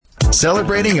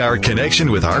celebrating our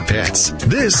connection with our pets.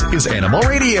 This is Animal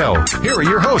Radio. Here are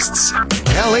your hosts,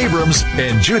 Hal Abrams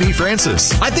and Judy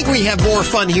Francis. I think we have more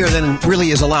fun here than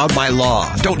really is allowed by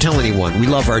law. Don't tell anyone. We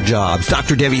love our jobs.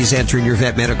 Dr. Debbie is answering your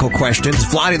vet medical questions.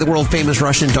 Vladi, the world-famous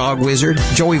Russian dog wizard.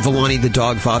 Joey Villani, the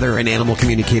dog father, and animal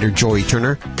communicator Joey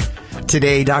Turner.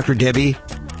 Today, Dr. Debbie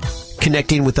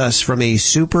connecting with us from a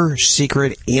super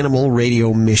secret animal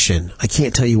radio mission. I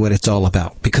can't tell you what it's all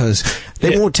about because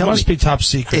they won't tell me. It must be top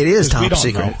secret. It is top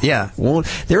secret. Know. Yeah. Well,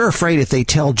 they're afraid if they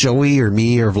tell Joey or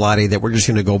me or Vladi that we're just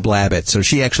going to go blab it. So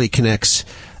she actually connects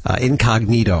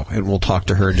incognito, and we'll talk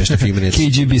to her in just a few minutes.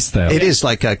 KGB style. It is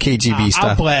like a KGB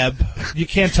style. I'll blab. You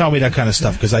can't tell me that kind of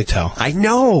stuff because I tell. I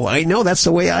know. That's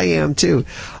the way I am, too.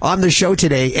 On the show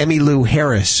today, Emmylou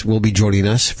Harris will be joining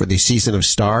us for the Season of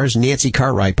Stars. Nancy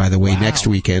Cartwright, by the way, next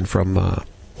weekend from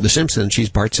The Simpsons. She's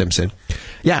Bart Simpson.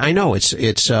 Yeah, I know.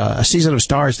 It's a Season of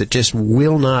Stars that just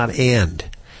will not end.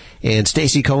 And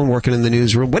Stacey Cohen working in the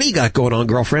newsroom. What do you got going on,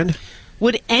 girlfriend?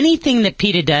 Would anything that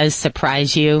PETA does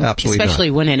surprise you? Absolutely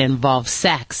especially not. when it involves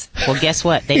sex? Well, guess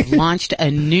what? They've launched a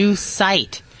new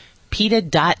site,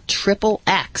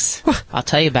 PETA.XXX. I'll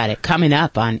tell you about it coming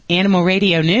up on Animal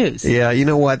Radio News. Yeah, you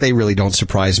know what? They really don't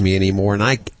surprise me anymore, and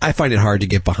I find it hard to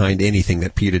get behind anything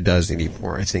that PETA does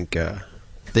anymore. I think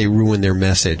they ruin their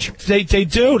message. They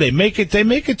do. They make it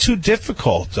too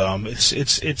difficult.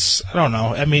 It's I don't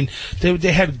know. I mean,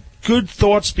 they had good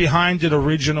thoughts behind it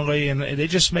originally, and they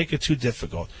just make it too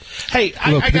difficult. Hey,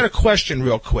 I got a question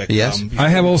real quick. Yes? I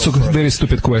have also a very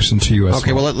stupid question to you as well.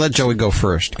 Okay, well, let Joey go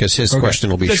first, because his question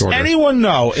will be shorter. Does anyone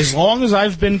know, as long as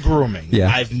I've been grooming,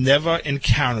 Yeah. I've never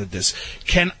encountered this,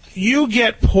 can you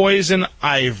get poison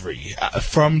ivy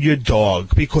from your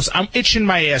dog? Because I'm itching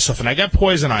my ass off, and I got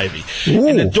poison ivy. Ooh.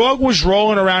 And the dog was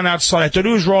rolling around outside. I thought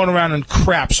he was rolling around in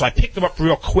crap, so I picked him up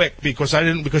real quick because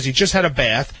he just had a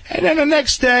bath. And then the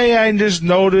next day, I just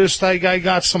noticed I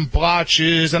got some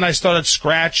blotches, and I started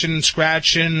scratching,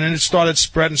 and it started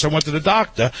spreading. So I went to the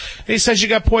doctor. And he says you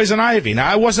got poison ivy. Now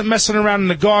I wasn't messing around in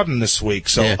the garden this week,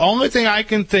 so the only thing I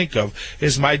can think of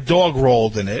is my dog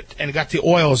rolled in it and got the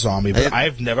oils on me. But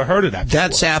I've never heard of that before.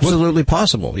 That's absolutely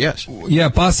possible, yes. Yeah,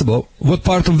 possible. What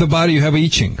part of the body you have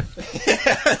itching?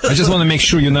 I just want to make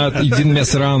sure you didn't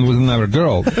mess around with another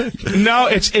girl. No,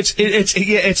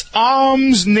 it's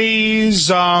arms,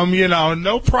 knees,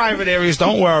 no private areas.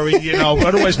 Don't worry,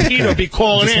 Otherwise, Peter will be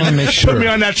calling Just in. wanna make sure. Put me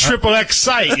on that XXX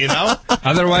site,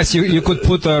 Otherwise, you could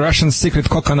put a Russian secret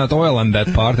coconut oil on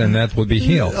that part, and that would be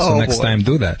healed. So next time,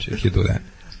 do that if you do that.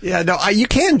 Yeah, no, you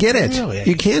can get it. Really?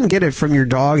 You can get it from your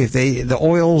dog if the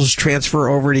oils transfer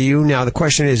over to you. Now, the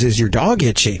question is your dog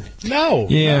itching? No.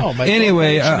 Yeah. No, my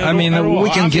Anyway, dog I mean, we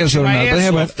can guess or not. I They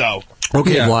have a, though.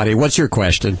 Okay, Yeah. Vladi, what's your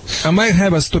question? I might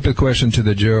have a stupid question to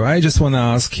the Joe. I just want to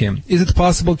ask him: is it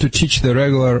possible to teach the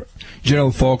regular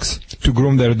general folks to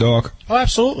groom their dog? Oh,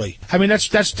 absolutely. I mean,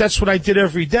 that's what I did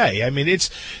every day. I mean, it's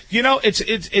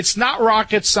not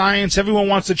rocket science. Everyone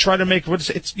wants to try to make you're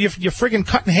friggin'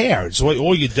 cutting hair. It's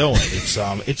all you're doing.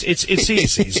 It's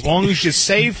easy. As long as you're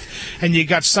safe and you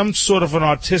got some sort of an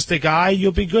artistic eye,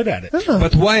 you'll be good at it.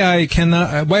 But why I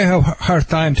have a hard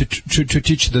time to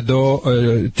teach the dog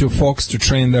to folks to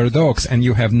train their dogs, and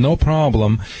you have no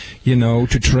problem,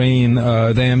 to train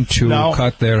them to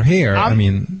cut their hair.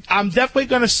 I'm definitely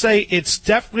going to say it's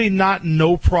definitely not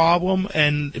no problem,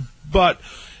 but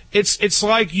it's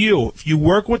like you. If you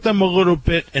work with them a little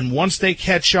bit, and once they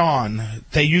catch on,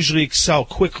 they usually excel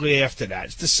quickly after that.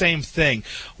 It's the same thing.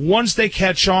 Once they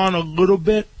catch on a little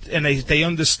bit and they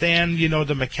understand,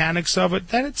 the mechanics of it,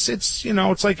 then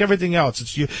it's like everything else.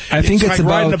 It's like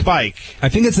riding a bike. I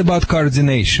think it's about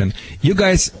coordination. You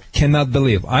guys cannot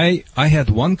believe. I had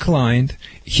one client.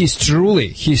 He's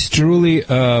truly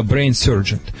a brain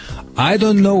surgeon. I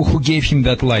don't know who gave him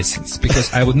that license,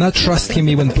 because I would not trust him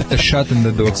even put a shot in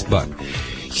the dog's butt.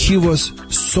 He was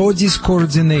so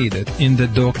discoordinated in the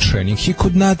dog training. He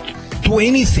could not do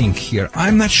anything here.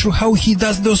 I'm not sure how he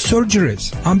does those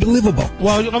surgeries. Unbelievable.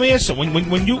 Well, let me ask you,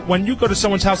 when you go to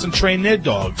someone's house and train their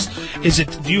dogs,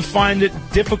 do you find it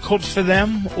difficult for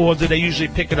them, or do they usually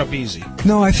pick it up easy?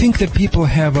 No, I think that people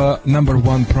have a number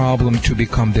one problem to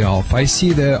become the alpha. I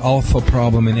see the alpha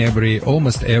problem in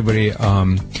almost every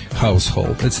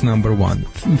household. That's number one.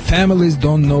 Families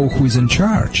don't know who is in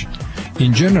charge.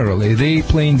 In general, they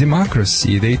play in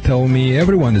democracy. They tell me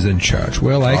everyone is in charge.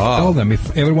 Well, I tell them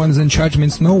if everyone is in charge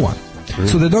means no one.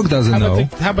 So the dog doesn't know.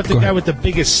 How about the guy with the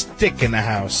biggest stick in the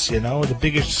house, the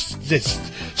biggest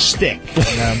stick,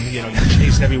 you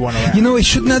chase everyone around. It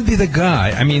should not be the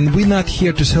guy. I mean, we're not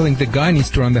here to selling the guy needs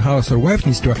to run the house or wife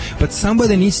needs to run, but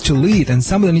somebody needs to lead and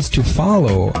somebody needs to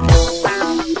follow.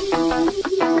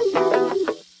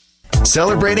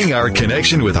 celebrating our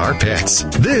connection with our pets.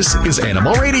 This is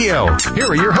Animal Radio. Here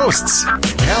are your hosts,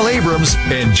 Hal Abrams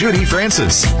and Judy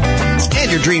Francis.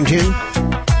 And your dream team.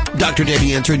 Dr.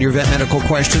 Debbie answering your vet medical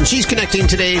questions. She's connecting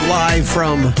today live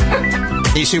from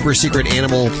a super secret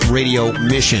animal radio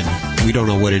mission. We don't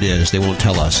know what it is. They won't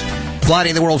tell us.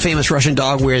 Vladi, the world-famous Russian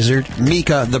dog wizard.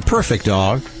 Mika, the perfect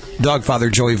dog. Dog father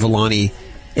Joey Villani.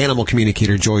 Animal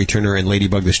communicator Joey Turner. And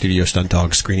Ladybug, the studio stunt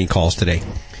dog, screening calls today.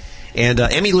 And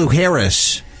Emmylou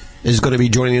Harris is going to be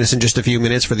joining us in just a few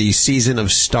minutes for the Season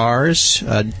of Stars.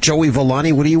 Joey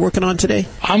Villani, what are you working on today?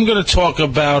 I'm going to talk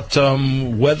about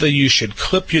whether you should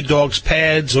clip your dog's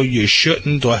pads or you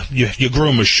shouldn't, or your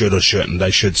groomer should or shouldn't, I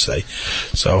should say.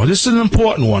 So this is an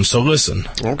important one, so listen.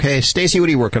 Okay. Stacy, what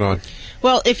are you working on?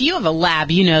 Well, if you have a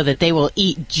lab, you know that they will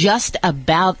eat just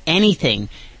about anything.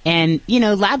 And, you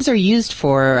know, labs are used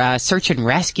for search and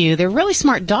rescue. They're really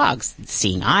smart dogs,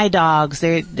 seeing eye dogs.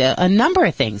 They're a number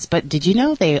of things. But did you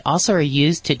know they also are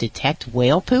used to detect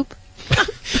whale poop?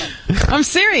 I'm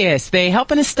serious. They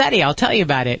help in a study. I'll tell you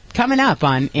about it. Coming up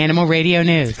on Animal Radio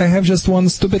News. I have just one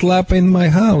stupid lap in my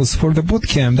house for the boot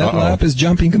camp. That lap is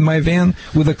jumping in my van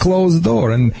with a closed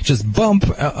door and just bump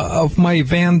of my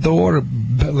van door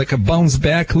like a bounce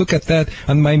back. Look at that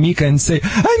on my Mika and say,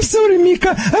 "I'm sorry,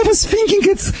 Mika. I was thinking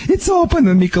it's open."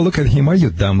 And Mika, look at him. Are you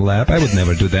dumb, lap? I would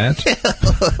never do that.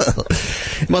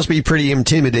 It must be pretty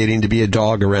intimidating to be a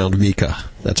dog around Mika.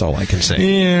 That's all I can say.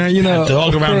 Yeah, you know. A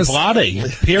dog around Vladi,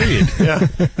 period. Yeah.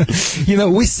 You know,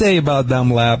 we say about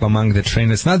dumb lab among the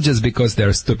trainers, not just because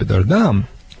they're stupid or dumb,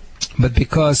 but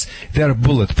because they're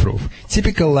bulletproof.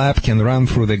 Typical lab can run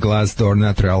through the glass door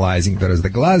not realizing there is the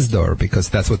glass door because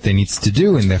that's what they need to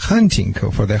do in the hunting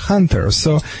for the hunter.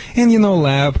 So, and you know,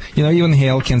 lab, you know, even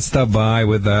Hale can stop by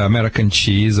with American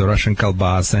cheese or Russian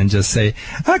kalbasa and just say,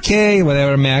 "Okay,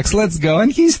 whatever, Max, let's go."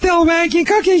 And he's still wagging.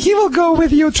 "Okay, he will go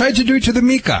with you. Try to do it to the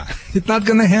Mika." It's not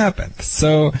going to happen.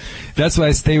 So that's why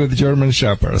I stay with German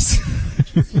Shepherds.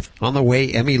 On the way,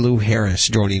 Emmylou Harris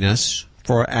joining us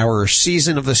for our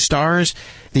Season of the Stars.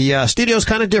 The studio's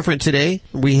kind of different today.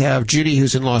 We have Judy,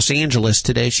 who's in Los Angeles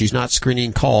today. She's not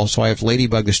screening calls, so I have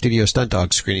Ladybug, the studio stunt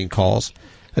dog, screening calls.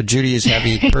 Judy is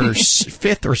having her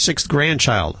fifth or sixth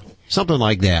grandchild, something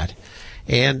like that.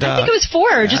 And I think it was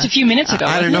 4 just a few minutes ago.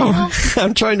 I don't know.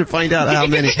 I'm trying to find out how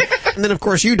many. And then, of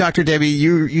course, you, Dr. Debbie,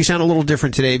 you sound a little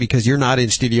different today because you're not in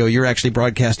studio. You're actually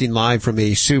broadcasting live from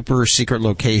a super secret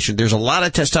location. There's a lot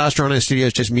of testosterone in the studio.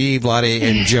 It's just me, Vlade,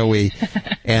 and Joey.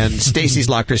 And Stacy's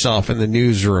locked herself in the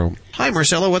newsroom. Hi,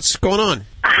 Marcella. What's going on?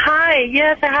 Hi.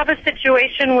 Yes, I have a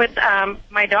situation with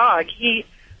my dog. He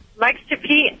likes to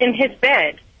pee in his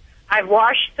bed. I've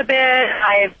washed the bed.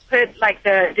 I've put, like,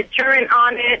 the deterrent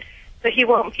on it so he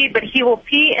won't pee, but he will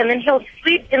pee, and then he'll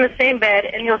sleep in the same bed,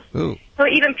 and he'll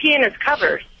even pee in his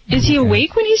covers. Is he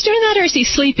awake when he's doing that, or is he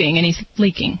sleeping and he's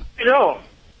leaking? No.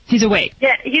 He's awake?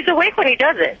 Yeah, he's awake when he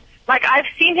does it. Like, I've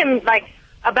seen him, like,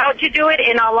 about to do it,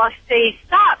 and I'll say,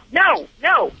 "Stop, no."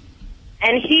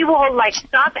 And he will, like,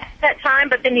 stop at that time,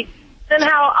 but then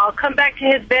somehow I'll come back to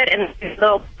his bed, and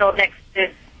he'll go next to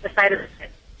the side of the bed.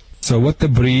 So what the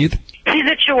breed? He's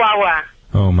a Chihuahua.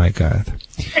 Oh, my God.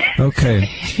 Okay.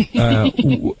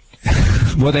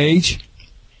 What age?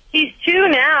 He's 2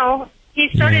 now. He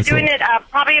started doing it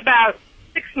probably about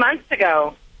 6 months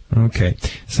ago. Okay.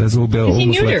 So this will be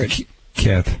almost like a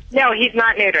cat. No, he's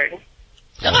not neutered.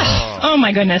 Oh,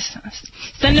 my goodness.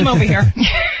 Send him over here.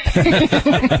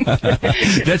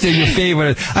 That's your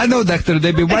favorite. I know, Dr.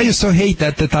 Debbie, why you so hate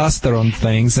that testosterone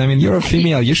things? I mean, you're a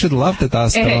female. You should love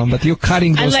testosterone, but you're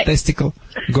cutting those testicles.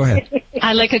 Go ahead.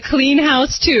 I like a clean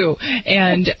house, too.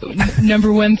 And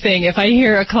number one thing, if I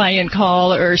hear a client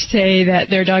call or say that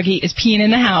their doggy is peeing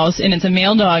in the house and it's a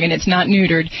male dog and it's not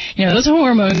neutered, you know, those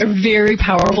hormones are very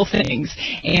powerful things.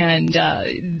 And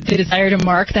the desire to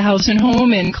mark the house and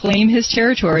home and claim his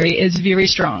territory is very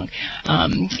strong.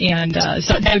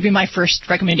 So that would be my first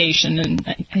recommendation,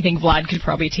 and I think Vlad could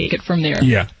probably take it from there.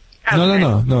 Yeah.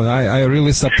 No. I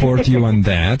really support you on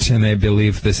that, and I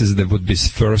believe this would be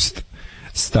first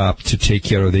stop to take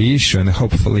care of the issue, and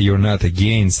hopefully you're not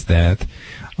against that.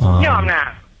 No, I'm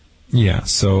not. Yeah,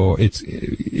 so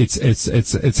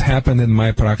it's happened in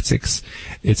my practice.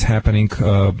 It's happening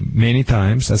many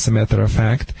times. As a matter of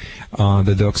fact,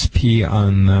 the dogs pee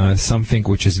on something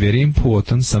which is very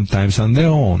important, sometimes on their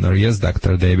owner. Yes,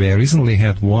 Dr. Debbie, I recently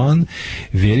had one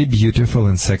very beautiful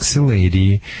and sexy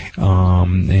lady,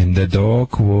 and the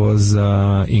dog was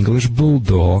English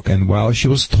Bulldog, and while she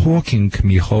was talking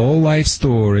me whole life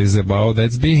stories about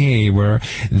its behavior,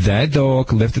 that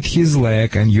dog lifted his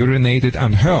leg and urinated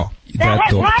on her. That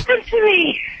happened to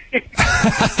me.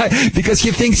 Because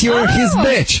he thinks you're his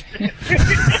bitch.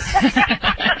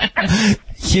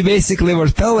 he basically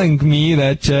was telling me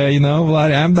that,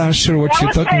 Vlad, I'm not sure what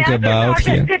you're talking about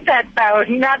here. I did that though,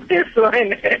 not this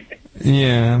one.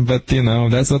 Yeah, but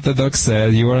that's what the dog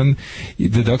said.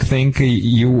 The dog think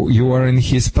you are in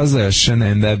his possession,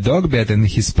 and that dog bed in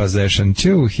his possession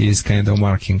too. He's kind of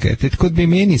marking it. It could be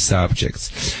many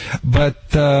subjects,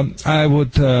 but I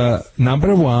would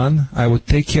number one, I would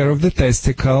take care of the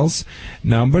testicles.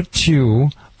 Number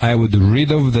two, I would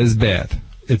rid of this bed.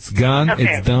 It's gone. Okay.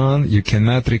 It's done. You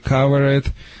cannot recover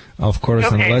it, of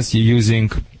course, unless you're using.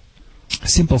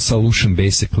 Simple solution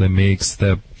basically makes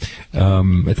the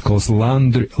it calls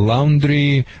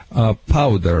laundry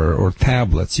powder or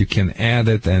tablets. You can add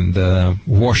it and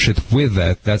wash it with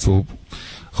that. That will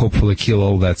hopefully kill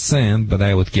all that sand. But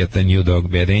I would get the new dog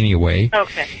bed anyway.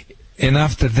 Okay. And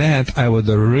after that, I would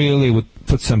really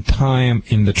put some time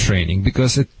in the training,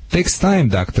 because it takes time,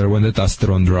 doctor, when the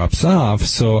testosterone drops off.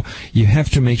 So you have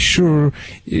to make sure,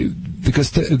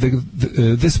 because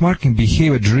this marking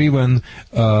behavior driven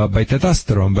by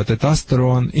testosterone, but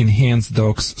testosterone enhances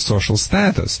dog's social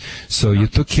status. So you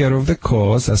took care of the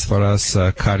cause as far as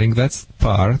cutting that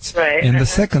part. Right. And the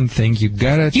second thing, you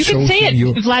gotta you show can say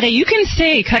him it, Vlada. You can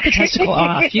say cut the testicle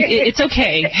off. It's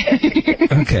okay.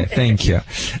 Okay, thank you.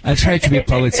 I try to be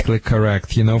politically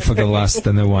correct, for the last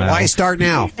in a while. Why start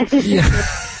now? Yeah.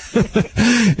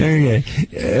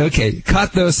 Okay.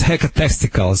 Cut those heck of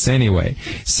testicles anyway.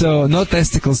 So no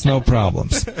testicles, no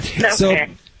problems. Okay. So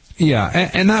yeah,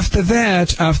 and after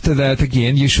that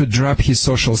again, you should drop his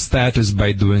social status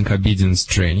by doing obedience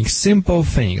training. Simple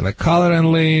thing, like collar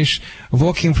and leash,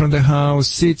 walking from the house,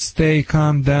 sit, stay,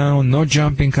 calm down, no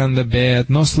jumping on the bed,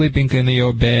 no sleeping in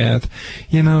your bed.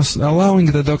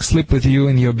 Allowing the dog sleep with you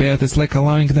in your bed is like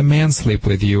allowing the man sleep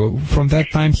with you. From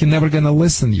that time, he's never gonna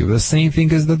listen to you. The same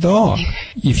thing as the dog.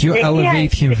 If you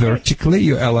elevate him vertically,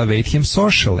 you elevate him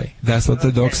socially. That's what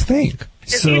the dogs think.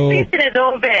 So he sleeps in his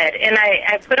own bed, and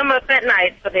I put him up at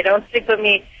night so they don't sleep with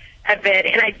me at bed.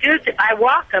 And I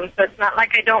walk them, so it's not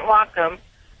like I don't walk them.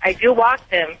 I do walk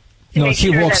them. No, he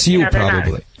walks you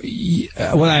probably.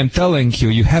 What I'm telling you,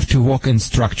 you have to walk in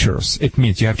structures. It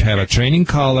means you have to have a training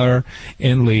collar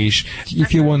and leash.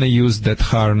 If you want to use that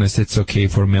harness, it's okay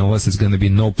for me, unless it's going to be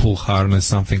no pull harness,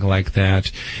 something like that.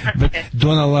 But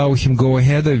don't allow him go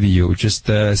ahead of you. Just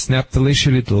snap the leash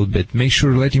a little bit. Make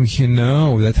sure letting him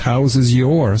know that house is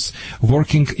yours.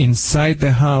 Working inside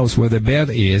the house where the bed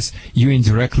is, you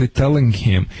indirectly telling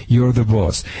him you're the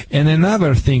boss. And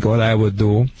another thing what I would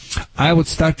do, I would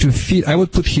start to I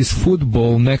would put his food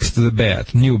bowl next to the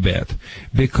bed, new bed,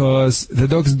 because the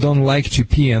dogs don't like to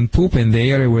pee and poop in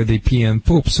the area where they pee and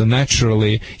poop. So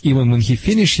naturally, even when he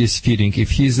finishes feeding,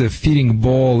 if his feeding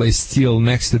bowl is still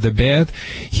next to the bed,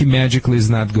 he magically is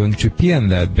not going to pee on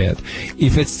that bed.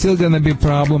 If it's still going to be a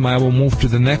problem, I will move to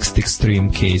the next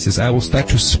extreme cases. I will start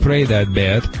to spray that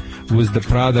bed with the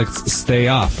products Stay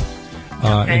Off.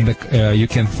 You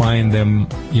can find them,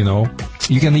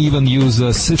 you can even use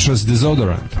citrus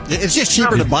deodorant. It's just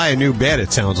cheaper to buy a new bed,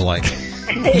 it sounds like.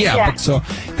 Yeah, but so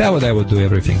that what I would do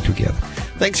everything together.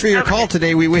 Thanks for your call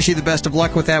today. We wish you the best of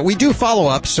luck with that. We do follow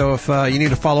up, so if you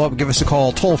need to follow up, give us a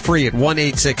call toll free at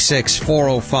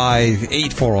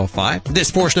 1-866-405-8405. This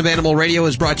portion of Animal Radio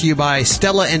is brought to you by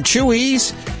Stella and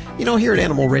Chewy's. Here at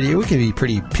Animal Radio, we can be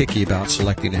pretty picky about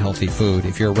selecting a healthy food.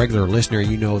 If you're a regular listener,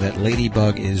 you know that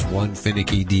Ladybug is one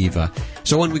finicky diva.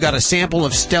 So when we got a sample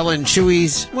of Stella and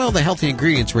Chewy's, well, the healthy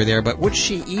ingredients were there, but would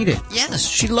she eat it? Yes,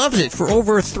 she loves it. For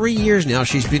over 3 years now,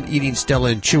 she's been eating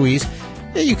Stella and Chewy's.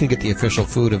 And you can get the official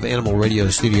food of Animal Radio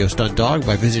Studio Stunt Dog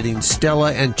by visiting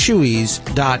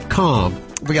StellaandChewy's.com.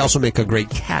 We also make a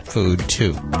great cat food,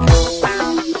 too.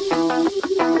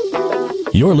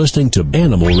 You're listening to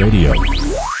Animal Radio.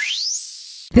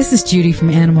 This is Judy from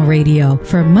Animal Radio.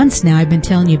 For months now, I've been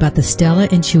telling you about the Stella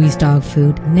and Chewy's dog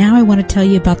food. Now I want to tell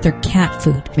you about their cat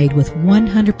food, made with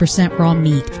 100% raw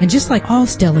meat. And just like all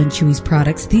Stella and Chewy's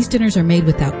products, these dinners are made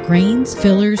without grains,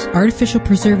 fillers, artificial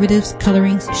preservatives,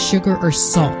 colorings, sugar, or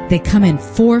salt. They come in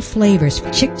 4 flavors: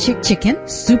 Chick Chicken,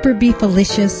 Super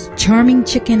Beefalicious, Charming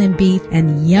Chicken and Beef,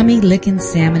 and Yummy Lickin'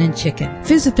 Salmon and Chicken.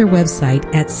 Visit their website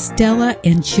at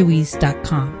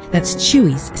StellaandChewy's.com. That's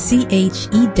Chewy's,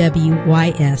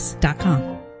 CHEWYS.com.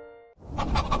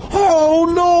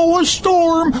 Oh no, a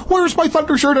storm! Where's my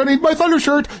thunder shirt? I need my thunder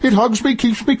shirt. It hugs me,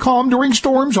 keeps me calm during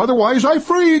storms, otherwise I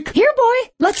freak. Here,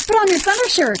 boy, let's put on your thunder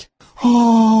shirt.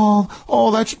 Oh,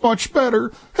 that's much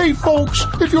better. Hey, folks,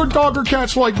 if your dog or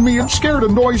cat's like me and scared of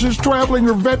noises, traveling,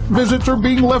 or vet visits, or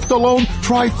being left alone,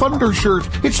 try Thunder Shirt.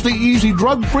 It's the easy,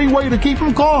 drug-free way to keep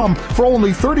them calm. For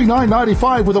only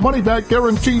 $39.95 with a money-back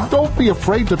guarantee, don't be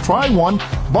afraid to try one.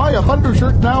 Buy a Thunder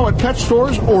Shirt now at pet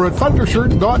stores or at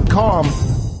thundershirt.com.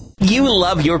 You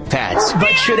love your pets,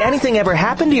 but should anything ever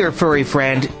happen to your furry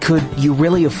friend, could you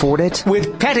really afford it?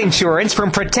 With pet insurance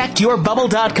from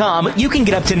ProtectYourBubble.com, you can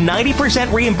get up to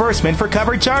 90% reimbursement for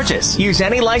covered charges. Use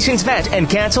any licensed vet and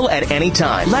cancel at any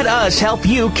time. Let us help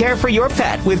you care for your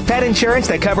pet with pet insurance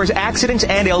that covers accidents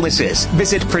and illnesses.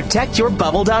 Visit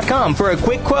ProtectYourBubble.com for a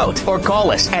quick quote or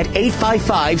call us at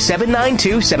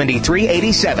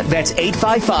 855-792-7387. That's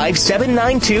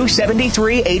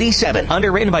 855-792-7387.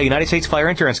 Underwritten by United States Fire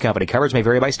Insurance Company. Coverage may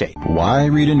vary by state. Why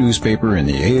read a newspaper in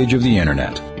the age of the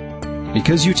internet?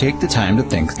 Because you take the time to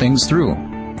think things through,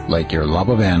 like your love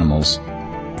of animals.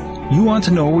 You want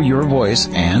to know where your voice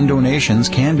and donations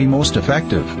can be most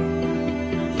effective.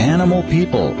 Animal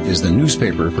People is the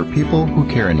newspaper for people who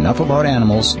care enough about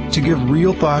animals to give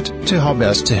real thought to how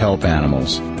best to help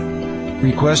animals.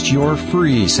 Request your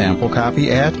free sample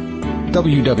copy at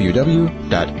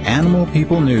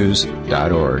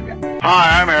www.animalpeoplenews.org.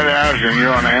 Hi, I'm Ed Asner.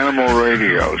 You're on Animal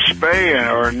Radio. Spay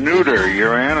or neuter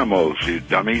your animals, you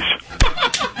dummies.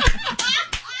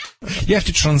 You have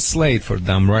to translate for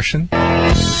dumb Russian.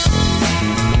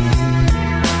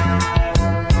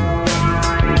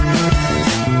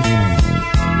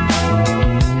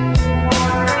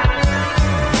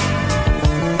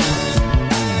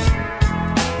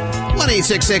 One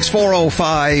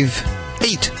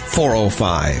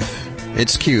 866-405-8405.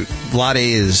 It's cute. Vlade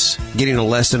is getting a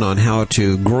lesson on how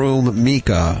to groom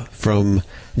Mika from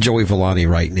Joey Villani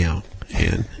right now.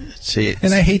 And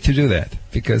I hate to do that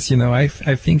because, I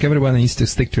think everyone needs to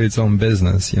stick to its own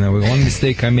business. One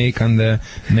mistake I make on the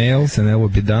nails and I will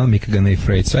be done, Mika gonna be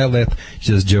afraid. So I let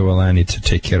just Joey Villani to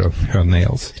take care of her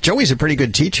nails. Joey's a pretty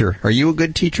good teacher. Are you a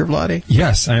good teacher, Vlade?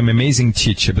 Yes, I'm an amazing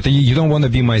teacher, but you don't want to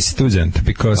be my student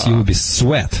because you will be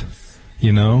sweat.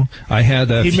 I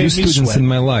had a few students in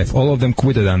my life. All of them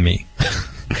quitted on me.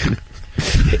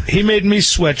 He made me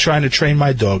sweat trying to train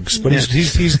my dogs, but he's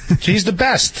the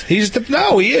best. He is.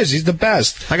 He's the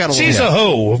best. I got a He's a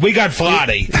who. We got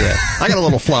Vlade. Yeah. I got a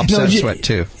little flop sweat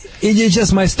too. It's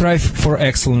just my strive for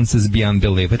excellence is beyond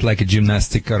belief. It's like a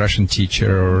gymnastic Russian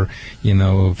teacher or,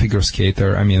 figure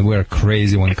skater. I mean, we're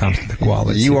crazy when it comes to the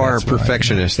quality. You are a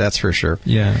perfectionist, that's for sure.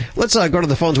 Yeah. Let's go to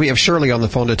the phones. We have Shirley on the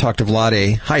phone to talk to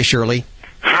Vlade. Hi, Shirley.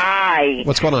 Hi.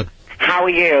 What's going on? How are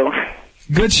you?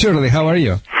 Good, Shirley. How are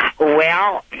you?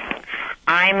 Well,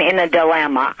 I'm in a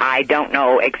dilemma. I don't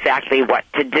know exactly what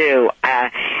to do.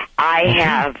 I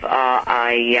have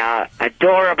a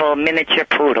adorable miniature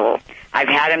poodle. I've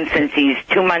had him since he's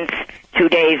 2 months, 2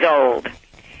 days old.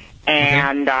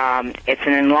 And it's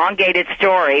an elongated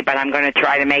story, but I'm going to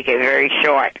try to make it very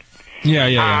short.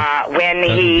 Yeah. When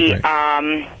he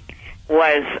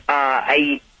was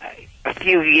a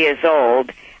few years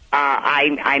old,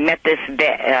 I met this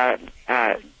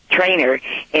trainer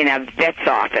in a vet's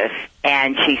office,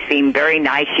 and she seemed very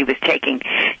nice. She was taking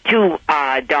two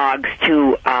dogs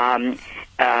to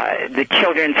the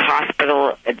children's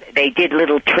hospital. They did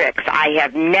little tricks. I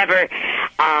have never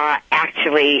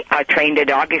actually trained a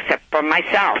dog except for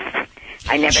myself.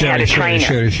 I never had a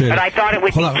trainer, but I thought it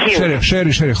would be cute.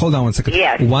 Sherry, hold on 1 second.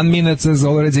 Yes. 1 minute is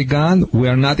already gone. We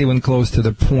are not even close to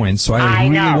the point, so I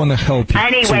really want to help you.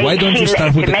 Anyway, so why don't you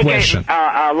start with the question?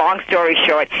 A long story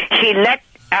short, she let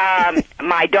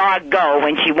my dog go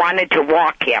when she wanted to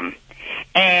walk him.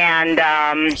 And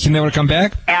he never come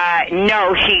back?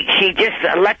 No, she just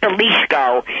let the leash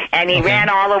go, and he ran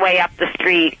all the way up the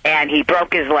street, and he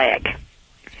broke his leg.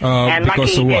 And lucky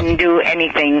he didn't do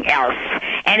anything else.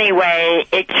 Anyway,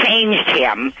 it changed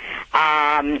him.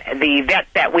 The vet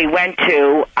that we went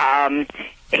to,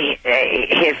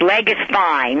 his leg is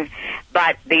fine,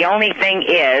 but the only thing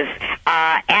is,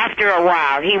 after a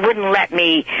while, he wouldn't let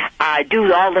me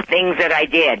do all the things that I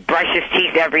did. Brush his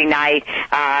teeth every night,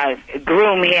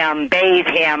 groom him, bathe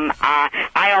him.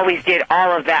 I always did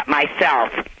all of that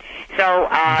myself. So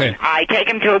I take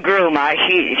him to a groomer.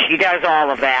 She does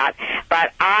all of that,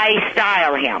 but I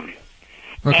style him.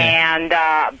 Okay. And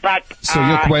so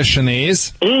your question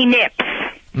is? He nips.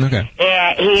 Okay.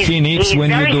 He nips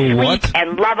when you do what? He's very sweet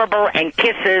and lovable and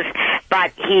kisses,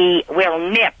 but he will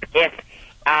nip if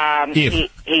he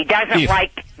doesn't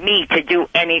like me to do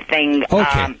anything.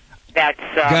 That's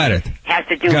has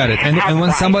to do. Got it. And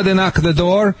when somebody knocked the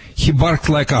door, he barked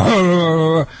like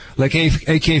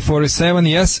AK-47.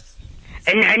 Yes.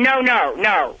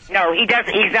 No. He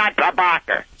doesn't. He's not a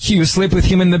barker. You sleep with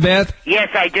him in the bed? Yes,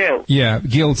 I do. Yeah,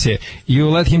 guilty. You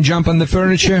let him jump on the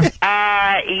furniture?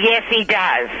 Yes, he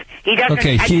does. He doesn't.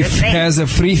 Okay, he has a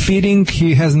free feeding.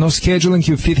 He has no scheduling.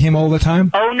 You feed him all the time?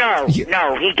 Oh, no.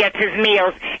 No, he gets his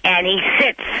meals, and he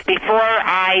sits before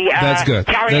I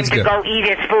tell him to go eat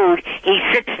his food. He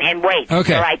sits and waits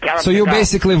Okay, till I tell him so to you're go.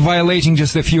 basically violating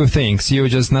just a few things. You're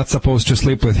just not supposed to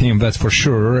sleep with him, that's for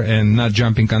sure, and not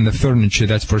jumping on the furniture,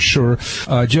 that's for sure.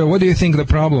 Joe, what do you think the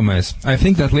problem is? I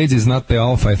think that lady is not the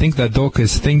alpha. I think that dog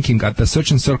is thinking at a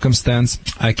certain circumstance,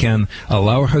 I can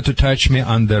allow her to touch me.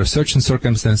 Under certain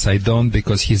circumstance, I don't,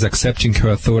 because he's accepting her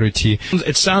authority.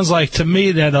 It sounds like to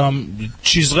me that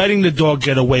she's letting the dog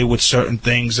get away with certain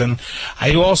things, and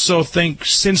I also think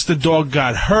since the dog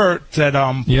got hurt that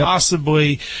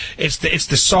possibly it's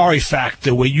the sorry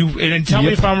factor where you and tell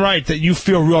me if I'm right that you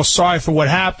feel real sorry for what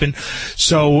happened.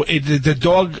 So the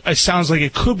dog, it sounds like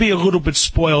it could be a little bit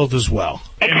spoiled as well.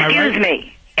 Excuse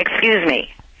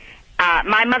me.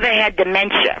 My mother had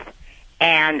dementia,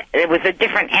 and there was a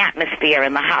different atmosphere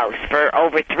in the house for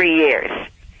over 3 years.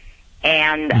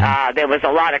 And there was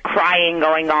a lot of crying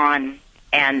going on,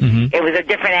 and it was a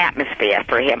different atmosphere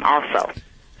for him also.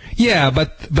 Yeah,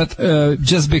 but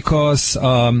just because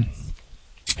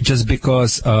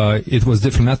it was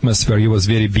different atmosphere, he was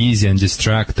very busy and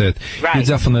distracted. Right. You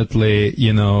definitely,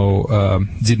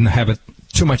 didn't have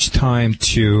too much time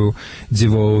to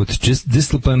devote just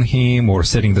discipline him or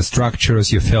setting the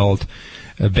structures. You felt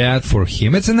bad for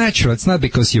him. It's natural. It's not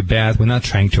because you're bad. We're not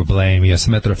trying to blame you. As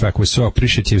a matter of fact, we're so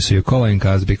appreciative, so you're calling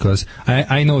us because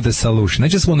I know the solution. I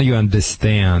just want you to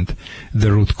understand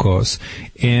the root cause.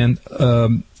 And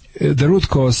the root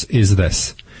cause is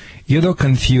this. You dog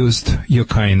confused your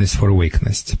kindness for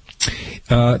weakness.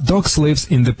 Dogs live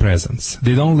in the present.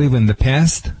 They don't live in the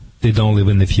past. They don't live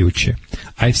in the future.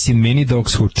 I've seen many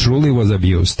dogs who truly was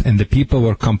abused, and the people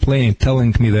were complaining,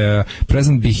 telling me the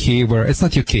present behavior. It's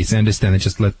not your case, I understand. I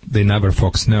just let the other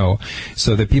folks know.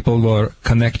 So the people were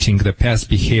connecting the past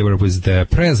behavior with the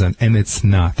present, and it's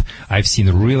not. I've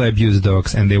seen really abused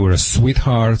dogs, and they were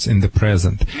sweethearts in the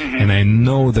present. And I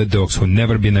know the dogs who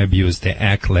never been abused, they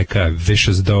act like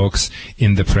vicious dogs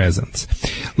in the present.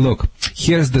 Look,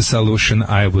 here's the solution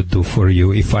I would do for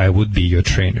you if I would be your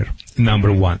trainer.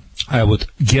 Number one, I would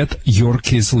get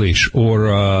Yorkie's leash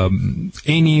or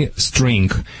any string,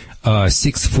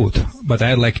 6 foot, but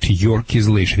I like to Yorkie's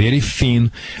leash, very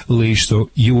thin leash,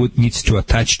 so you would need to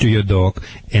attach to your dog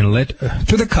and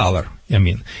to the collar,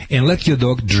 and let your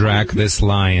dog drag this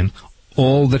line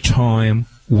all the time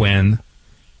when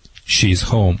she's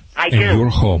home and you're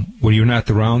home. When you're not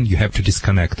around, you have to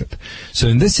disconnect it. So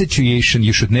in this situation,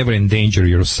 you should never endanger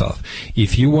yourself.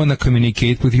 If you want to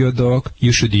communicate with your dog,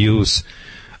 you should you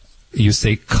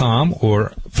say calm,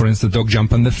 or for instance, dog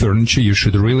jump on the furniture. You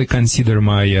should really consider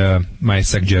my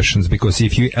suggestions, because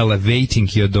if you're elevating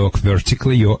your dog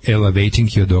vertically, you're elevating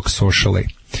your dog socially.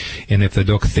 And if the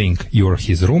dog think you're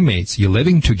his roommates, you're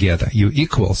living together, you're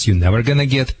equals, you're never gonna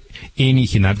get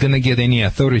he's not gonna get any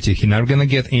authority, he's not gonna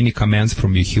get any commands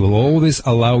from you. He will always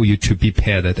allow you to be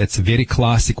petted. It's very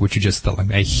classic what you just telling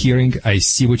me. I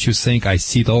see what you're saying, I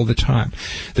see it all the time.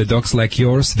 The dogs like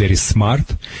yours, very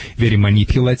smart, very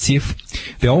manipulative.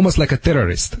 They're almost like a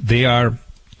terrorist. They are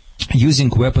using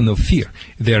weapon of fear.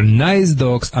 They're nice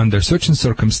dogs under certain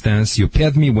circumstance. You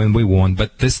pet me when we want,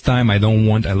 but this time I don't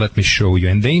want, let me show you.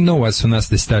 And they know as soon as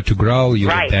they start to growl, you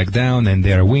back down, and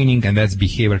they're winning, and that's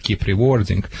behavior keep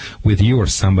rewarding with you or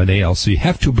somebody else. So you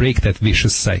have to break that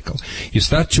vicious cycle. You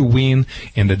start to win,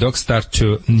 and the dog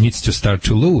needs to start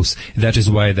to lose. That is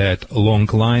why that long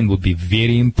line would be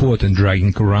very important,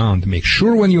 dragging around. Make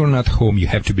sure when you're not home, you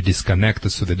have to be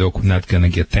disconnected so the dog is not going to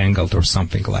get tangled or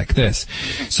something like this.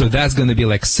 So that's going to be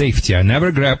like safety. I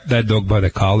never grab that dog by the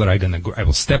collar. I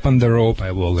will step on the rope.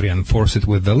 I will reinforce it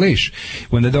with the leash.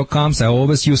 When the dog comes, I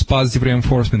always use positive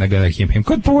reinforcement. I gotta give him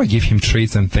good boy, give him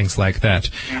treats and things like that.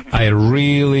 I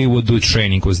really would do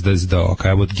training with this dog.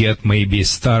 I would get maybe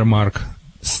star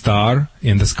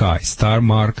in the sky, star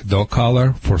mark dog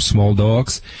collar for small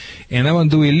dogs. And I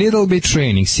want to do a little bit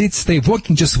training. Sit, stay,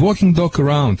 walking dog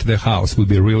around the house would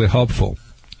be really helpful.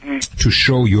 To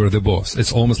show you're the boss.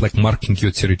 It's almost like marking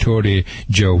your territory,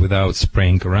 Joe, without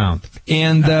spraying around.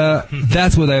 And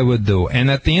that's what I would do.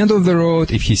 And at the end of the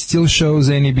road, if he still shows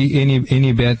any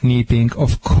bad nipping,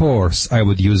 of course, I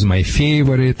would use my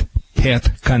favorite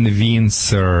Pet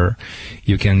Convincer.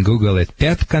 You can Google it.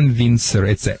 Pet Convincer.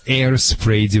 It's an air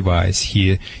spray device.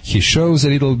 He shows a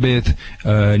little bit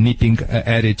nipping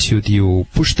attitude. You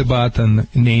push the button,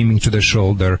 naming to the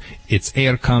shoulder. Its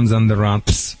air comes on the run.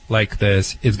 like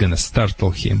this, it's gonna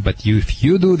startle him. But if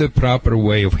you do the proper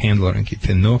way of handling,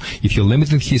 if you limit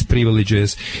his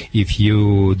privileges, if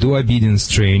you do obedience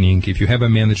training, if you have a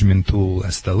management tool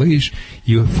as the leash,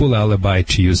 you have full alibi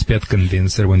to use Pet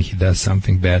Convincer when he does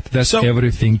something bad. That's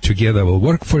everything together will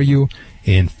work for you.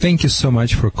 And thank you so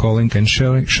much for calling and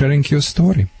sharing your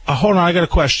story. Hold on, I got a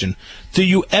question. Do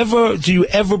you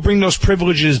ever bring those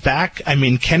privileges back? I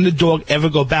mean, can the dog ever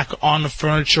go back on the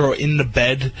furniture or in the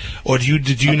bed, or do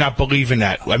you not believe in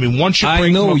that? I mean, once you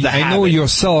break them of the habit. I know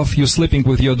yourself. You're sleeping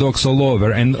with your dogs all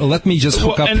over, and let me just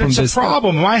hook up from this. And it's a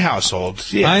problem in my household.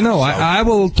 Yeah, I know. So. I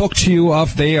will talk to you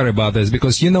off the air about this,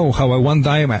 because you know how one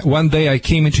day I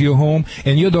came into your home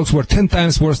and your dogs were 10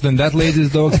 times worse than that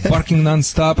lady's dogs, barking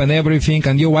nonstop and everything,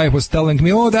 and your wife was telling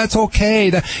me, "Oh, that's okay.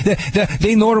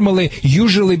 They normally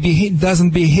usually doesn't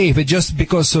behave. It's just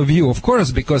because of you." Of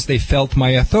course, because they felt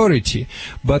my authority.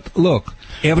 But look,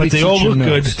 every but they teacher all look knows.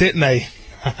 good, didn't they?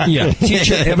 Yeah,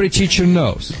 every teacher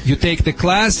knows. You take the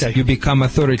class, you become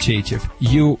authoritative.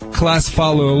 You class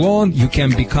follow along, you can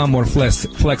become more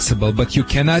flexible, but you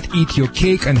cannot eat your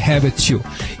cake and have it too.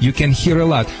 You can hear a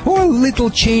lot. Oh, little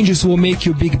changes will make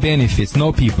you big benefits.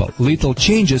 No, people. Little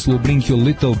changes will bring you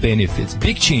little benefits.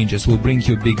 Big changes will bring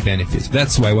you big benefits.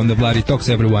 That's why when the Bloody talks,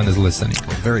 everyone is listening.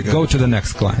 Very good. Go to the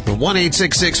next client.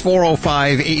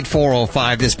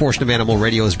 1-866-405-8405. This portion of Animal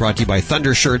Radio is brought to you by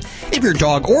Thundershirt. If your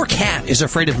dog or cat is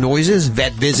afraid of noises,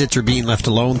 vet visits, or being left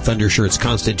alone, Thundershirt's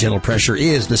constant gentle pressure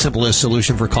is the simplest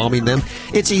solution for calming them.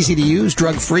 It's easy to use,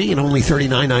 drug-free, and only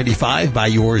 $39.95. Buy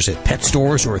yours at pet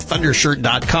stores or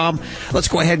thundershirt.com. Let's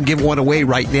go ahead and give one away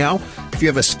right now. If you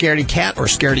have a scaredy cat or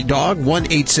scaredy dog,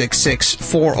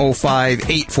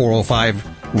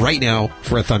 1-866-405-8405 right now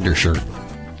for a Thundershirt.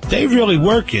 They really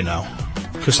work, you know.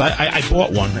 Because I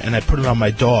bought one and I put it on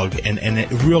my dog, and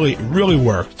it really, really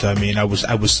worked. I mean, I was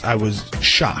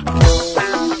shocked.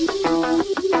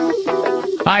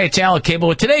 Hi, it's Alec Cable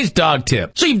with today's dog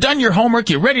tip. So you've done your homework,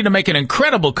 you're ready to make an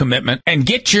incredible commitment, and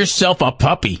get yourself a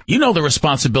puppy. You know the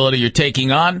responsibility you're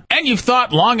taking on, and you've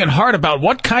thought long and hard about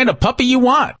what kind of puppy you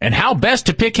want, and how best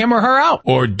to pick him or her out.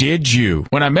 Or did you?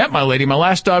 When I met my lady, my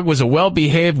last dog was a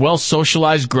well-behaved,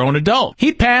 well-socialized grown adult.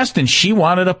 He passed, and she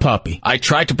wanted a puppy. I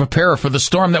tried to prepare her for the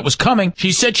storm that was coming.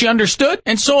 She said she understood,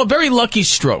 and so a very lucky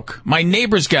stroke. My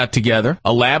neighbors got together,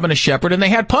 a lab and a shepherd, and they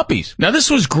had puppies. Now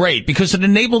this was great because it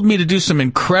enabled me to do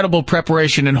some incredible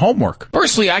preparation and homework.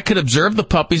 Firstly, I could observe the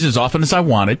puppies as often as I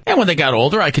wanted, and when they got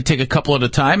older, I could take a couple at a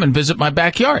time and visit my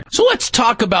backyard. So let's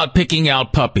talk about picking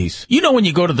out puppies. You know, when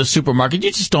you go to the supermarket,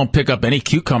 you just don't pick up any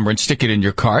cucumber and stick it in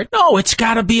your cart. No, it's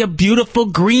gotta be a beautiful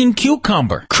green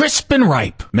cucumber, crisp and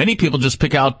ripe. Many people just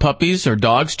pick out puppies or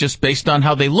dogs just based on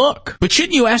how they look. But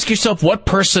shouldn't you ask yourself what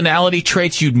personality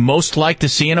traits you'd most like to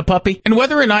see in a puppy? And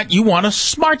whether or not you want a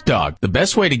smart dog. The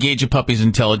best way to gauge a puppy's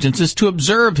intelligence is to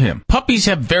observe him. Puppies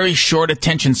have very short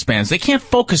attention spans. They can't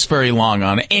focus very long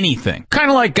on anything. Kind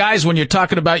of like guys when you're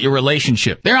talking about your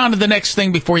relationship. They're on to the next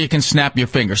thing before you can snap your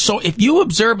fingers. So if you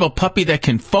observe a puppy that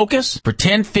can focus for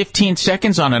 10, 15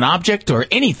 seconds on an object or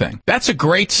anything, that's a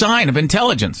great sign of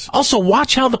intelligence. Also,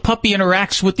 watch how the puppy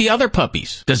interacts with the other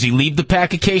puppies. Does he leave the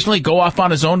pack occasionally, go off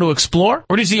on his own to explore?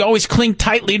 Or does he always cling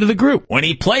tightly to the group? When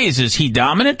he plays, is he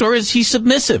dominant or is he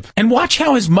submissive? And watch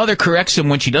how his mother corrects him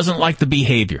when she doesn't like the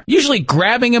behavior. Usually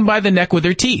grabbing him by the neck with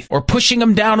her teeth or pushing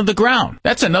him down to the ground.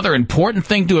 That's another important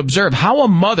thing to observe, how a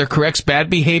mother corrects bad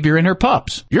behavior in her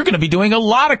pups. You're going to be doing a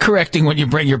lot of correcting when you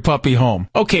bring your puppy home.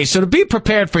 Okay, so to be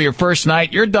prepared for your first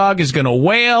night, your dog is going to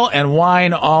wail and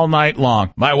whine all night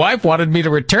long. My wife wanted me to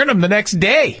return him the next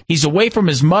day. He's away from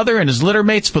his mother and his litter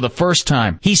mates for the first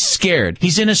time. He's scared.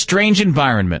 He's in a strange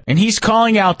environment, and he's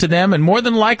calling out to them, and more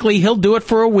than likely he'll do it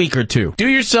for a week or two. Do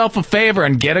yourself a favor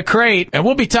and get a crate, and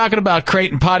we'll be talking about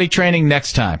crate and potty training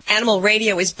next time. Animal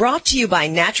Radio is brought to you by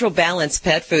Natural Balance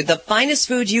Pet Food, the finest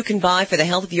food you can buy for the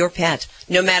health of your pet.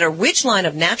 No matter which line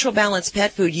of Natural Balance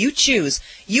Pet Food you choose,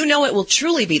 you know it will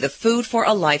truly be the food for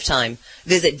a lifetime.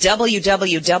 Visit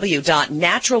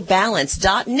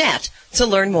www.naturalbalance.net to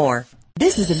learn more.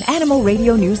 This is an Animal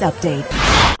Radio News Update.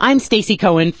 I'm Stacey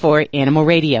Cohen for Animal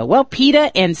Radio. Well,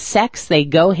 PETA and sex, they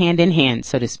go hand in hand,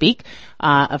 so to speak.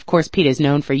 Of course, PETA is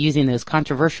known for using those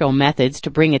controversial methods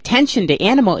to bring attention to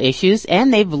animal issues,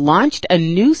 and they've launched a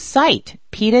new site,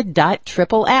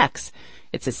 PETA.XXX.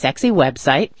 It's a sexy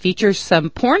website, features some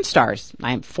porn stars.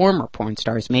 Former porn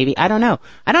stars, maybe. I don't know.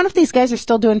 I don't know if these guys are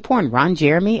still doing porn. Ron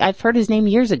Jeremy, I've heard his name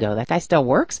years ago. That guy still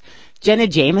works. Jenna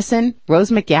Jameson,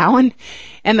 Rose McGowan,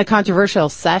 and the controversial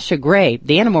Sasha Grey.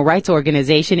 The animal rights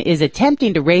organization is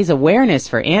attempting to raise awareness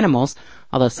for animals.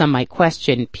 Although some might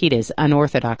question PETA's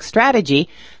unorthodox strategy,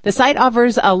 the site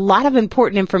offers a lot of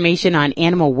important information on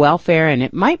animal welfare, and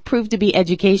it might prove to be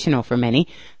educational for many.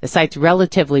 The site's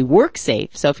relatively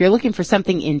work-safe, so if you're looking for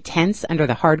something intense under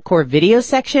the hardcore video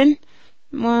section,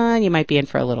 well, you might be in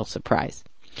for a little surprise.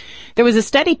 There was a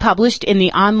study published in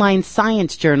the online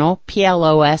science journal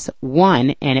PLOS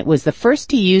One, and it was the first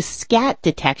to use scat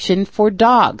detection for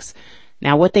dogs.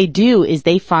 Now, what they do is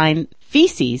they find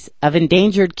feces of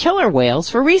endangered killer whales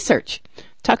for research.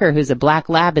 Tucker, who's a black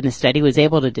lab in the study, was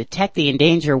able to detect the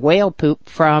endangered whale poop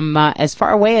from as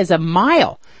far away as a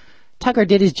mile. Tucker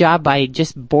did his job by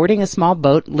just boarding a small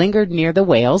boat, lingered near the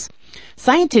whales.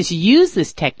 Scientists use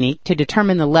this technique to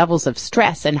determine the levels of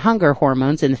stress and hunger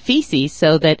hormones in the feces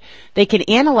so that they can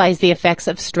analyze the effects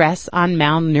of stress on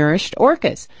malnourished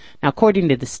orcas. Now, according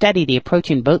to the study, the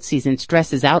approaching boat season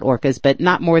stresses out orcas, but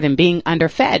not more than being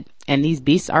underfed. And these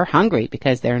beasts are hungry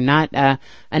because there are not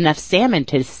enough salmon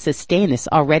to sustain this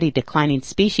already declining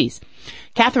species.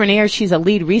 Catherine Ayers, she's a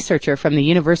lead researcher from the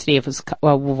University of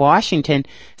Washington,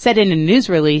 said in a news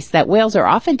release that whales are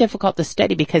often difficult to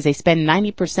study because they spend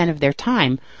 90% of their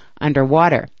time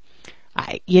underwater.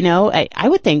 I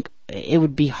would think it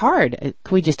would be hard.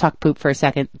 Can we just talk poop for a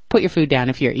second? Put your food down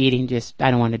if you're eating. I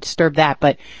don't want to disturb that.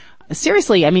 But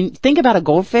seriously, think about a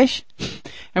goldfish.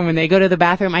 And when they go to the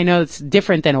bathroom, I know it's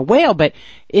different than a whale, but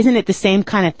isn't it the same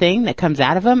kind of thing that comes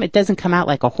out of them? It doesn't come out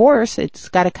like a horse. It's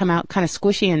got to come out kind of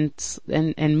squishy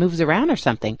and moves around or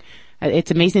something.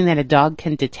 It's amazing that a dog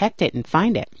can detect it and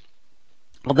find it.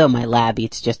 Although my lab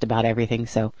eats just about everything,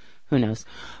 so who knows?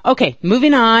 Okay,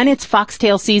 moving on. It's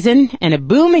foxtail season, and a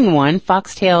booming one.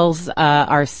 Foxtails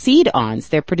are seed-ons.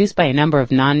 They're produced by a number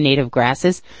of non-native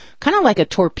grasses, kind of like a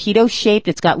torpedo shape.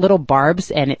 It's got little barbs,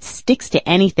 and it sticks to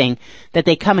anything that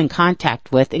they come in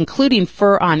contact with, including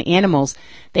fur on animals.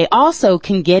 They also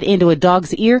can get into a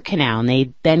dog's ear canal, and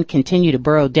they then continue to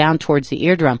burrow down towards the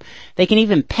eardrum. They can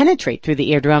even penetrate through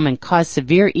the eardrum and cause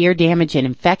severe ear damage and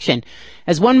infection.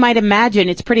 As one might imagine,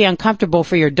 it's pretty uncomfortable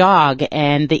for your dog,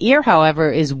 and the ear, however,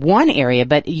 is one area,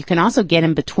 but you can also get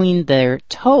in between their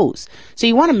toes. So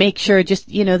you want to make sure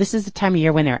this is the time of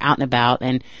year when they're out and about,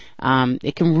 and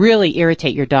it can really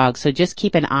irritate your dog. So just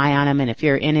keep an eye on them, and if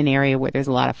you're in an area where there's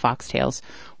a lot of foxtails,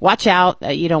 watch out.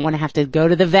 You don't want to have to go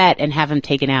to the vet and have them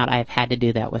taken out. I've had to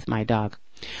do that with my dog.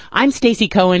 I'm Stacey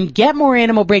Cohen. Get more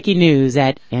animal breaking news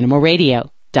at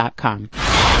animalradio.com.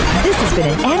 This has been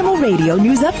an Animal Radio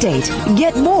News Update.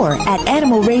 Get more at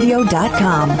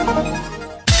animalradio.com.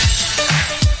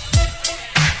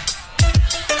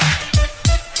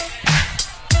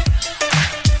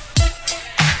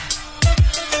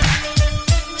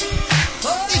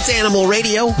 It's Animal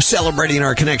Radio, celebrating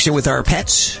our connection with our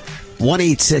pets.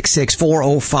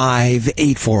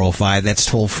 1-866-405-8405. That's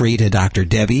toll free to Dr.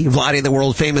 Debbie, Vladi, the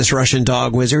world famous Russian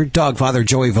dog wizard, dog father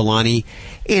Joey Villani,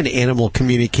 and animal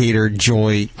communicator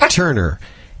Joy Turner.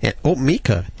 And,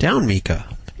 Mika. Down, Mika.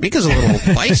 Mika's a little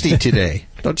feisty today,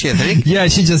 don't you think? Yeah,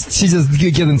 she just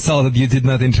get insulted you did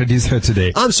not introduce her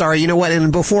today. I'm sorry, you know what,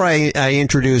 and before I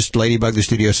introduced Ladybug, the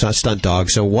studio stunt dog,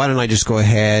 so why don't I just go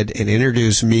ahead and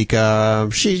introduce Mika.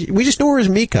 We just know her as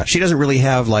Mika. She doesn't really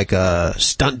have like a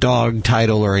stunt dog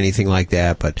title or anything like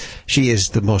that, but she is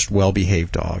the most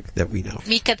well-behaved dog that we know.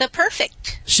 Mika the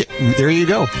Perfect. There you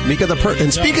go, Mika the Perfect.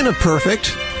 And speaking of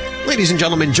perfect, ladies and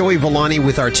gentlemen, Joey Villani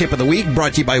with our tip of the week,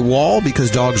 brought to you by Wahl.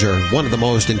 Because dogs are one of the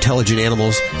most intelligent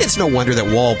animals, it's no wonder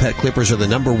that Wahl pet clippers are the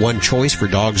 #1 choice for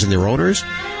dogs and their owners.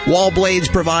 Wahl blades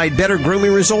provide better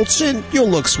grooming results, and you'll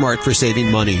look smart for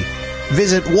saving money.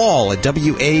 Visit Wahl at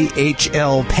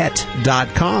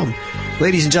WAHLpet.com.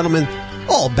 Ladies and gentlemen,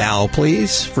 all bow,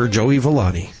 please, for Joey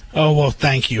Villani. Oh, well,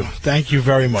 thank you. Thank you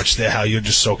very much there, Hal. You're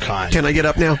just so kind. Can I get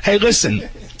up now? Hey, listen.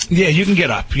 Yeah, you can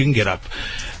get up.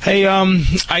 Hey,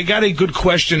 I got a good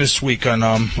question this week on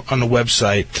the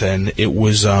website, and it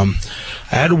was, I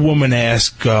had a woman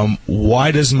ask, why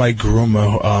does my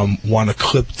groomer, want to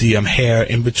clip the, hair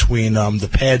in between, the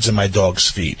pads of my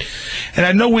dog's feet? And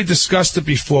I know we discussed it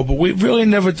before, but we really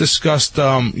never discussed,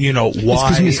 why.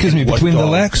 Excuse me, between the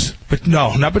legs? But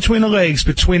no, not between the legs,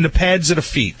 between the pads of the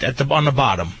feet, on the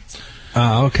bottom.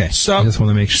 Okay. I just want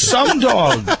to make sure. Some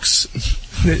dogs,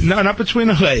 no, not between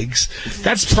the legs.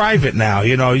 That's private now.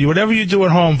 Whatever you do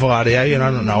at home, Vladi, I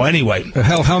don't know. Anyway.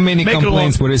 How many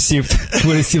complaints were received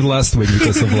last week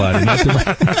because of Vladi?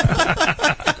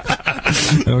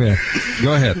 Okay.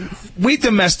 Go ahead. we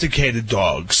domesticated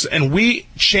dogs, and we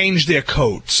changed their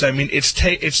coats. I mean, it's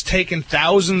taken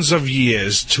thousands of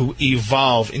years to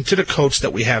evolve into the coats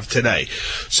that we have today.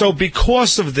 So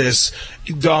because of this,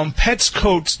 pets'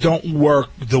 coats don't work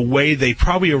the way they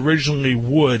probably originally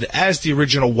would as the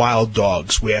original wild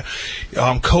dogs, where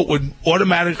coat would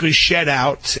automatically shed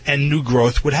out and new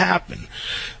growth would happen.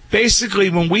 Basically,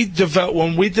 when we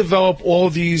develop all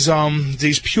these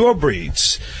pure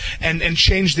breeds and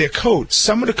change their coats,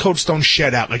 some of the coats don't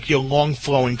shed out, like your long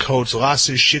flowing coats,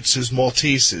 Lhasas, Shih Tzus,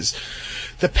 Malteses.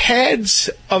 The pads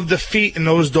of the feet in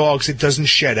those dogs, it doesn't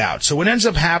shed out. So what ends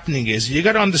up happening is, you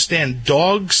got to understand,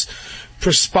 dogs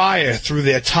perspire through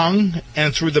their tongue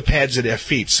and through the pads of their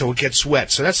feet, so it gets wet.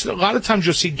 So that's a lot of times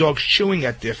you'll see dogs chewing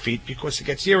at their feet because it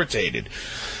gets irritated.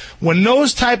 When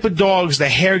those type of dogs, the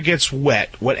hair gets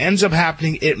wet, what ends up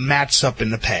happening, it mats up in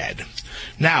the pad.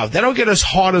 Now, that'll get as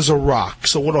hard as a rock.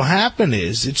 So what'll happen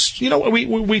is,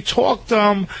 we talked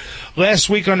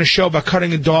last week on the show about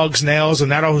cutting a dog's nails,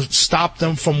 and that'll stop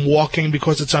them from walking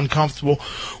because it's uncomfortable.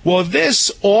 Well,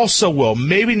 this also will.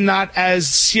 Maybe not as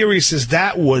serious as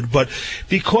that would, but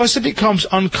because it becomes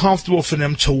uncomfortable for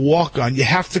them to walk on, you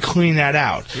have to clean that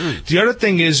out. The other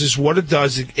thing is what it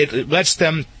does, it lets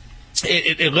them...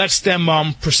 It lets them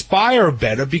perspire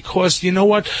better, because you know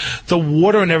what? The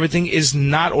water and everything is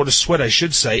not, or the sweat I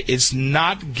should say, is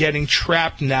not getting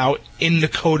trapped now in the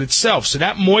coat itself. So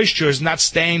that moisture is not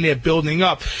staying there building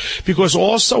up, because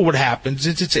also what happens,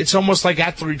 it's almost like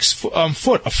athlete's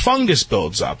foot. A fungus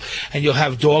builds up, and you'll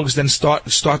have dogs then start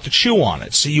to chew on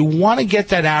it. So you want to get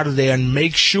that out of there and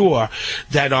make sure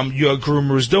that your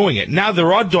groomer is doing it. Now,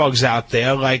 there are dogs out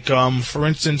there, like, for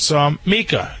instance,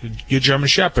 Mika, your German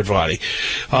Shepherd, Vladi.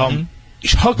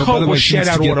 Her coat will shed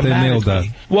out automatically.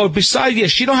 Well, besides,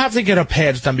 yes, she don't have to get her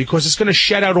pads done because it's going to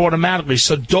shed out automatically.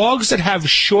 So dogs that have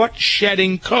short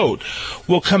shedding coat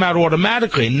will come out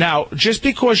automatically. Now, just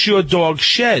because your dog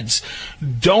sheds,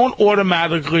 don't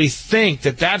automatically think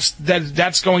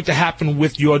that's going to happen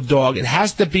with your dog. It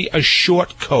has to be a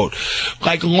short coat.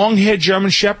 Like long-haired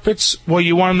German Shepherds, well,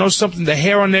 you want to know something? The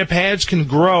hair on their pads can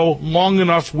grow long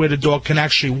enough where the dog can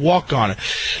actually walk on it.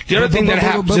 The other thing that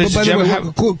happens is,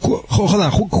 hold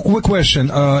on, quick question.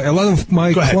 A lot of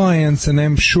my clients, and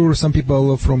I'm sure some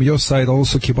people from your side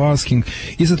also keep asking,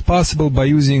 is it possible by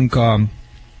using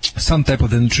some type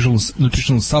of the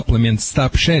nutritional supplement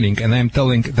stop shedding? And I'm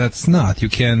telling that's not. You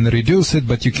can reduce it,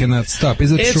 but you cannot stop.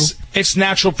 Is it true? It's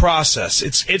natural process.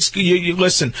 You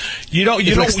listen. You don't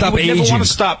never want to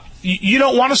stop. You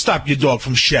don't want to stop your dog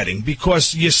from shedding,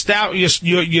 because you're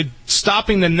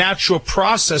stopping the natural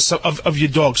process of your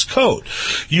dog's coat.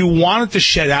 You want it to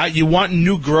shed out. You want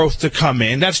new growth to come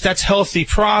in. That's healthy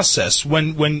process.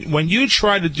 When you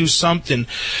try to do something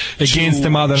against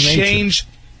the mother nature, change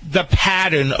the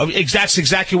pattern of, that's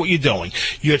exactly what you're doing.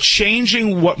 You're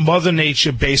changing what Mother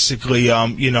Nature basically,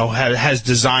 has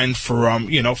designed for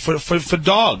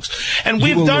dogs. And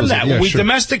we've done that. When we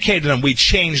domesticated them, we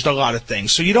changed a lot of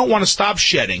things. So you don't want to stop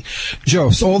shedding.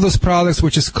 Joe, so all those products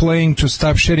which is claiming to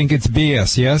stop shedding, it's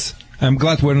BS, yes? I'm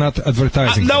glad we're not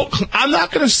advertising. No, I'm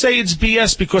not going to say it's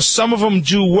BS, because some of them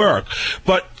do work.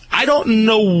 But I don't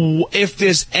know if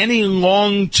there's any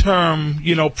long-term,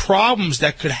 problems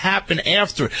that could happen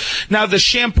after it. Now, the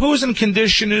shampoos and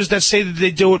conditioners that say that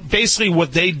they do it, basically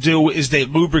what they do is they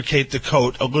lubricate the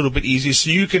coat a little bit easier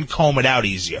so you can comb it out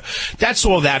easier. That's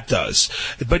all that does.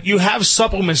 But you have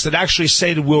supplements that actually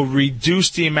say that will reduce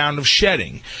the amount of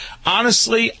shedding.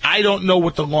 Honestly, I don't know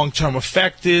what the long-term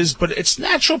effect is, but it's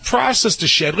natural process to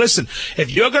shed. Listen,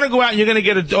 if you're going to go out and you're going to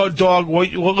get a dog,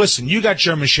 well, listen, you got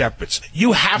German Shepherds.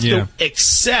 You have to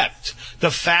accept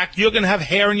the fact you're going to have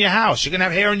hair in your house. You're going to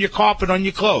have hair on your carpet, on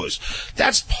your clothes.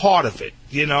 That's part of it.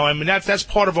 That's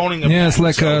part of owning a pet. Yeah, it's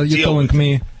like you're telling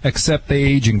me, accept the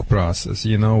aging process,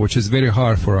 which is very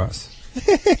hard for us.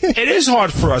 It is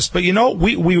hard for us, but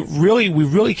we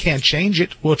really can't change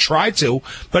it. We'll try to,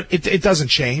 but it doesn't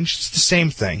change. It's the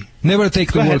same thing. Never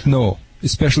take the word no,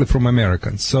 especially from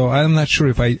Americans. So I'm not sure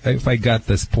if I got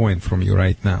this point from you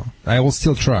right now. I will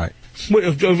still try.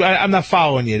 I'm not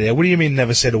following you there. What do you mean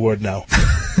never say the word no?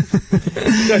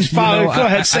 Go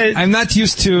ahead, say it. I'm not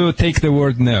used to take the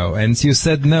word no, and you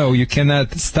said no, you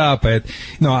cannot stop it.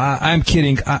 No, I'm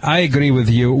kidding. I agree with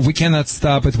you. We cannot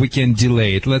stop it. We can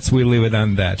delay it. We leave it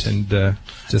on that and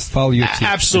just follow your tips.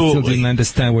 Absolutely. I still didn't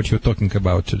understand what you're talking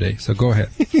about today, so go ahead.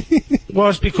 Well,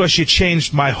 it's because you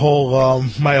changed my whole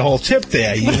tip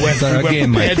there. You went from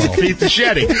bad to feet to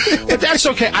shedding. But that's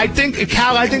okay. I think,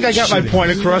 Cal, I got my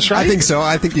point across, right? I think so.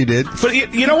 I think you did.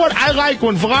 But you know what? I like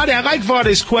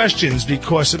Vlade's questions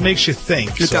because it makes you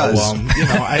think. It does.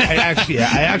 I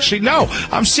actually, no,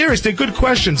 I'm serious. They're good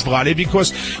questions, Vlade,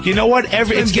 because you know what?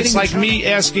 It's like me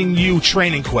asking you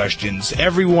training questions.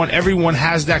 Everyone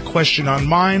has that question on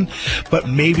mind, but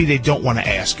maybe they don't want to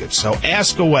ask it. So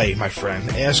ask away, my friend.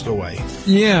 Ask away.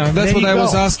 Yeah, that's what I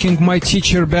was asking my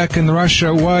teacher back in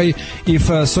Russia. Why, if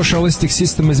a socialistic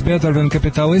system is better than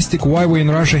capitalistic, why we in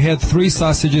Russia had 3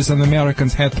 sausages and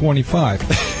Americans had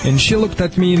 25? And she looked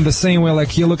at me in the same way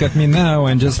like you look at me now,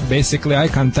 and just basically eye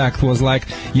contact was like,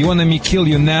 you want me kill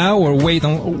you now or wait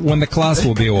when the class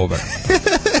will be over?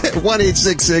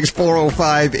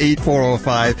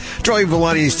 1-866-405-8405. Joey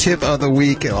Villani's tip of the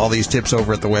week, and all these tips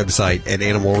over at the website at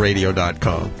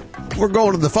animalradio.com. We're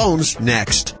going to the phones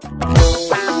next.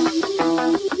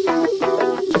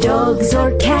 Dogs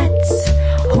or cats,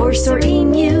 horse or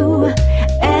emu,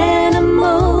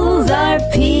 animals are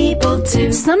people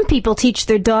too. Some people teach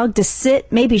their dog to sit,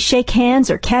 maybe shake hands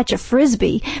or catch a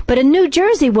frisbee. But a New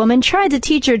Jersey woman tried to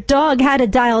teach her dog how to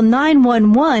dial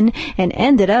 911 and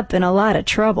ended up in a lot of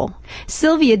trouble.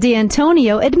 Sylvia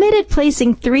D'Antonio admitted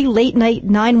placing 3 late-night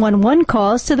 911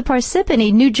 calls to the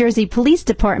Parsippany, New Jersey Police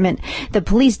Department. The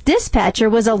police dispatcher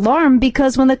was alarmed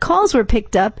because when the calls were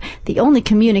picked up, the only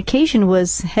communication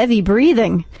was heavy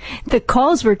breathing. The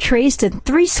calls were traced and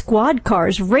 3 squad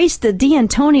cars raced to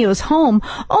D'Antonio's home,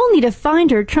 only to find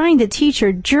her trying to teach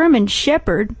her German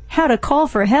Shepherd how to call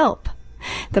for help.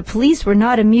 The police were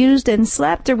not amused and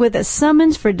slapped her with a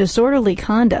summons for disorderly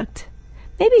conduct.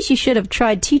 Maybe she should have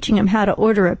tried teaching him how to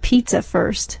order a pizza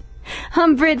first.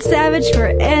 I'm Britt Savage for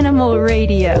Animal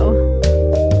Radio.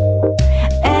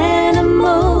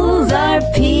 Animals are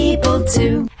people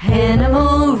too.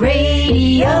 Animal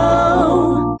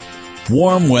Radio.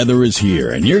 Warm weather is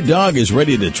here, and your dog is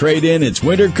ready to trade in its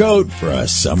winter coat for a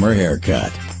summer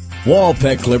haircut. Wahl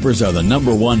Pet Clippers are the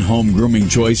 #1 home grooming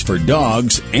choice for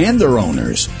dogs and their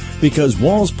owners because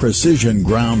Wahl's precision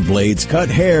ground blades cut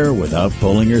hair without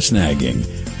pulling or snagging.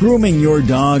 Grooming your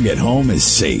dog at home is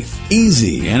safe,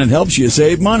 easy, and it helps you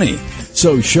save money.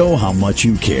 So show how much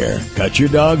you care. Cut your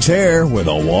dog's hair with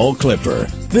a Wahl Clipper.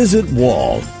 Visit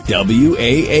Wahl,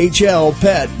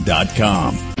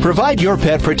 WAHLpet.com. Provide your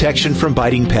pet protection from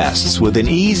biting pests with an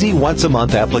easy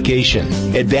once-a-month application.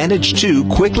 Advantage 2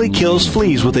 quickly kills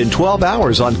fleas within 12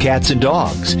 hours on cats and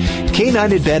dogs.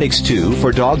 K9 Advantage 2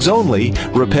 for dogs only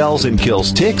repels and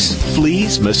kills ticks,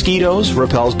 fleas, mosquitoes,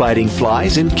 repels biting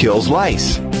flies, and kills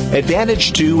lice.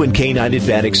 Advantage 2 and K9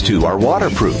 Advantage 2 are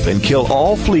waterproof and kill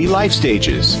all flea life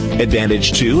stages.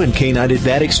 Advantage 2 and K9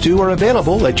 Advantage 2 are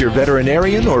available at your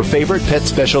veterinarian or favorite pet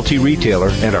specialty retailer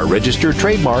and are registered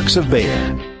trademarks of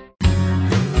Bayer.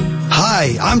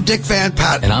 Hi, I'm Dick Van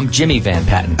Patten. And I'm Jimmy Van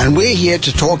Patten. And we're here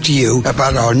to talk to you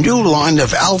about our new line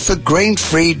of Alpha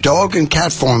grain-free dog and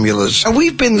cat formulas. And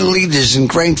we've been the leaders in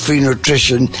grain-free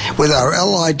nutrition with our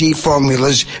LID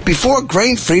formulas before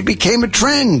grain-free became a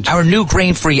trend. Our new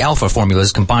grain-free Alpha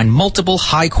formulas combine multiple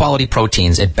high-quality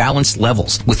proteins at balanced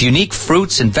levels with unique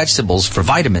fruits and vegetables for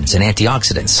vitamins and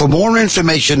antioxidants. For more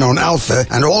information on Alpha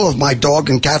and all of my dog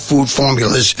and cat food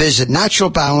formulas, visit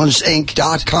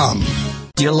naturalbalanceinc.com.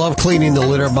 Do you love cleaning the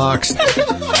litter box?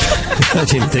 I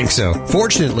didn't think so.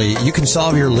 Fortunately, you can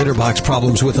solve your litter box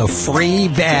problems with a free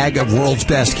bag of World's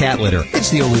Best Cat Litter. It's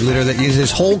the only litter that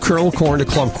uses whole kernel corn to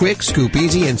clump quick, scoop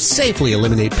easy, and safely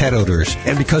eliminate pet odors.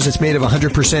 And because it's made of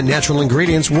 100% natural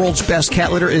ingredients, World's Best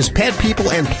Cat Litter is pet,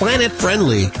 people, and planet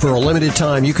friendly. For a limited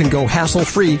time, you can go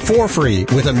hassle-free for free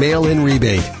with a mail-in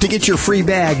rebate. To get your free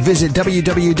bag, visit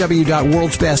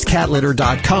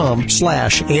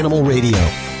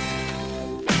www.worldsbestcatlitter.com/animalradio.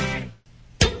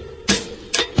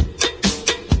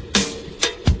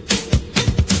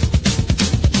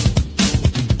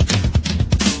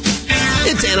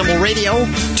 Animal Radio,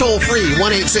 toll free,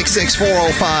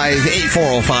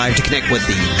 1-866-405-8405 to connect with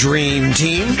the Dream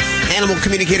Team. Animal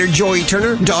communicator Joey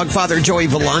Turner, dog father Joey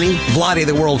Villani, Vlade,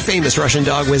 the world famous Russian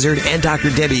dog wizard, and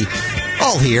Dr. Debbie,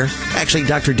 all here. Actually,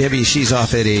 Dr. Debbie, she's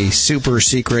off at a super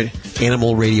secret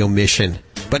Animal Radio mission,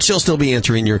 but she'll still be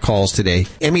answering your calls today.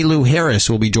 Emmylou Harris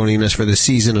will be joining us for the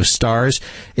Season of Stars,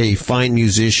 a fine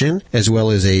musician as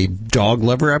well as a dog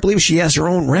lover. I believe she has her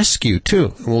own rescue,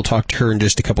 too. And we'll talk to her in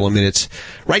just a couple of minutes.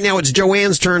 Right now, it's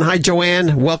Joanne's turn. Hi,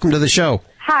 Joanne. Welcome to the show.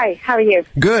 Hi, how are you?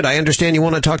 Good. I understand you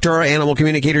want to talk to our animal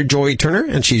communicator, Joey Turner,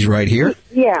 and she's right here.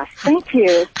 Yes, thank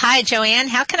you. Hi, Joanne.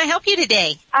 How can I help you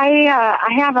today? I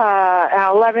have an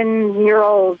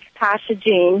 11-year-old Tasha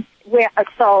Jean.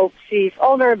 So she's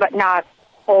older, but not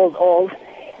old.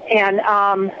 And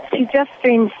she just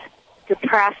seems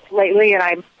depressed lately,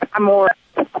 and I'm more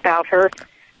about her.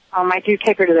 I do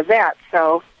take her to the vet,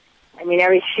 so, I mean,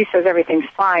 she says everything's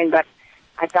fine, but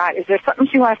I thought, is there something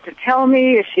she wants to tell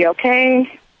me? Is she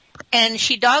okay? And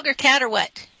she dog or cat or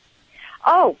what?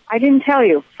 Oh, I didn't tell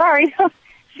you. Sorry.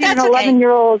 She's That's an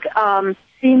 11-year-old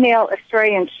female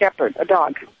Australian Shepherd, a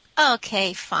dog.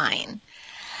 Okay, fine.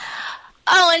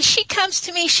 Oh, and she comes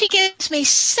to me, she gives me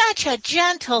such a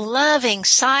gentle, loving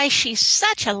sigh. She's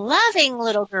such a loving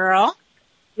little girl.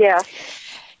 Yeah.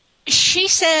 She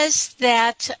says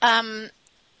that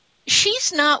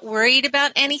she's not worried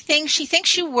about anything. She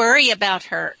thinks you worry about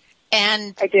her.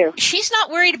 And I do. She's not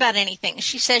worried about anything.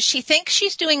 She says she thinks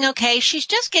she's doing okay. She's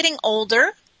just getting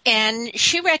older, and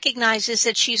she recognizes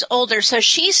that she's older, so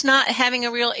she's not having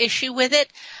a real issue with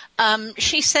it.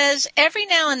 She says every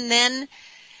now and then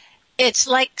it's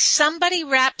like somebody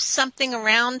wraps something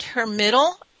around her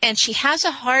middle, and she has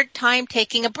a hard time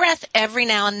taking a breath every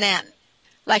now and then.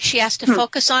 Like she has to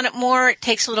focus on it more. It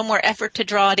takes a little more effort to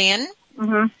draw it in.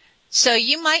 Mm-hmm. So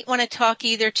you might want to talk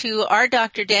either to our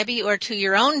Dr. Debbie or to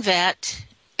your own vet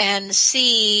and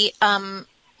see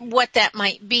what that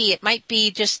might be. It might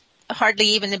be just hardly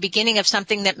even the beginning of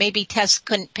something that maybe tests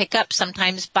couldn't pick up.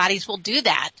 Sometimes bodies will do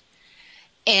that.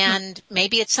 And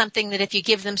maybe it's something that if you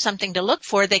give them something to look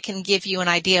for, they can give you an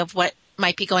idea of what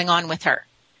might be going on with her.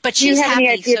 But she's happy. Do you have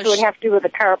any idea if it would have to do with a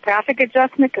chiropractic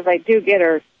adjustment? Because I do get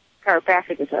her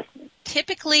chiropractic adjustment.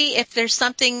 Typically, if there's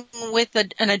something with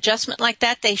an adjustment like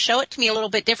that, they show it to me a little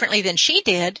bit differently than she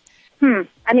did. I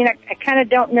mean, I kind of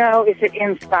don't know. Is it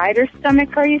inside her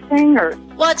stomach, are you saying? Or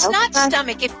well, it's not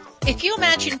stomach. If you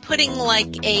imagine putting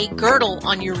like a girdle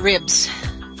on your ribs.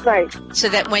 Right. So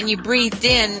that when you breathed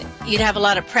in, you'd have a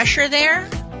lot of pressure there.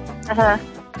 Uh-huh.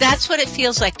 That's what it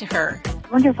feels like to her. I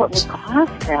wonder what would cause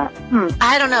that.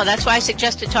 I don't know. That's why I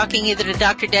suggested talking either to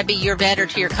Dr. Debbie, your vet, or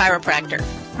to your chiropractor.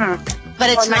 But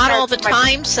it's not all the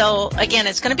time, so again,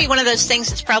 it's going to be one of those things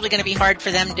that's probably going to be hard for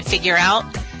them to figure out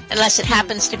unless it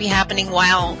happens to be happening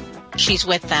while she's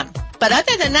with them. But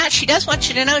other than that, she does want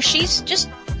you to know she's just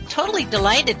totally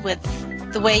delighted with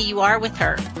the way you are with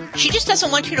her. She just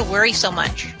doesn't want you to worry so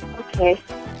much. Okay.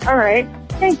 All right.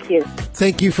 Thank you.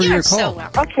 Thank you for your call. So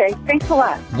welcome. Okay. Thanks a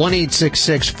lot.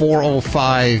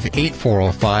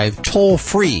 1-866-405-8405. Toll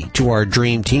free to our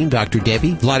dream team, Dr.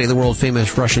 Debbie, Vladi, the world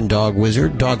famous Russian dog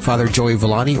wizard, dog father Joey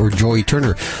Villani, or Joey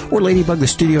Turner, or Ladybug, the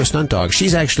studio stunt dog.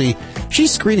 She's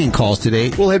screening calls today.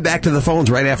 We'll head back to the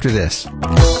phones right after this.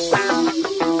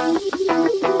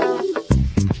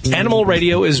 Animal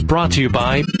Radio is brought to you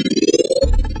by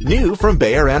new from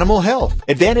Bayer Animal Health.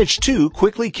 Advantage 2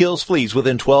 quickly kills fleas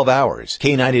within 12 hours.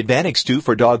 Canine Advantage 2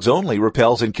 for dogs only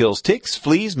repels and kills ticks,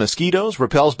 fleas, mosquitoes,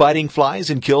 repels biting flies,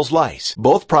 and kills lice.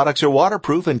 Both products are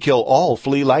waterproof and kill all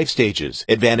flea life stages.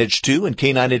 Advantage 2 and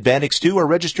Canine Advantage 2 are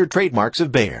registered trademarks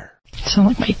of Bayer. So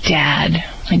like my dad.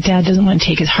 My dad doesn't want to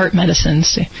take his heart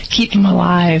medicines to keep him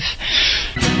alive.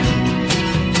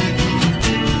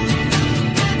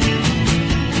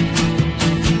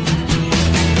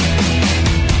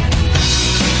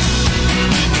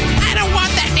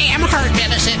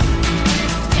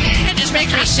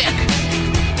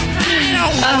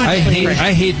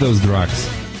 I hate those drugs.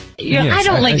 Yes, I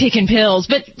don't like taking pills,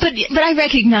 but I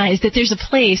recognize that there's a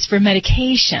place for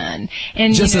medication,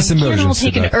 and just as you can't all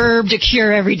emergency, take an herb to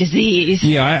cure every disease.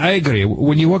 Yeah, I agree.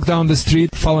 When you walk down the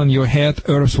street, fall on your head,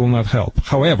 herbs will not help.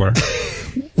 However,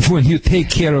 when you take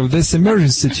care of this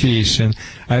emergency situation,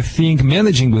 I think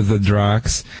managing with the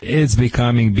drugs, it's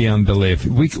becoming beyond belief.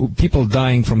 People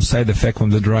dying from side effect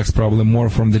from the drugs, probably more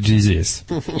from the disease.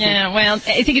 Yeah, well,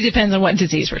 I think it depends on what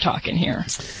disease we're talking here.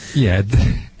 Yeah,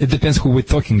 it depends who we're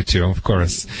talking to, of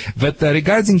course. But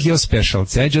regarding your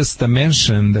specialty, I just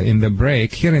mentioned in the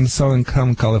break, here in Southern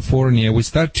California, we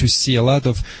start to see a lot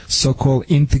of so-called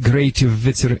integrative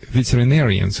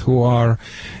veterinarians who are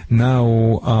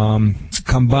now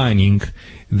combining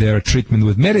their treatment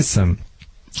with medicine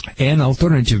and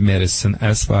alternative medicine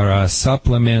as far as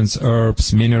supplements,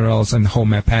 herbs, minerals, and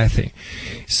homeopathy.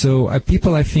 So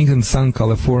people, I think, in Southern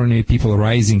California, people are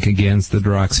rising against the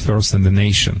drugs first in the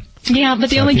nation. Yeah, but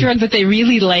the only drug that they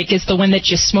really like is the one that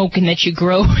you smoke and that you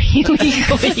grow illegally.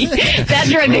 That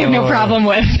drug they have no problem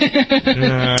with.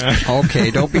 Okay,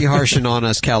 don't be harshing on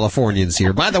us Californians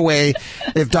here. By the way,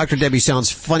 if Dr. Debbie sounds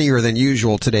funnier than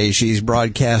usual today, she's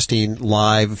broadcasting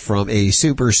live from a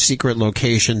super secret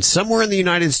location somewhere in the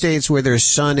United States where there's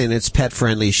sun and it's pet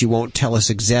friendly. She won't tell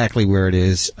us exactly where it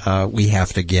is. We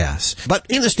have to guess. But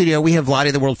in the studio, we have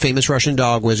Vladi, the world famous Russian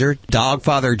dog wizard, dog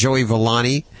father Joey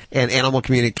Villani, and animal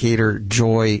communicator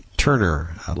Joy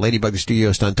Turner. Ladybug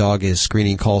Studio Stunt Dog is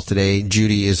screening calls today.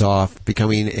 Judy is off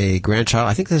becoming a grandchild.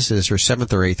 I think this is her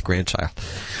 7th or 8th grandchild.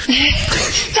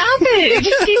 Stop it. It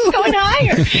just keeps going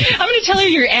higher. I'm going to tell her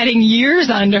you're adding years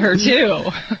onto her,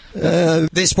 too.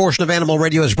 This portion of Animal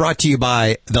Radio is brought to you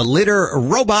by the Litter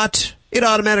Robot. It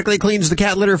automatically cleans the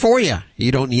cat litter for you.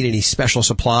 You don't need any special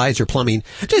supplies or plumbing.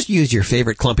 Just use your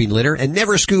favorite clumping litter and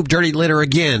never scoop dirty litter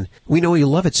again. We know you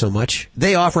love it so much.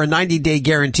 They offer a 90-day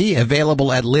guarantee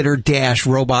available at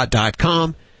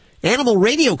litter-robot.com. Animal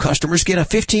Radio customers get a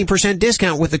 15%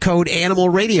 discount with the code Animal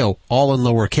Radio, all in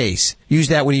lowercase. Use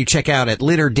that when you check out at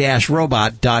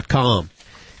litter-robot.com.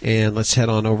 And let's head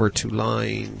on over to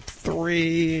line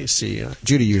 3. See,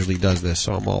 Judy usually does this,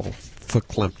 so I'm all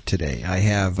foot-climped today. I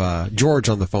have George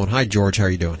on the phone. Hi, George. How are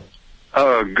you doing?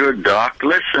 Oh, good, Doc.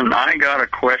 Listen, I got a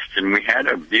question. We had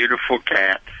a beautiful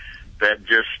cat that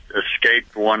just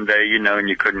escaped one day, you know, and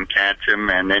you couldn't catch him,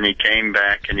 and then he came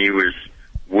back and he was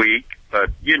weak, but,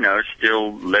 you know,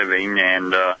 still living,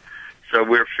 and so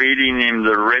we're feeding him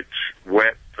the rich,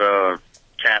 wet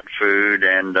cat food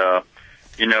and,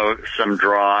 you know, some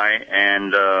dry,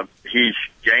 and he's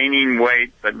gaining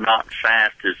weight but not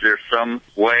fast. Is there some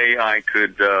way I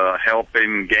could help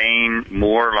him gain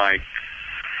more, like,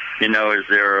 you know, is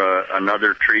there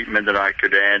another treatment that I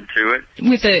could add to it?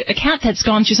 With a cat that's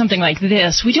gone through something like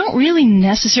this, we don't really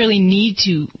necessarily need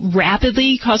to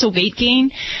rapidly cause a weight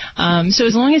gain. So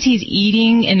as long as he's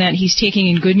eating and that he's taking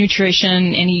in good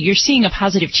nutrition and you're seeing a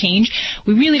positive change,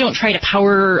 we really don't try to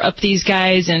power up these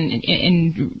guys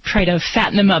and try to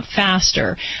fatten them up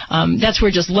faster. That's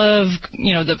where just love,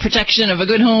 you know, the protection of a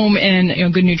good home and, you know,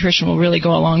 good nutrition will really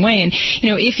go a long way. And, you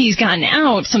know, if he's gotten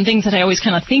out, some things that I always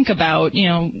kind of think about, you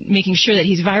know, making sure that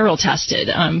he's viral tested,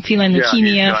 feline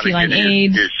leukemia, feline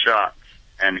AIDS. His shots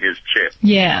and his chip.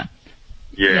 Yeah.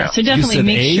 Yeah. So definitely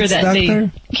make sure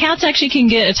that cats actually can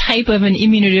get a type of an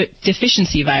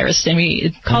immunodeficiency virus. I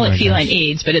mean, call it feline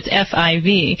AIDS, but it's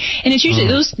FIV. And it's usually,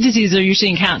 those diseases are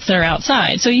usually in cats that are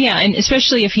outside. So yeah, and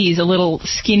especially if he's a little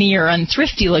skinny or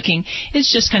unthrifty looking,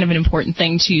 it's just kind of an important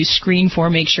thing to screen for,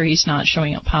 make sure he's not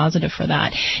showing up positive for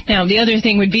that. Now, the other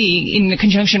thing would be, in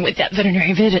conjunction with that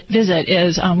veterinary visit,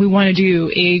 is we want to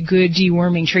do a good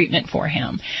deworming treatment for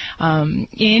him.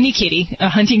 Any kitty, a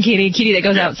hunting kitty, a kitty that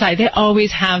goes outside, they always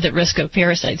have that risk of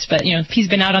parasites, but you know, if he's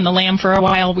been out on the lam for a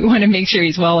while, we want to make sure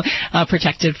he's well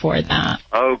protected for that.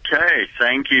 Okay,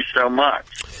 thank you so much.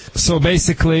 So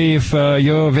basically, if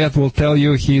your vet will tell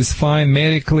you he's fine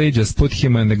medically, just put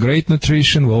him in the great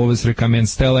nutrition. We'll always recommend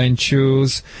Stella and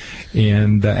Chews,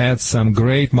 and add some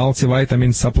great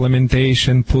multivitamin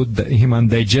supplementation, put him on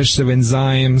digestive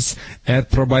enzymes,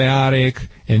 add probiotic,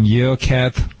 and your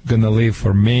cat gonna live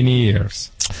for many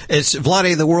years. It's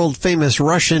Vlade, the world-famous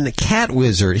Russian cat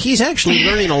wizard. He's actually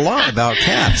learning a lot about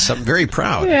cats. I'm very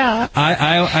proud. Yeah.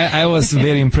 I was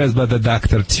very impressed by the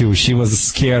doctor, too. She was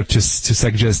scared to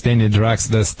suggest any drugs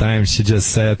this time. She just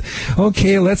said,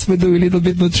 okay, let's do a little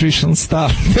bit nutritional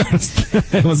stuff first.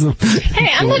 Hey,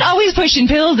 I'm not always pushing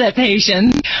pills at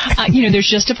patients. You know, there's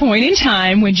just a point in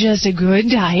time when just a good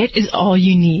diet is all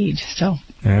you need. So.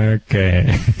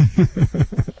 Okay.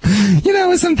 You know,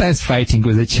 we're sometimes fighting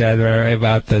with each other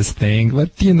about this thing,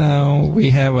 but, you know, we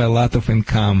have a lot of in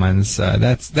common, so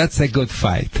that's a good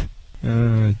fight.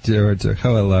 Oh, Georgia,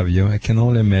 how I love you. I can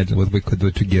only imagine what we could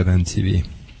do together on TV.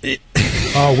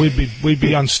 Oh, we'd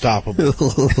be unstoppable.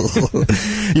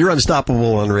 You're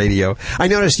unstoppable on radio. I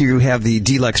noticed you have the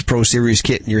Deluxe Pro Series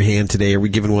kit in your hand today. Are we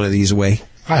giving one of these away?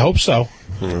 I hope so.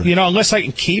 You know, unless I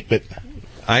can keep it.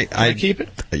 I keep it?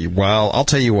 Well, I'll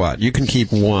tell you what. You can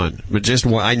keep one, but just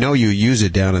one. I know you use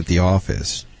it down at the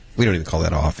office. We don't even call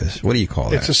that office. What do you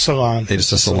call that? It's a salon.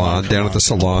 It's a salon down at the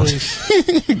salon.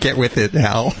 Get with it,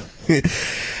 Hal.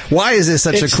 Why is this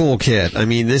such a cool kit? I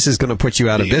mean, this is going to put you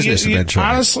out of business eventually.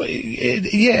 Honestly,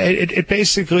 it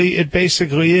basically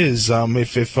is.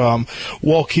 If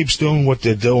Walt keeps doing what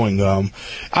they're doing,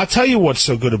 I'll tell you what's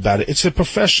so good about it. It's a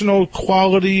professional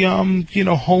quality,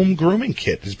 home grooming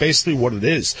kit. It's basically what it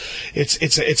is.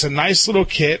 It's a nice little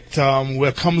kit where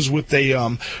it comes with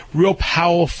a real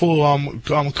powerful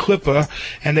clipper,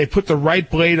 and they put the right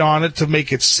blade on it to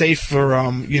make it safe for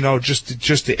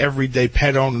just the everyday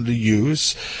pet owner to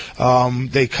use.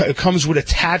 It comes with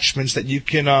attachments that you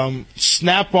can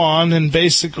snap on, and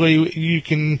basically you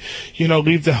can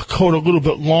leave the coat a little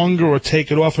bit longer or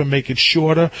take it off and make it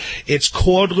shorter. It's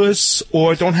cordless,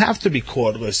 or it don't have to be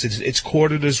cordless. It's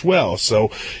corded as well,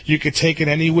 so you can take it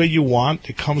anywhere you want.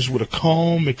 It comes with a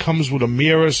comb. It comes with a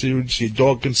mirror so your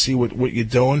dog can see what you're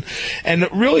doing. And the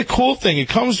really cool thing, it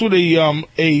comes with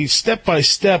a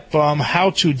step-by-step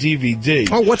how-to DVD.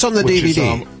 Oh, what's on the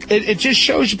DVD? it just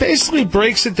shows you, basically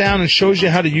breaks it down and shows you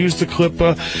how to use the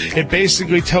clipper. It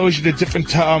basically tells you the different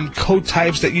coat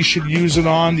types that you should use it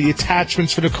on, the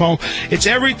attachments for the comb. It's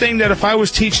everything that if I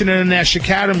was teaching in a Nash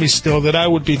Academy still, that I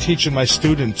would be teaching my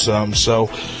students. So,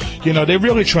 they're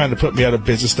really trying to put me out of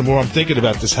business the more I'm thinking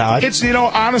about this, Hal. It's,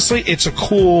 honestly, it's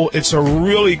a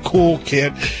really cool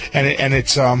kit, and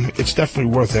it's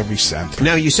definitely worth every cent.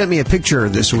 Now, you sent me a picture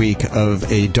this week of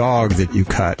a dog that you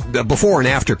cut. The before and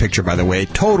after picture, by the way.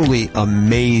 Totally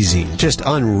amazing. Just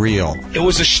unreal. It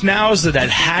was a Schnauzer that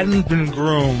hadn't been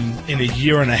groomed in a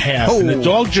year and a half. Oh. And the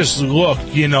dog just looked,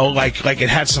 like it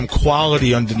had some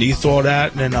quality underneath all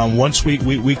that. And then once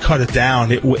we cut it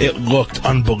down, it looked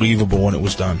unbelievable when it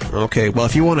was done. Okay, well,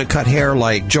 if you want to cut hair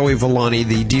like Joey Villani,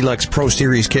 the Deluxe Pro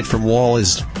Series kit from Wall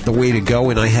is the way to go.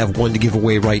 And I have one to give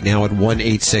away right now at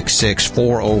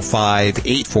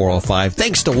 1-866-405-8405.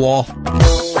 Thanks to Wall.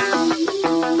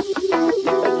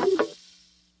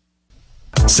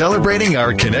 Celebrating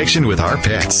our connection with our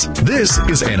pets. This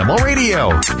is Animal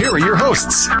Radio. Here are your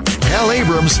hosts, Hal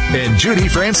Abrams and Judy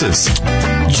Francis.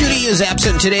 Judy is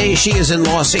absent today. She is in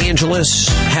Los Angeles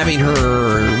having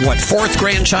her, fourth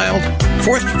grandchild?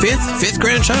 Fifth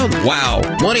grandchild? Wow.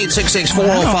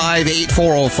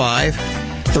 1-866-405-8405.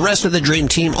 The rest of the Dream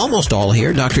Team, almost all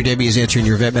here. Dr. Debbie is answering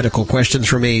your vet medical questions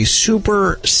from a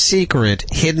super secret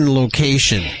hidden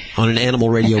location on an Animal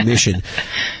Radio mission.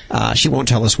 She won't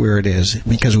tell us where it is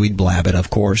because we'd blab it, of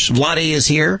course. Vlade is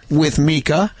here with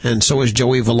Mika, and so is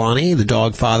Joey Villani, the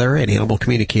dog father, and animal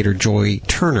communicator Joy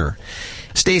Turner.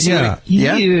 Stacey, yeah.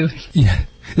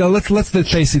 Now, let's let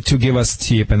Stacey to give us a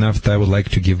tip, and after I would like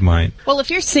to give mine. Well, if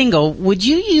you're single, would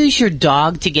you use your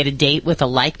dog to get a date with a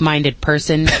like-minded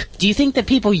person? Do you think that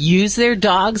people use their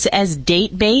dogs as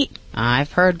date bait?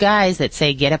 I've heard guys that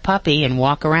say get a puppy and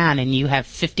walk around and you have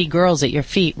 50 girls at your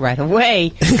feet right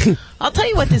away. I'll tell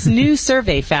you what this new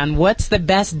survey found. What's the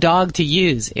best dog to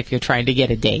use if you're trying to get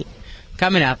a date?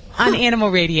 Coming up on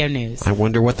Animal Radio News. I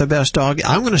wonder what the best dog...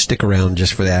 I'm going to stick around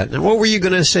just for that. And what were you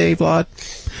going to say, Vlad?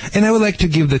 And I would like to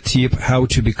give the tip how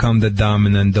to become the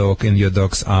dominant dog in your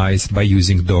dog's eyes by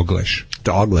using Doglish.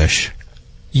 Doglish?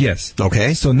 Yes.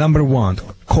 Okay. So number 1,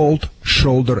 cold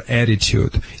shoulder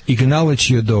attitude. Acknowledge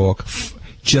your dog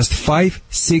just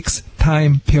 5-6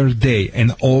 times per day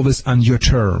and always on your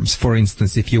terms. For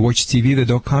instance, if you watch TV, the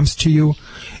dog comes to you,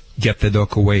 get the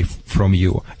dog away from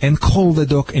you and call the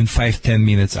dog in 5-10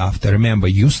 minutes after. Remember,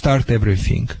 you start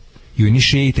everything. You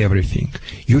initiate everything.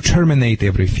 You terminate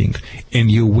everything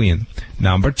and you win.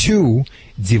 Number 2,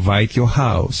 divide your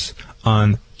house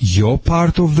on your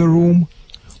part of the room,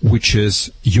 which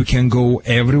is you can go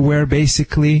everywhere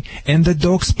basically, and the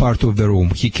dog's part of the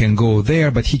room. He can go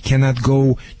there, but he cannot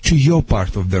go to your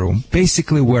part of the room.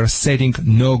 Basically, we're setting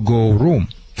no-go room.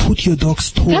 Put your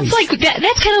dog's toys.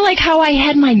 That's kind of like how I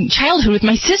had my childhood with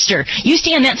my sister. You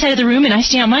stay on that side of the room, and I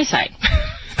stay on my side.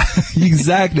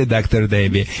 Exactly, Dr.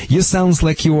 Davey. You sounds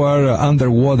like you are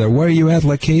underwater. Where are you at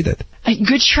located?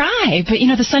 Good try, but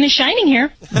the sun is shining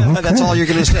here. Okay. That's all you're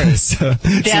going to say. That's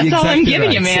exactly all I'm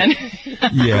giving you, man.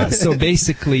 Yeah, so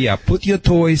basically, put your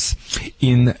toys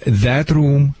in that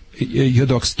room, your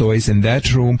dog's toys in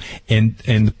that room, and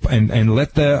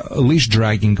let the leash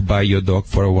dragging by your dog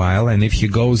for a while. And if he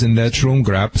goes in that room,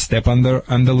 step on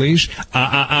the leash,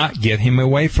 get him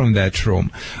away from that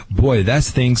room. Boy, that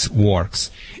things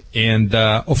works. And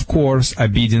of course,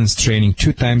 obedience training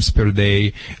 2 times per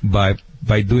day by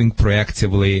doing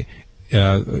proactively.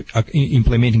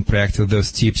 Implementing proactively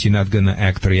those tips, you're not going to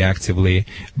act reactively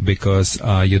because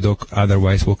your dog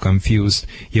otherwise will confuse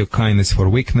your kindness for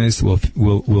weakness, will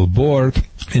bored,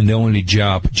 and the only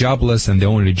jobless, and the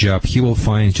only job he will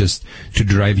find just to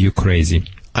drive you crazy.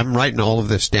 I'm writing all of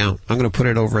this down. I'm going to put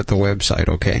it over at the website,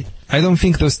 okay? I don't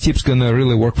think those tips going to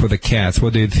really work for the cats.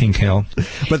 What do you think, Hal?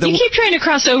 But you keep trying to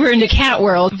cross over into cat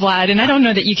world, Vlad, and I don't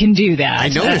know that you can do that. I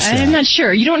noticed that. I'm not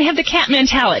sure. You don't have the cat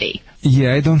mentality.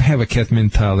 Yeah, I don't have a cat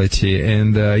mentality,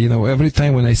 and every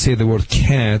time when I say the word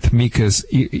cat, Mika's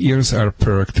ears are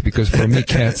perked, because for me,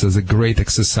 cats is a great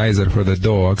exerciser for the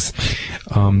dogs.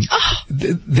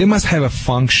 They must have a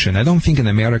function. I don't think in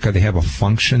America they have a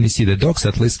function. You see, the dogs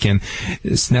at least can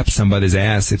snap somebody's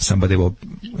ass if somebody will,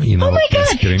 Oh my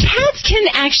God, cats can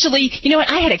actually,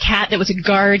 I had a cat that was a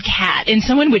guard cat, and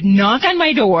someone would knock on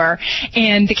my door,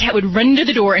 and the cat would run to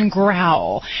the door and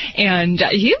growl, and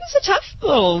he was a tough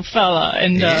little fella.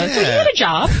 And so he had a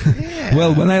job.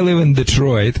 Well, when I live in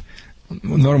Detroit,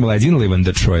 normally I didn't live in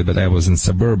Detroit, but I was in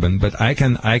suburban. But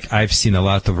I've seen a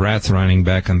lot of rats running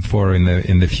back and forth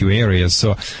in the few areas.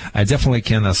 So I definitely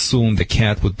can assume the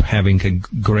cat would having a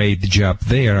great job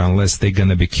there, unless they're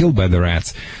gonna be killed by the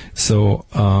rats. So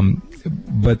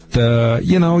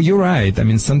you're right. I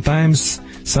mean, sometimes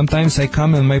I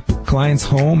come in my client's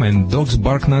home and dogs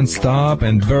bark nonstop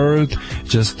and bird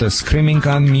just screaming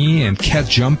on me and cat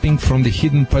jumping from the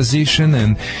hidden position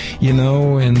and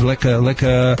like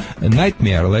a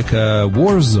nightmare, like a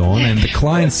war zone, and the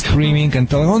client screaming and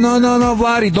telling, oh, no,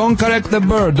 Vladi, don't correct the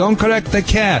bird, don't correct the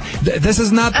cat. This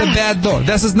is not the bad dog.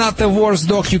 This is not the worst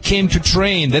dog you came to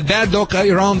train. The bad dog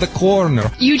around the corner.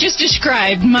 You just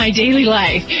described my daily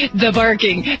life. The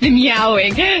barking, the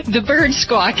meowing, the bird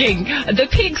squawking, the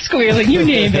pig squealing, you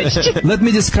name it. Let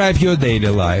me describe your daily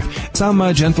life. Some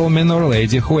gentleman or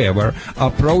lady, whoever,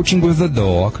 approaching with the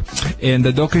dog, and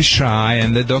the dog is shy,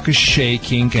 and the dog is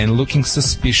shaking and looking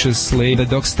suspiciously. The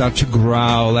dog starts to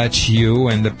growl at you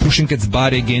and pushing its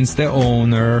body against the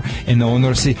owner, and the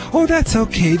owner say, oh, that's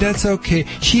okay.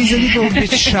 He's a little bit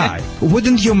shy.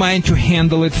 Wouldn't you mind to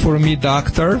handle it for me,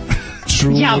 doctor?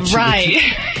 True. Yeah, right.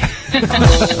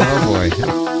 Oh, boy.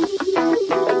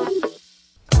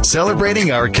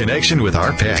 Celebrating our connection with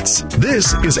our pets.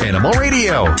 This is Animal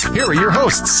Radio. Here are your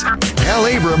hosts, Hal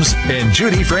Abrams and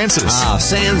Judy Francis.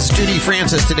 Sans Judy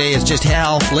Francis today is just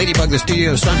Hal. Ladybug, the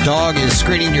studio stunt dog, is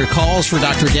screening your calls for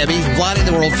Dr. Debbie. Vladi,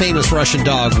 the world-famous Russian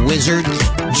dog wizard.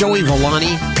 Joey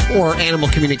Villani, or animal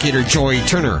communicator Joy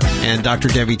Turner. And Dr.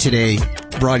 Debbie today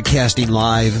broadcasting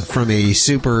live from a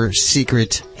super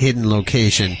secret hidden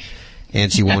location. And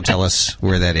she won't tell us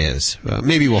where that is.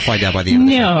 Maybe we'll find out by the end of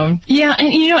the show. Yeah,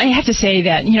 and I have to say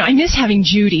that, I miss having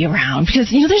Judy around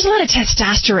because, there's a lot of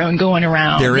testosterone going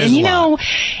around. There is a lot.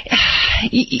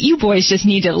 You boys just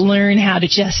need to learn how to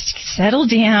just settle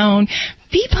down,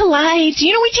 be polite.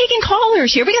 We're taking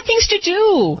callers here. We got things to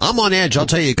do. I'm on edge, I'll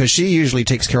tell you, because she usually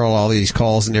takes care of all these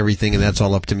calls and everything, and that's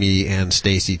all up to me and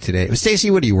Stacy today. Stacy,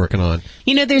 what are you working on?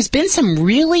 There's been some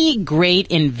really great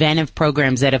inventive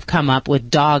programs that have come up with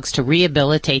dogs to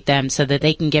rehabilitate them so that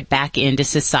they can get back into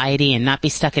society and not be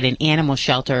stuck at an animal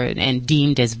shelter and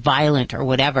deemed as violent or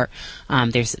whatever.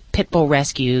 There's pit bull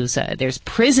rescues. There's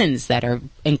prisons that are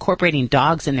incorporating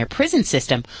dogs in their prison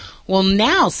system. Well,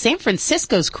 now San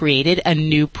Francisco's created a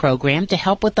new program to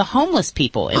help with the homeless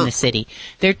people in the city.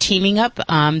 They're teaming up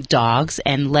dogs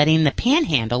and letting the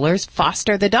panhandlers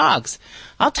foster the dogs.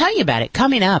 I'll tell you about it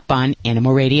coming up on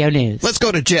Animal Radio News. Let's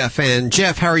go to Jeff. And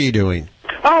Jeff, how are you doing?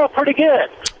 Oh, pretty good.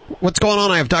 What's going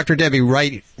on? I have Dr. Debbie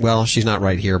she's not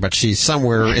right here, but she's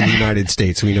somewhere in the United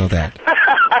States. We know that.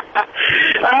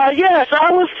 Yes,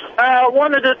 I was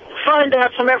wanted to find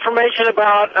out some information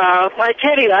about my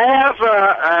kitty. I have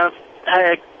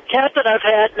a cat that I've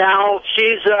had now.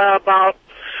 She's about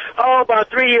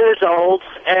 3 years old,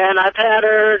 and I've had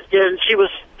her, and she was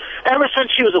ever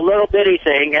since she was a little bitty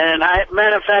thing, and I,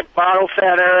 matter of fact, bottle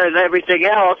fed her and everything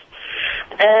else.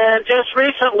 And just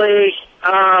recently,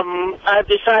 I've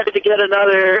decided to get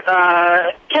another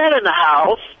cat in the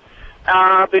house.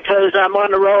 Because I'm on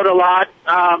the road a lot,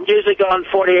 usually gone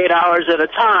 48 hours at a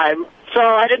time. So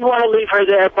I didn't want to leave her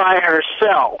there by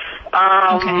herself.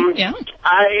 Okay, yeah.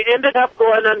 I ended up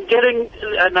going and getting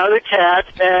another cat,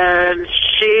 and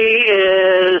she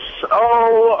is,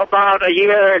 about a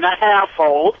year and a half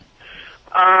old.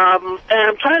 And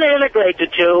I'm trying to integrate the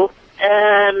two,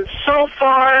 and so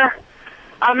far,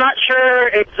 I'm not sure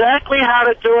exactly how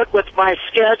to do it with my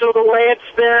schedule the way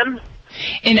it's been.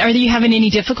 And are you having any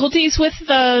difficulties with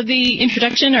the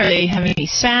introduction? Are they having any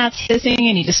sats, hissing,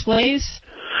 any displays?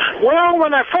 Well,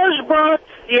 when I first brought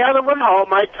the other one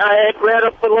home, I had read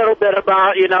up a little bit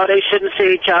about, they shouldn't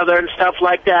see each other and stuff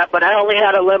like that, but I only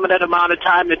had a limited amount of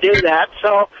time to do that.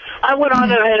 So I went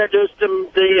on and introduced them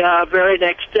the very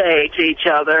next day to each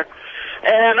other.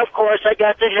 And, of course, I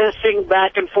got the hissing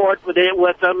back and forth with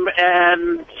them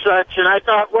and such, and I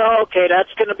thought, well, okay,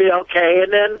 that's going to be okay.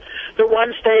 And then the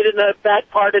one stayed in the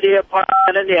back part of the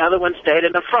apartment, and the other one stayed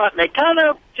in the front. And they kind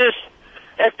of just,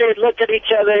 if they'd look at each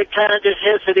other, they kind of just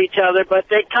hiss at each other, but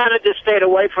they kind of just stayed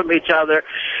away from each other.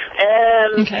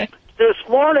 And this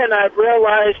morning I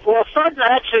realized, starting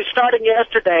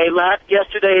yesterday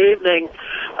evening,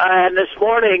 and this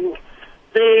morning,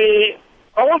 the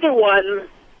older one,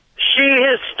 she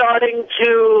is starting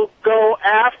to go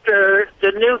after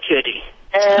the new kitty.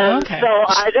 And so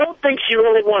I don't think she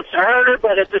really wants to hurt her,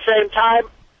 but at the same time,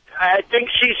 I think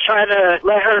she's trying to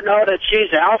let her know that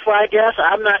she's alpha, I guess.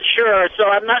 I'm not sure. So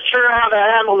I'm not sure how to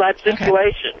handle that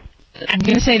situation. I'm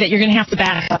going to say that you're going to have to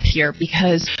back up here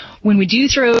because when we do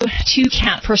throw two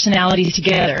cat personalities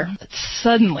together,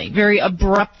 suddenly, very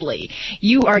abruptly,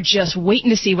 you are just waiting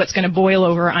to see what's going to boil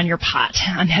over on your pot,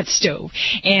 on that stove.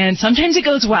 And sometimes it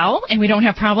goes well, and we don't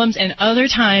have problems, and other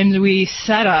times we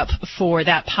set up for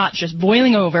that pot just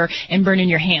boiling over and burning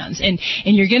your hands. And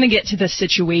you're going to get to the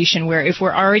situation where if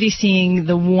we're already seeing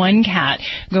the one cat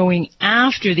going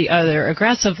after the other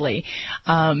aggressively,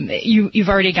 you've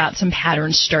already got some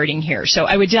patterns starting here. So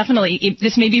I would definitely,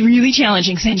 this may be really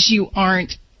challenging since you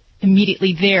aren't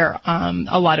immediately there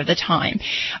a lot of the time.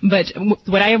 But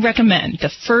what I recommend,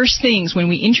 the first things when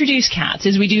we introduce cats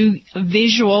is we do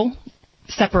visual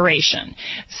separation.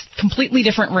 Completely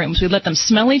different rooms. We let them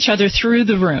smell each other through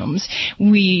the rooms.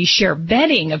 We share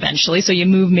bedding eventually, so you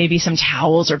move maybe some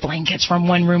towels or blankets from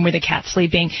one room where the cat's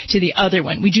sleeping to the other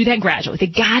one. We do that gradually. They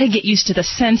got to get used to the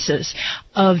senses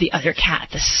of the other cat,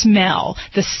 the smell,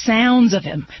 the sounds of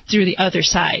him through the other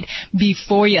side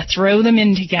before you throw them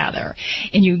in together.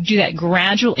 And you do that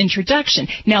gradual introduction.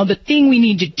 Now, the thing we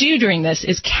need to do during this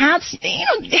is cats,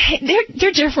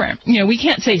 they're different. We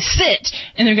can't say sit,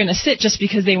 and they're going to sit just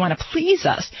because they want to please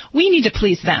us. We need to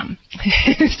please them.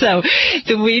 So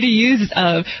the way to use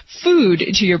food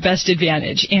to your best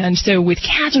advantage. And so with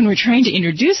cats, when we're trying to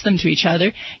introduce them to each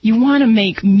other, you want to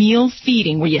make meal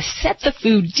feeding where you set the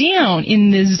food down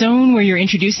in the zone where you're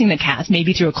introducing the cats,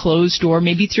 maybe through a closed door,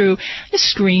 maybe through a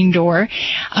screen door,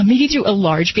 maybe through a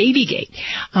large baby gate.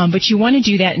 But you want to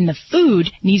do that, and the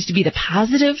food needs to be the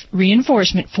positive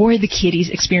reinforcement for the kitties'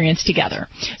 experience together.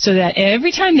 So that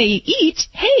every time they eat,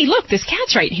 hey, look, this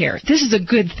cat's right here. This is a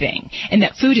good thing. And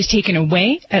that food is taken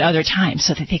away at other times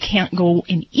so that they can't go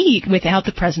and eat without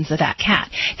the presence of that cat.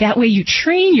 That way you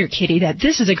train your kitty that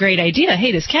this is a great idea.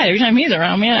 Hey, this cat, every time he's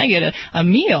around, man, I get a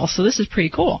meal. So this is pretty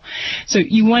cool. So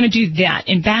you want to do that.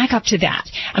 And back up to that,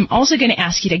 I'm also going to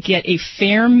ask you to get a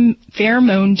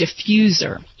pheromone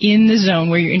diffuser in the zone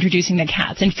where you're introducing the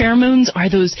cats. And pheromones are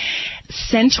those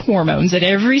scent hormones that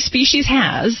every species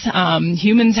has.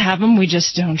 Humans have them. We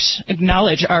just don't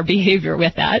acknowledge our behavior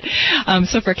with that.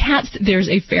 So for cats, there's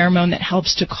a pheromone that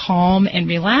helps to calm and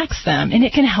relax them, and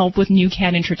it can help with new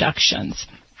cat introductions.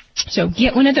 So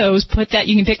get one of those, put that,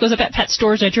 you can pick those up at pet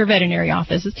stores at your veterinary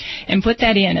offices, and put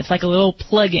that in. It's like a little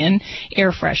plug-in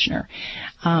air freshener.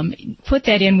 Put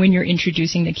that in when you're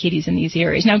introducing the kitties in these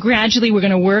areas. Now, gradually, we're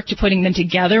going to work to putting them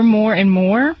together more and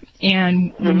more,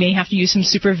 and we may have to use some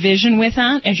supervision with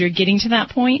that as you're getting to that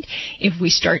point. If we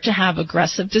start to have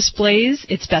aggressive displays,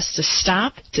 it's best to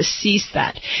stop, to cease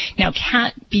that. Now,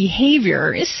 cat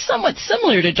behavior is somewhat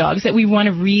similar to dogs, that we want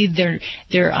to read their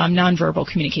nonverbal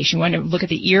communication. We want to look at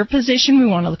the ear position. We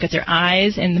want to look at their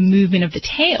eyes and the movement of the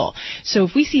tail. So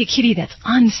if we see a kitty that's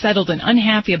unsettled and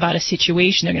unhappy about a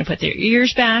situation, they're going to put their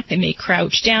ears back, they may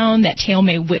crouch down, that tail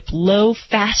may whip low,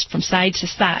 fast from side to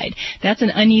side. That's an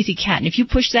uneasy cat. And if you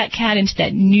push that cat into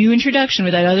that new introduction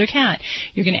with that other cat,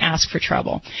 you're going to ask for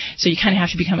trouble. So you kind of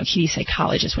have to become a kitty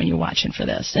psychologist when you're watching for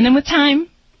this. And then with time,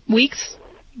 weeks,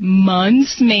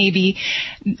 months maybe,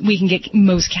 we can get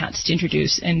most cats to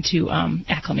introduce and to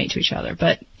acclimate to each other.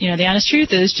 But, the honest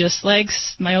truth is, just like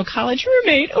my old college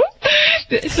roommate,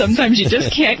 sometimes you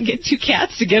just can't get two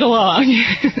cats to get along.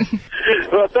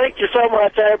 Well, thank you so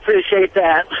much. I appreciate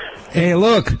that. Hey,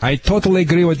 look, I totally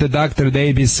agree with the Dr.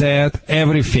 Davy said,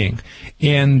 everything.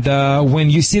 And when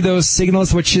you see those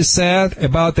signals, what she said,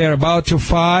 about they're about to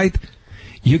fight,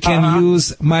 you can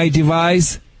use my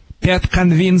device, Pet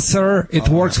Convincer. It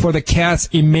works for the cats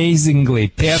amazingly.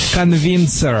 Pet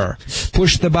Convincer.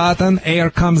 Push the button, air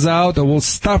comes out, it will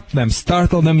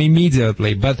startle them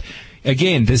immediately. But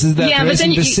again, this is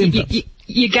addressing the symptoms.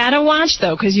 You gotta watch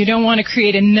though, because you don't want to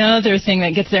create another thing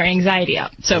that gets their anxiety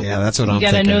up. So yeah, that's what I'm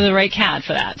thinking. You gotta know the right cat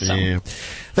for that. So. Yeah.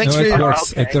 Thanks for it your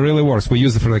works. Okay. It really works. We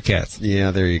use it for the cats.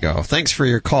 Yeah, there you go. Thanks for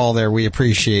your call there. We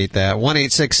appreciate that.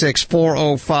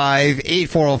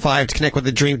 1-866-405-8405 to connect with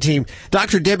the Dream Team.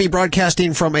 Dr. Debbie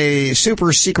broadcasting from a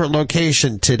super secret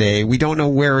location today. We don't know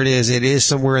where it is. It is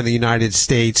somewhere in the United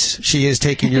States. She is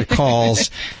taking your calls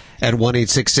at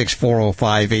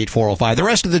 1-866-405-8405. The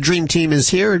rest of the Dream Team is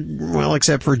here, well,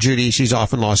 except for Judy. She's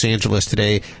off in Los Angeles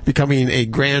today, becoming a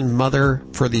grandmother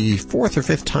for the 4th or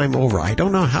 5th time over. I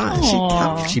don't know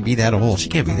how can she be that old. She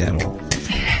can't be that old.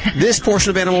 This portion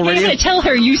of Animal Radio. I'm going to tell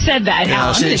her you said that.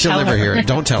 No, she'll never hear it.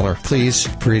 Don't tell her. Please,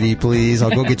 pretty please.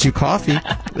 I'll go get you coffee.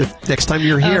 Next time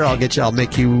you're here, I'll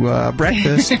make you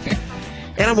breakfast.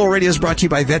 Animal Radio is brought to you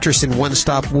by Vetericyn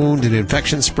One-Stop Wound and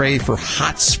Infection Spray for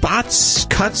hot spots,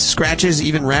 cuts, scratches,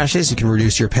 even rashes. You can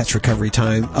reduce your pet's recovery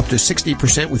time up to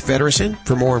 60% with Vetericyn.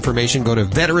 For more information, go to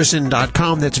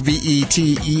Vetericyn.com. That's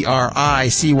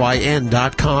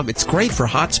Vetericyn.com. It's great for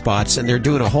hot spots, and they're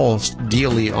doing a whole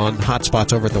dealie on hot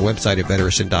spots over at the website at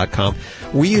Vetericyn.com.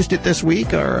 We used it this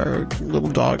week. Our little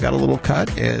dog got a little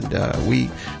cut, and we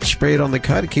spray it on the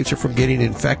cut. It keeps her from getting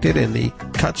infected, and the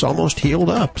cut's almost healed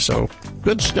up. So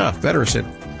good stuff, Vetericyn.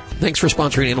 Thanks for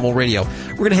sponsoring Animal Radio.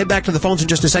 We're going to head back to the phones in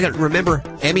just a second. Remember,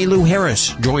 Emmylou Harris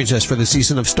joins us for the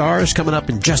Season of Stars coming up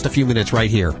in just a few minutes right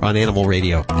here on Animal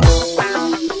Radio.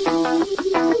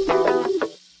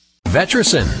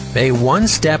 Vetericyn, a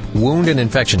one-step wound and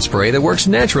infection spray that works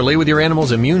naturally with your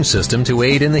animal's immune system to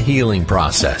aid in the healing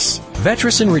process.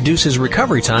 Vetericyn reduces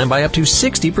recovery time by up to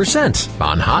 60%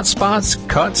 on hot spots,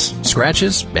 cuts,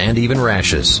 scratches, and even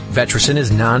rashes. Vetericyn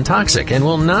is non-toxic and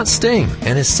will not sting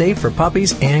and is safe for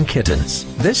puppies and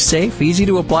kittens. This safe,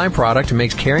 easy-to-apply product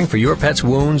makes caring for your pet's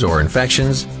wounds or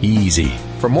infections easy.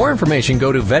 For more information,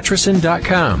 go to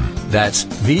Vetericyn.com. That's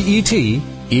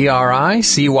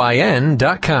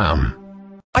Vetericyn.com.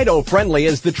 Fido Friendly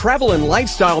is the travel and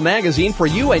lifestyle magazine for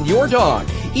you and your dog.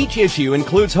 Each issue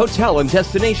includes hotel and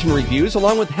destination reviews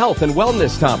along with health and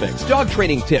wellness topics, dog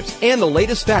training tips, and the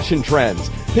latest fashion trends.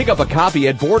 Pick up a copy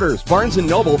at Borders, Barnes &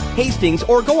 Noble, Hastings,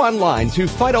 or go online to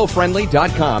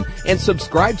FidoFriendly.com and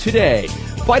subscribe today.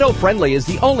 Fido Friendly is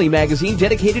the only magazine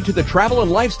dedicated to the travel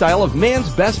and lifestyle of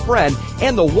man's best friend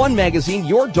and the one magazine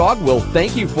your dog will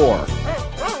thank you for.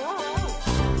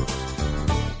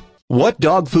 What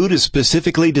dog food is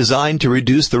specifically designed to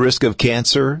reduce the risk of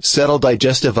cancer, settle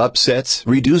digestive upsets,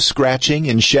 reduce scratching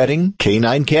and shedding?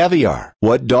 Canine Caviar.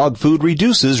 What dog food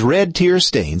reduces red tear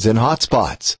stains and hot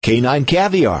spots? Canine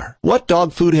Caviar. What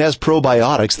dog food has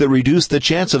probiotics that reduce the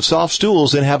chance of soft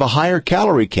stools and have a higher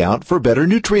calorie count for better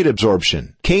nutrient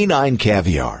absorption? Canine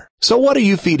Caviar. So what are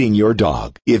you feeding your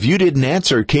dog? If you didn't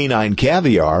answer Canine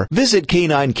Caviar, visit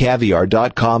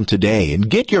caninecaviar.com today and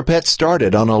get your pet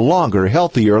started on a longer,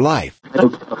 healthier life.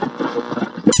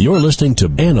 You're listening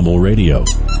to Animal Radio.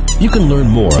 You can learn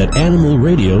more at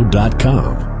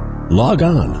animalradio.com. Log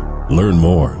on. Learn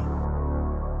more.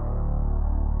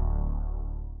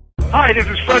 Hi, this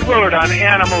is Fred Willard on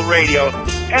Animal Radio,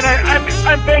 and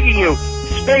I'm begging you,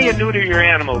 spay and neuter your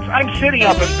animals. I'm sitting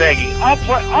up and begging.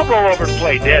 I'll roll over and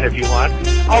play dead if you want.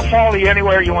 I'll follow you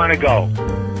anywhere you want to go.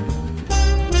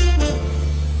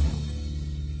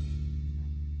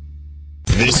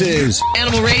 This is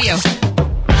Animal Radio.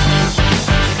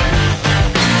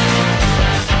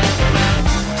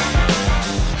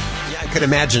 Yeah, I could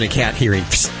imagine a cat hearing.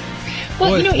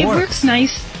 Well, it works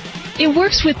nice. It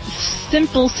works with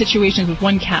simple situations with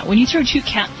one cat. When you throw two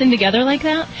cats in together like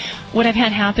that, what I've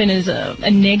had happen is a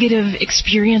negative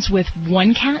experience with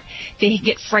one cat. They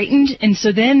get frightened, and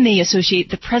so then they associate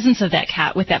the presence of that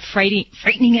cat with that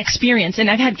frightening experience. And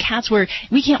I've had cats where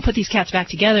we can't put these cats back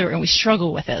together, and we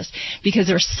struggle with this because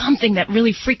there's something that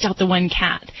really freaked out the one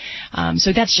cat.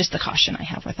 So that's just the caution I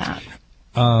have with that.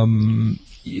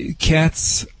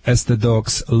 Cats, as the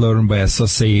dogs, learn by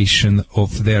association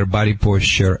of their body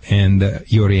posture and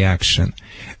your reaction.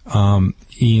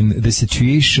 In the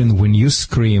situation when you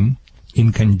scream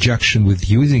in conjunction with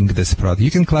using this product, you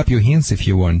can clap your hands if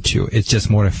you want to. It's just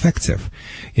more effective.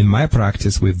 In my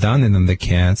practice, we've done it on the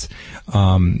cats,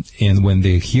 and when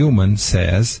the human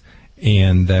says,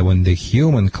 and when the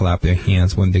human clap their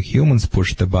hands, when the humans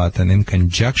push the button in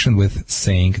conjunction with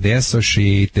saying, they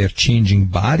associate their changing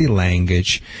body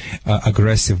language,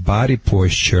 aggressive body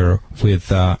posture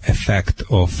with effect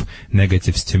of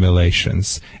negative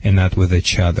stimulations and not with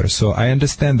each other. So I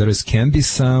understand can be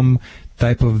some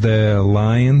type of the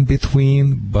line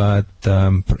between, but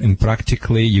in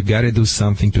practically you got to do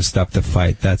something to stop the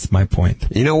fight. That's my point.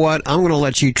 You know what? I'm going to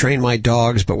let you train my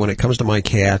dogs, but when it comes to my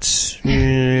cats,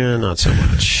 not so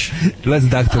much. Let's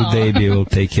Dr. Davey will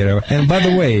take care of it. And by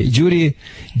the way, Judy,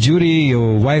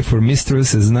 your wife or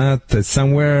mistress is not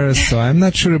somewhere, so I'm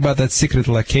not sure about that secret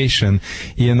location.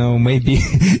 Maybe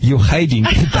you're hiding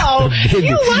Dr. Davey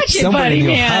you watch it, somewhere buddy, in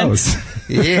your man. house.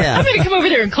 Yeah. I'm going to come over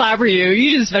there and clobber you.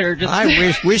 You just better just...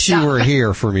 I wish you were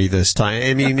here for me this time.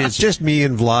 I mean, it's just me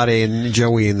and Vlade and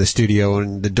Joey in the studio,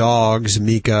 and the dogs,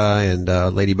 Mika and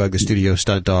Ladybug, the studio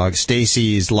stunt dog.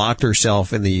 Stacy's locked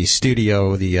herself in the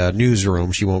studio, the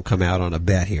newsroom. She won't come out on a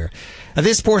bet here.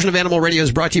 This portion of Animal Radio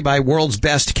is brought to you by World's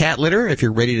Best Cat Litter. If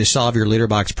you're ready to solve your litter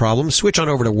box problems, switch on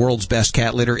over to World's Best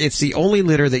Cat Litter. It's the only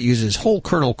litter that uses whole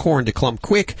kernel corn to clump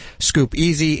quick, scoop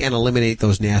easy, and eliminate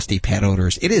those nasty pet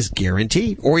odors. It is guaranteed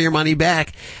guarantee or your money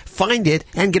back. Find it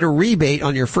and get a rebate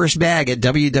on your first bag at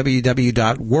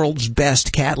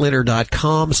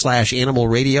www.worldsbestcatlitter.com/Animal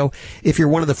Radio. If you're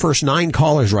one of the first 9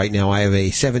 callers right now, I have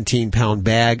a 17-pound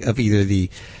bag of either the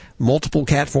multiple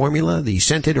cat formula, the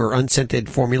scented or unscented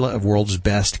formula of World's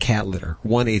Best Cat Litter.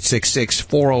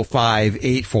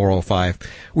 1-866-405-8405.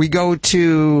 We go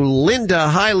to Linda.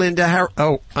 Hi, Linda.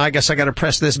 I guess I got to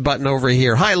press this button over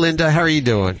here. Hi, Linda. How are you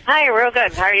doing? Hi, real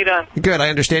good. How are you doing? Good. I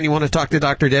understand you want to talk to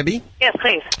Dr. Debbie? Yes,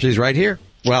 please. She's right here.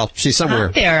 Well, she's somewhere.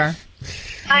 Hi there.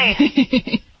 Hi.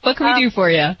 What can we do for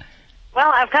you?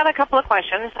 Well, I've got a couple of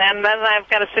questions, and then I've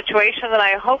got a situation that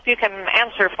I hope you can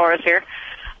answer for us here.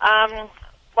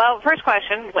 Well, first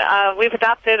question, we've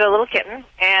adopted a little kitten,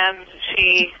 and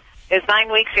she is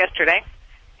 9 weeks yesterday.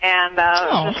 And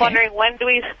just wondering, when do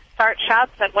we start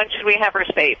shots, and when should we have her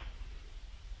spayed?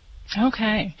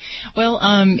 Okay. Well,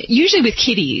 usually with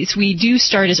kitties, we do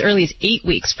start as early as 8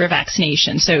 weeks for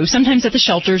vaccination. So sometimes at the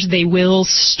shelters, they will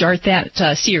start that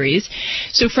series.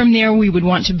 So from there, we would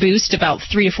want to boost about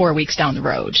 3 to 4 weeks down the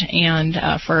road. And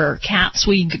for cats,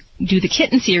 we do the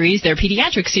kitten series, their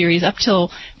pediatric series, up till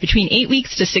between 8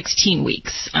 weeks to 16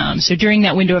 weeks. So during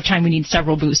that window of time, we need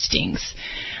several boostings.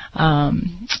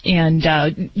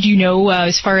 Do you know,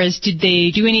 as far as, did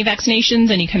they do any vaccinations,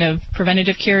 any kind of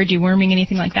preventative care, deworming,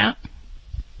 anything like that?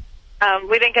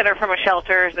 We didn't get her from a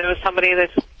shelter. There was somebody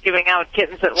that's giving out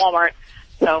kittens at Walmart.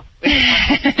 So.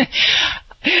 Isn't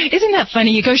that funny?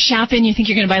 You go shopping, you think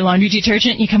you're going to buy laundry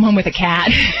detergent, and you come home with a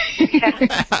cat.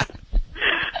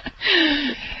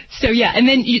 So, yeah, and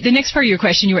then the next part of your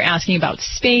question, you were asking about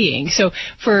spaying. So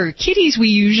for kitties, we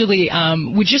usually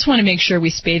would just want to make sure we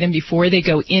spay them before they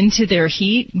go into their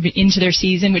heat, into their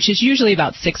season, which is usually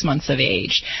about 6 months of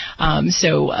age.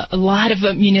 So a lot of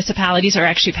municipalities are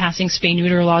actually passing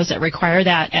spay-neuter laws that require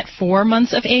that at 4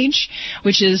 months of age,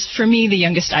 which is, for me, the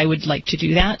youngest I would like to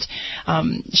do that.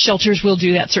 Shelters will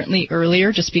do that certainly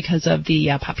earlier just because of the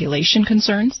population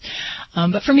concerns.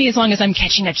 But for me, as long as I'm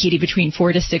catching a kitty between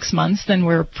 4 to 6 months, then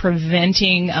we're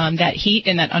preventing that heat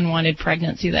and that unwanted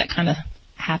pregnancy that kind of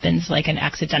happens like an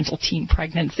accidental teen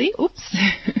pregnancy. Oops.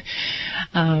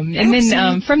 And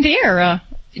then from there,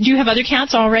 do you have other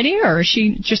cats already, or is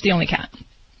she just the only cat?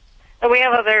 We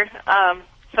have other,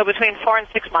 so between 4 and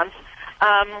 6 months.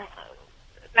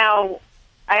 Now,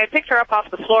 I had picked her up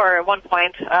off the floor at one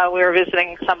point. We were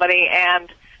visiting somebody, and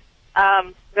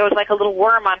there was like a little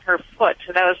worm on her foot.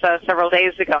 That was several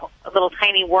days ago, a little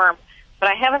tiny worm. But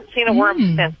I haven't seen a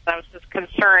worm since. I was just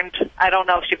concerned. I don't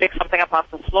know if she picked something up off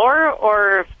the floor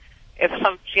or if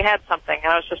she had something.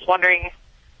 I was just wondering.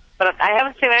 But I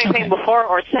haven't seen anything before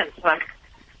or since. I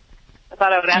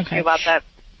thought I would ask you about that.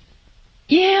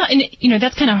 Yeah, and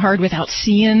that's kind of hard without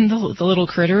seeing the little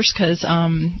critters, because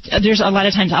there's a lot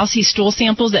of times I'll see stool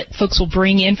samples that folks will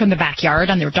bring in from the backyard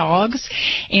on their dogs,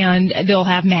 and they'll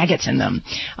have maggots in them,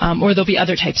 or there'll be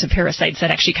other types of parasites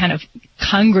that actually kind of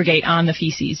congregate on the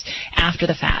feces after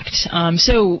the fact.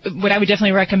 So what I would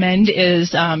definitely recommend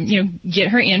is get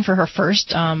her in for her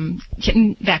first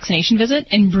kitten vaccination visit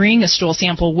and bring a stool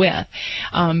sample with,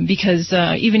 because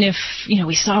even if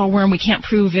we saw a worm, we can't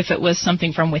prove if it was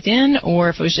something from within or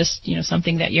if it was just,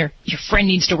 something that your friend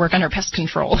needs to work on her pest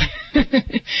control.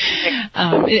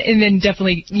 And then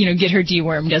definitely, get her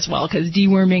dewormed as well, because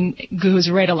deworming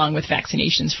goes right along with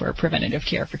vaccinations for preventative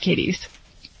care for kitties.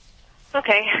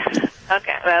 Okay.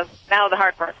 Well, now the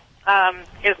hard part.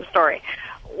 Here's the story.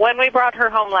 When we brought her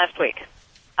home last week,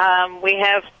 we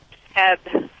have had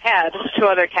 2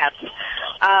 other cats.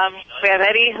 We have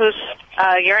Eddie, who's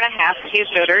a year and a half. He's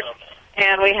neutered.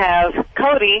 And we have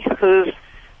Cody, who's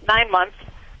 9 months.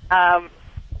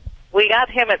 We got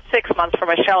him at 6 months from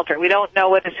a shelter. We don't know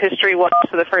what his history was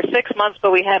for the first 6 months,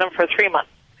 but we had him for 3 months.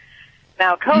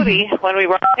 Now, Cody, when we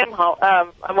brought him home,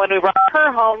 when we brought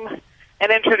her home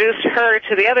and introduced her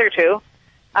to the other 2,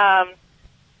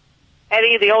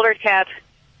 Eddie, the older cat,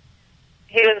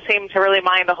 he didn't seem to really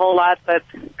mind a whole lot, but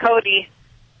Cody,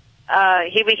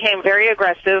 he became very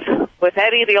aggressive. With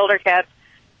Eddie, the older cat,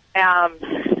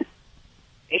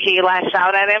 he lashed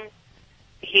out at him.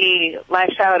 He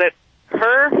lashed out at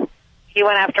her. He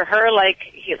went after her like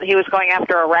he was going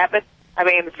after a rabbit. I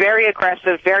mean, very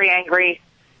aggressive, very angry,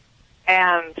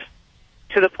 and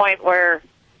to the point where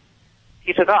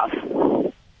he took off.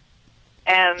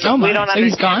 And we don't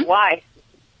understand why.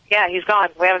 Yeah, he's gone.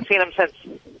 We haven't seen him since.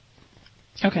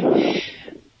 Okay.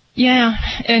 Yeah,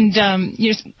 and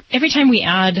every time we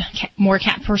add more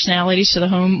cat personalities to the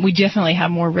home, we definitely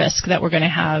have more risk that we're going to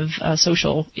have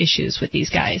social issues with these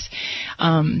guys.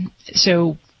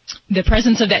 So the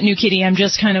presence of that new kitty, I'm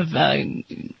just kind of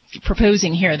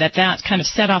proposing here that kind of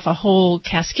set off a whole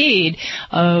cascade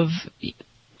of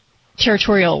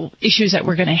territorial issues that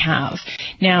we're going to have.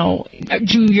 Now,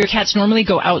 do your cats normally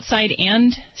go outside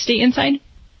and stay inside?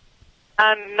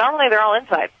 Normally they're all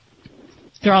inside.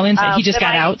 They're all inside. He just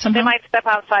got out somehow? They might step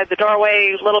outside the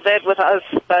doorway a little bit with us,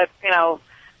 but,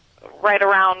 right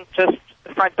around just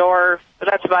the front door. But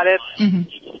that's about it.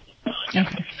 Mm-hmm.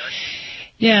 Okay.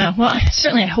 Yeah, well,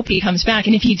 certainly I hope he comes back.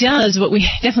 And if he does, what we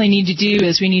definitely need to do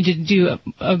is we need to do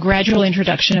a gradual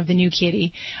introduction of the new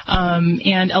kitty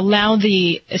and allow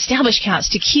the established cats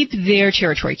to keep their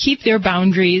territory, keep their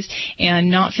boundaries, and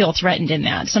not feel threatened in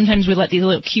that. Sometimes we let these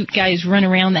little cute guys run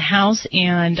around the house,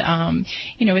 and,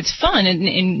 it's fun,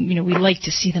 and we like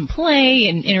to see them play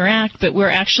and interact, but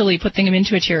we're actually putting them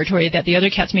into a territory that the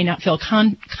other cats may not feel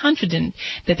confident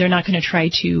that they're not going to try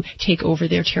to take over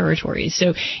their territory.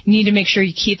 So you need to make sure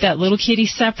you keep that little kitty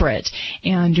separate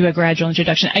and do a gradual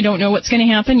introduction. I don't know what's going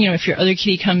to happen. If your other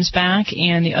kitty comes back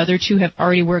and the other two have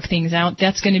already worked things out,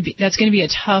 that's going to be a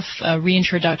tough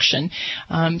reintroduction.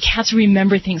 Cats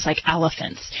remember things like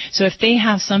elephants. So if they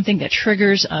have something that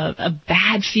triggers a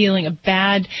bad feeling, a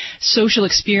bad social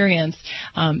experience,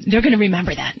 they're going to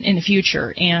remember that in the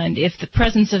future. And if the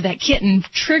presence of that kitten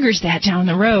triggers that down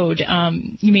the road,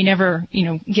 you may never,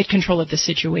 get control of the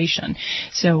situation.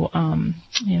 So,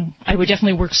 I would definitely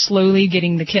work slowly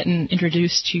getting the kitten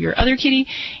introduced to your other kitty.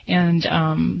 And,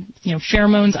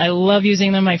 pheromones, I love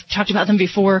using them. I've talked about them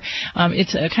before.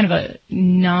 It's a kind of a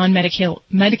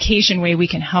non-medication way we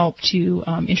can help to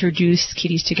introduce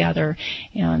kitties together.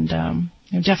 And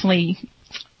definitely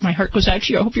my heart goes out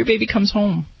to you. I hope your baby comes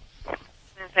home.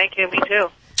 Thank you. Me too.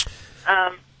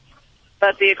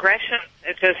 But the aggression,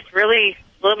 it just really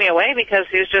blew me away because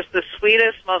he was just the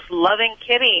sweetest, most loving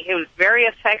kitty. He was very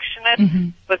affectionate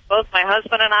with both my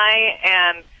husband and I,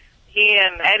 and he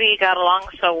and Eddie got along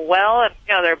so well, and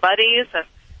they're buddies. And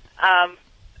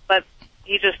but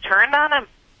he just turned on him.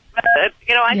 I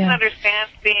can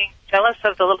understand being jealous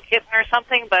of the little kitten or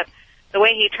something, but the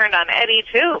way he turned on Eddie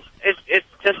too, it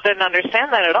just didn't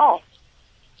understand that at all.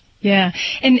 Yeah,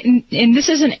 and this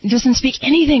doesn't speak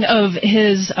anything of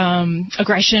his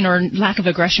aggression or lack of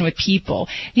aggression with people.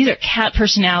 These are cat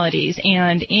personalities,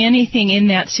 and anything in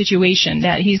that situation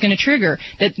that he's going to trigger,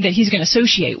 that he's going to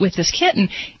associate with this kitten,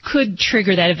 could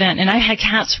trigger that event. And I've had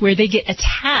cats where they get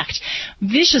attacked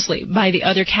viciously by the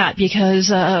other cat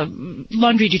because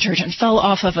laundry detergent fell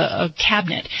off of a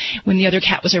cabinet when the other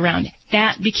cat was around.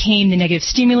 That became the negative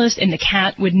stimulus, and the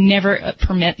cat would never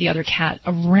permit the other cat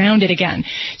around it again.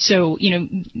 So,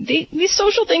 these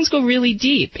social things go really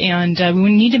deep, and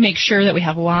we need to make sure that we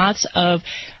have lots of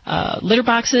litter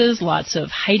boxes, lots of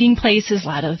hiding places, a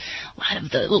lot of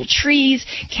the little trees.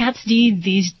 Cats need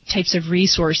these types of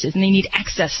resources, and they need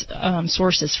access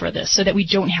sources for this so that we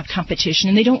don't have competition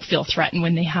and they don't feel threatened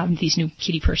when they have these new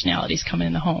kitty personalities coming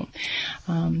in the home.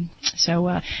 So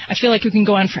I feel like we can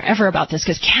go on forever about this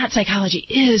because cat psychology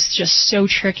is just so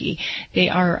tricky. They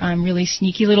are really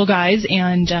sneaky little guys,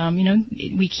 and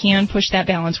we can push that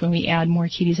balance when we add more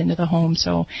kitties into the home.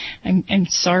 So I'm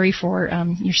sorry for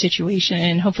your situation,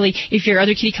 and hopefully if your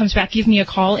other kitty comes back, give me a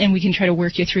call and we can try to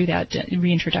work you through that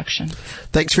reintroduction.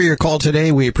 Thanks for your call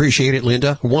today. We appreciate it,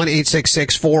 Linda.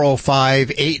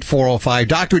 1-866-405-8405.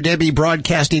 Dr. Debbie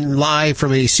broadcasting live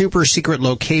from a super secret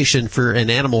location for an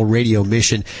animal radio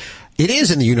mission. It is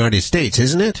in the United States,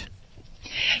 isn't it?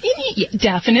 Yeah,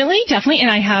 definitely.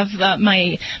 And I have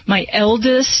my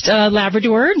eldest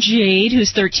Labrador, Jade,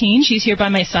 who's 13. She's here by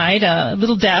my side, a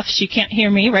little deaf. She can't hear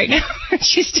me right now.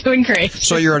 She's doing great.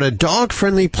 So you're at a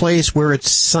dog-friendly place where it's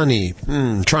sunny.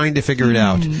 Trying to figure it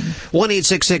out.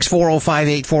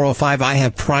 1-866-405-8405. I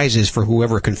have prizes for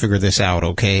whoever can figure this out,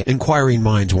 okay? Inquiring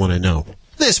minds want to know.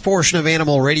 This portion of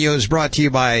Animal Radio is brought to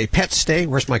you by Pet Stay.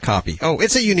 Where's my copy? Oh,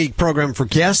 it's a unique program for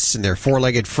guests and their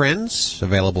four-legged friends.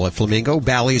 Available at Flamingo,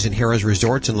 Bally's, and Harrah's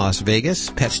Resorts in Las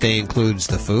Vegas. Pet Stay includes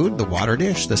the food, the water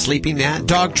dish, the sleeping mat,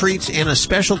 dog treats, and a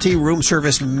specialty room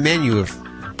service menu if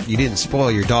you didn't spoil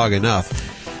your dog enough.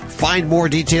 Find more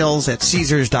details at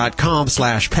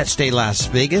Caesars.com/PetStay Las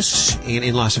Vegas. And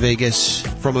in Las Vegas,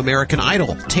 from American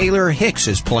Idol, Taylor Hicks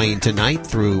is playing tonight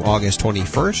through August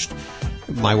 21st.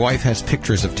 My wife has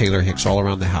pictures of Taylor Hicks all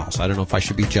around the house. I don't know if I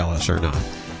should be jealous or not.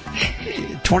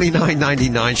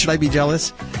 $29.99. Should I be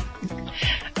jealous?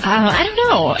 I don't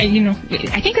know.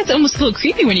 I think that's almost a little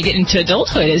creepy when you get into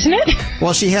adulthood, isn't it?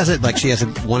 Well, she has it she has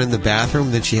one in the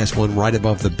bathroom, then she has one right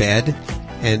above the bed.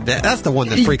 And that's the one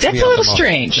that freaks me out the most. That's a little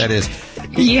strange. That is.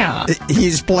 Yeah.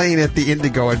 He's playing at the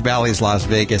Indigo in Bally's, Las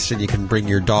Vegas, and you can bring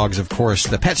your dogs, of course.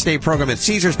 The Pet Stay program at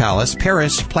Caesars Palace,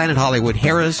 Paris, Planet Hollywood,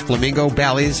 Harrah's, Flamingo,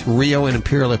 Bally's, Rio, and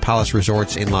Imperial Palace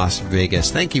Resorts in Las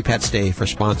Vegas. Thank you, Pet Stay, for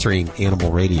sponsoring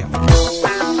Animal Radio.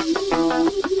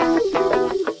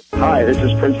 Hi, this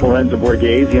is Principal Lorenzo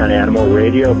Borghese on Animal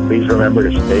Radio. Please remember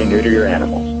to spay and neuter your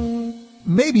animals.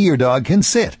 Maybe your dog can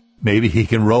sit. Maybe he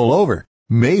can roll over.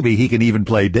 Maybe he can even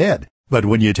play dead. But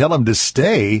when you tell him to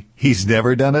stay, he's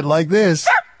never done it like this.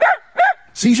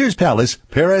 Caesars Palace,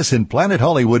 Paris, and Planet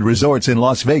Hollywood Resorts in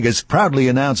Las Vegas proudly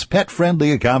announce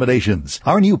pet-friendly accommodations.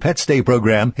 Our new Pet Stay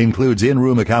program includes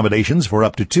in-room accommodations for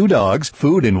up to 2 dogs,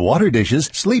 food and water dishes,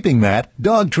 sleeping mat,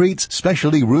 dog treats,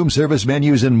 specialty room service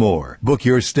menus, and more. Book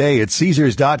your stay at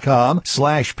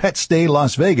Caesars.com/PetStay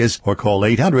Las Vegas or call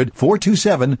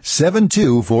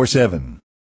 800-427-7247.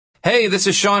 Hey, this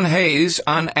is Sean Hayes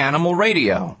on Animal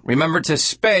Radio. Remember to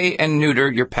spay and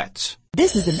neuter your pets.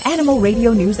 This is an Animal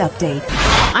Radio News Update.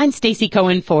 I'm Stacy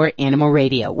Cohen for Animal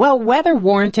Radio. Well, whether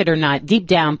warranted or not, deep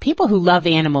down, people who love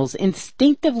animals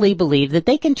instinctively believe that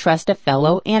they can trust a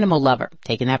fellow animal lover.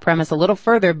 Taking that premise a little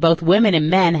further, both women and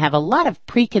men have a lot of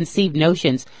preconceived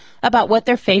notions about what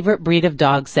their favorite breed of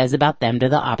dog says about them to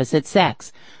the opposite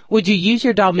sex. Would you use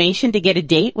your Dalmatian to get a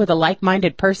date with a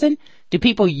like-minded person? Do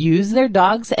people use their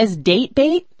dogs as date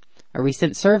bait? A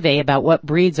recent survey about what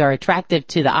breeds are attractive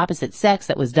to the opposite sex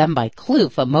that was done by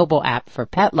Kloof, a mobile app for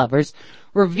pet lovers,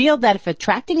 revealed that if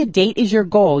attracting a date is your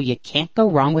goal, you can't go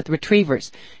wrong with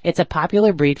retrievers. It's a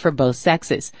popular breed for both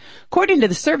sexes. According to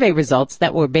the survey results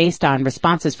that were based on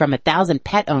responses from 1,000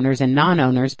 pet owners and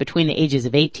non-owners between the ages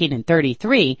of 18 and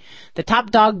 33, the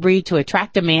top dog breed to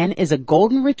attract a man is a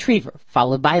golden retriever,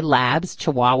 followed by labs,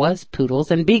 chihuahuas,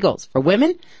 poodles, and beagles. For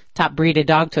women, top breed of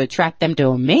dog to attract them to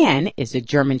a man is a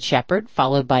German Shepherd,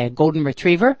 followed by a golden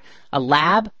retriever, a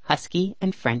lab, husky,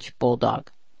 and French bulldog.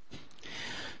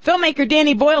 Filmmaker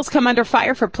Danny Boyle's come under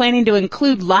fire for planning to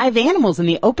include live animals in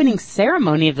the opening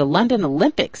ceremony of the London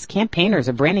Olympics. Campaigners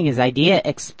are branding his idea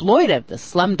exploitive. The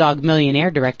Slumdog Millionaire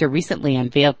director recently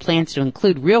unveiled plans to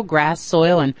include real grass,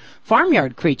 soil, and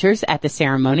farmyard creatures at the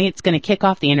ceremony. It's going to kick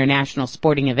off the international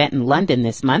sporting event in London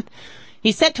this month.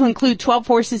 He's set to include 12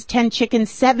 horses, 10 chickens,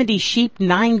 70 sheep,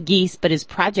 9 geese, but his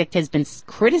project has been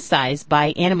criticized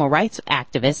by animal rights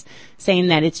activists, saying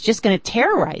that it's just going to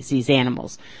terrorize these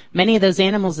animals. Many of those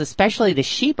animals, especially the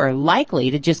sheep, are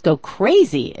likely to just go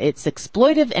crazy. It's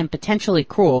exploitive and potentially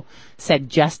cruel,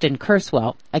 said Justin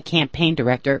Kurswell, a campaign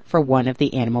director for one of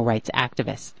the animal rights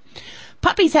activists.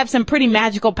 Puppies have some pretty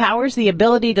magical powers, the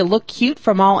ability to look cute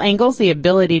from all angles, the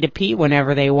ability to pee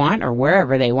whenever they want or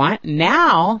wherever they want.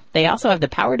 Now, they also have the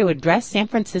power to address San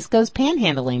Francisco's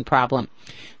panhandling problem.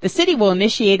 The city will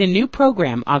initiate a new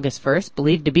program August 1st,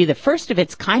 believed to be the first of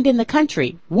its kind in the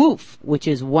country, WOOF, which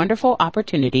is wonderful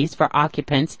opportunities for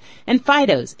occupants and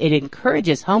FIDOs. It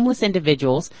encourages homeless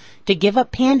individuals to give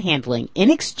up panhandling. In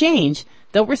exchange,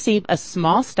 they'll receive a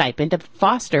small stipend to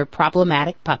foster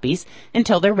problematic puppies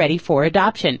until they're ready for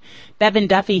adoption. Bevan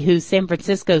Duffy, who's San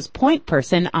Francisco's point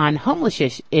person on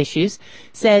homeless issues,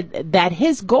 said that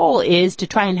his goal is to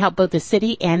try and help both the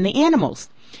city and the animals.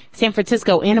 San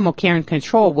Francisco Animal Care and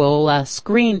Control will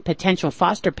screen potential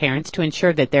foster parents to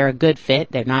ensure that they're a good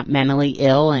fit, they're not mentally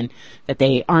ill, and that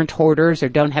they aren't hoarders or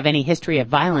don't have any history of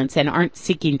violence and aren't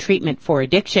seeking treatment for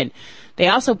addiction. They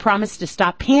also promise to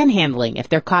stop panhandling. If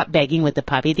they're caught begging with the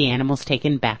puppy, the animal's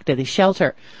taken back to the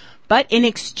shelter. But in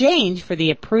exchange for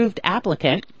the approved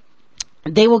applicant,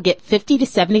 they will get $50 to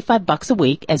 $75 a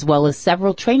week, as well as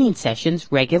several training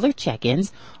sessions, regular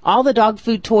check-ins, all the dog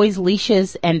food, toys,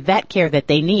 leashes, and vet care that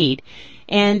they need.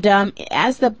 And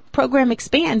as the program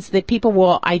expands, the people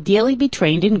will ideally be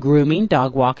trained in grooming,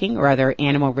 dog walking, or other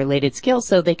animal-related skills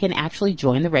so they can actually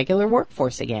join the regular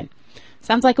workforce again.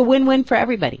 Sounds like a win-win for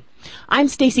everybody. I'm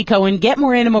Stacy Cohen. Get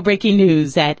more animal breaking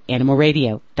news at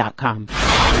animalradio.com.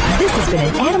 This has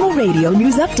been an Animal Radio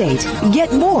News Update.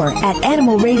 Get more at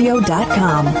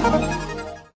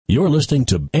animalradio.com. You're listening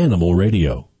to Animal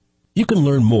Radio. You can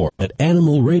learn more at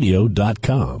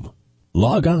animalradio.com.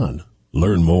 Log on.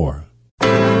 Learn more.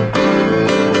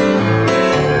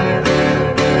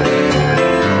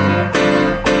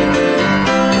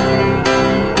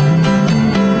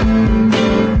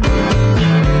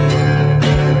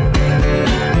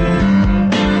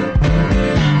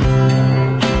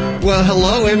 Well,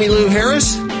 hello, Emmylou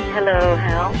Harris. Hello,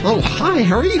 Hal. Oh, hi.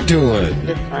 How are you doing?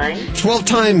 Just fine.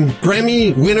 12-time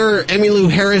Grammy winner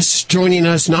Emmylou Harris joining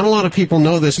us. Not a lot of people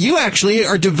know this. You actually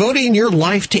are devoting your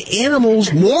life to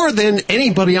animals more than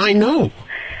anybody I know.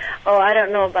 Oh, I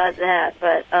don't know about that,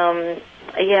 but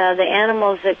yeah, the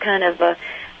animals that kind of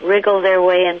wriggle their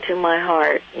way into my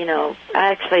heart. You know,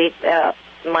 actually,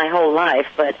 my whole life,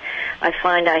 but I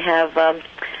find I have, I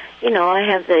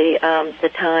have the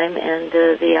time and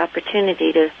the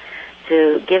opportunity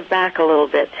to give back a little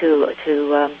bit to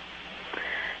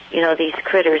these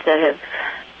critters that have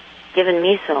given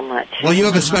me so much. Well, you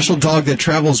have a special dog that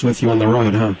travels with you on the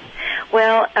road, huh?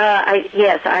 Well, I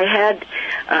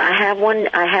have one.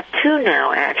 I have two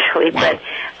now, actually. Wow.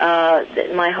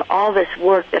 But all this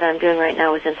work that I'm doing right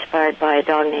now was inspired by a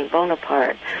dog named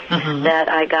Bonaparte that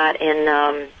I got in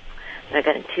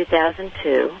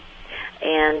 2002,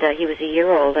 and he was a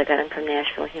year old. I got him from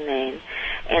Nashville Humane,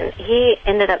 and he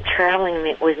ended up traveling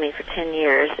with me for 10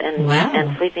 years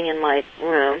and sleeping in my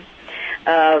room.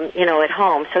 At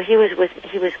home. So he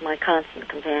was my constant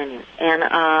companion. And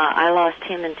I lost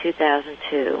him in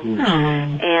 2002.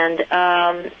 And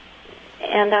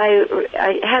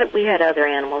we had other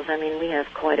animals. I mean, we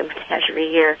have quite a menagerie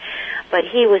here, but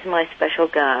he was my special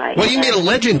guy. Well, you made a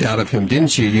legend out of him,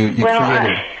 didn't you? You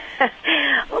created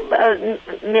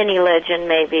mini legend,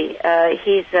 maybe.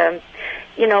 He's,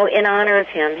 in honor of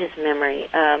him, his memory.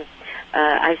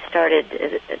 I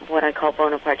started what I call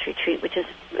Bonaparte's Retreat, which is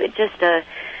just a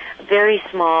very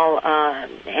small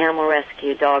animal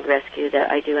rescue, dog rescue that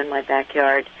I do in my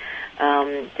backyard.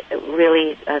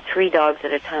 Really, 3 dogs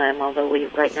at a time, although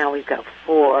right now we've got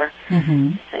 4.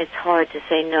 Mm-hmm. It's hard to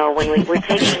say no when we're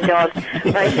taking dogs.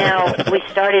 Right now, we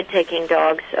started taking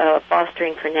dogs,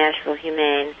 fostering for Nashville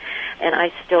Humane, and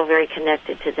I'm still very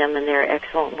connected to them and their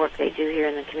excellent work they do here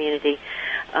in the community.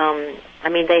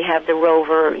 They have the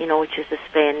Rover, which is the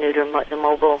spay and neuter, the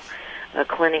mobile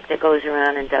clinic that goes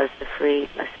around and does the free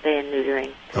spay and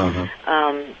neutering,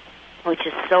 which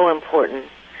is so important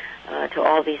to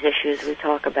all these issues we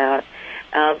talk about.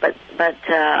 But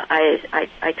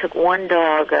I took one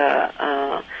dog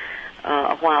a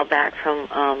while back from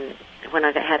when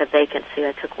I had a vacancy.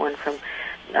 I took one from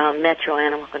Metro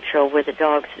Animal Control, where the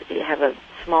dogs have a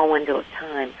small window of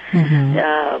time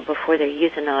before they're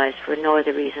euthanized for no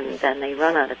other reason than they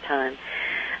run out of time.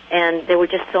 And there were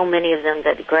just so many of them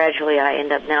that gradually I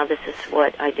end up, now this is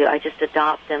what I do. I just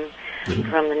adopt them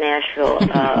from the Nashville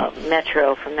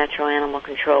from Metro Animal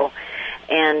Control.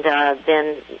 And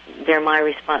then they're my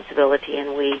responsibility,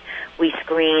 and we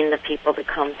screen the people that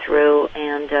come through.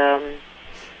 And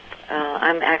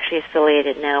I'm actually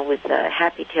affiliated now with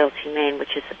Happy Tails Humane,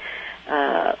 which is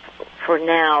for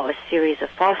now a series of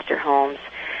foster homes,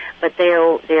 but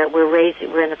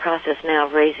we're in the process now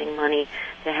of raising money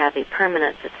to have a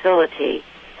permanent facility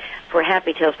for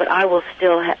Happy Tails. But I will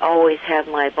still always have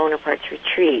my Bonaparte's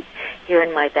Retreat here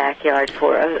in my backyard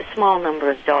for a small number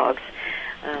of dogs.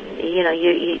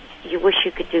 You wish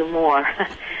you could do more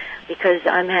because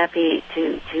I'm happy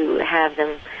to have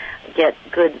them get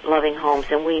good, loving homes,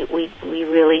 and we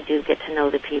really do get to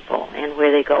know the people and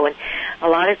where they go. And a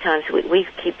lot of times we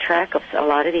keep track of a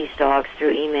lot of these dogs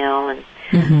through email, and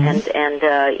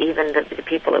even the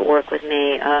people that work with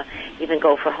me even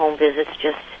go for home visits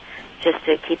just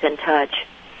to keep in touch.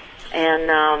 And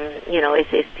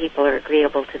if people are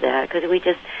agreeable to that, because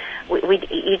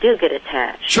you do get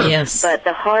attached. Sure. Yes. But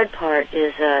the hard part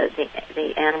is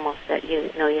the animals that you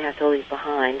have to leave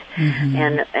behind,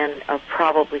 and are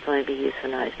probably going to be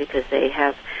euthanized because they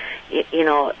have,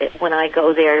 when I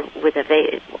go there with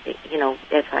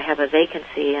if I have a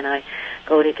vacancy and I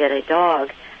go to get a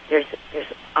dog, there's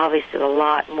obviously a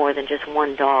lot more than just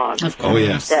one dog. Oh,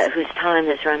 yes. Whose time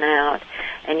has run out,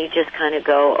 and you just kind of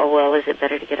go, oh well, is it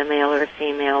better to get a male or a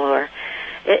female? Or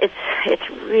it's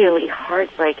really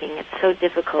heartbreaking. It's so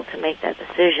difficult to make that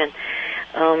decision,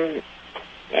 and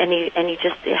you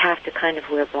just have to kind of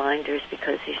wear blinders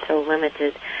because you're so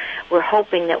limited. We're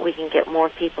hoping that we can get more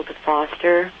people to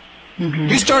foster.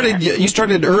 You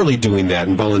started early doing that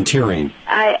and volunteering.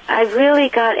 I really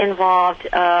got involved.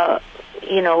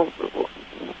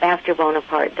 After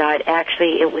Bonaparte died.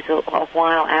 Actually, it was a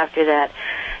while after that,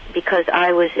 because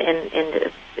I was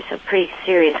in some pretty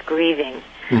serious grieving,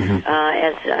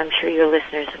 as I'm sure your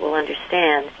listeners will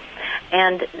understand.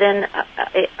 And then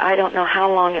I don't know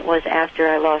how long it was after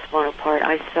I lost Bonaparte,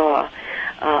 I saw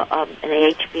an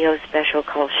HBO special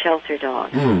called Shelter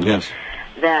Dog. Yes.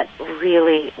 That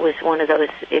really was one of those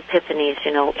epiphanies,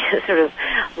 sort of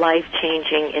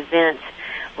life-changing events,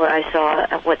 where I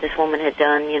saw what this woman had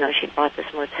done. She'd bought this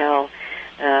motel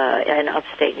in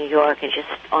upstate New York and just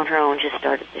on her own just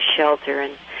started the shelter.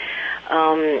 And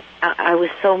I was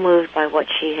so moved by what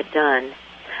she had done.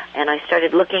 And I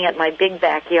started looking at my big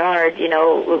backyard,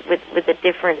 with a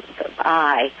different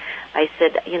eye. I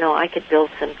said, I could build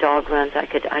some dog runs. I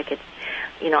could, I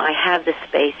have the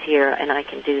space here and I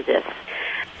can do this.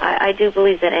 I do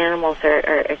believe that animals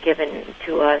are given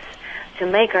to us to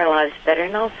make our lives better,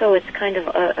 and also it's kind of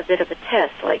a bit of a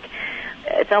test. Like,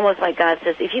 it's almost like God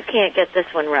says, if you can't get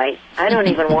this one right, I don't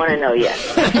even want to know yet.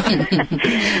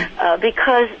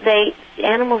 Because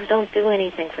animals don't do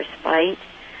anything for spite.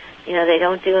 You know, they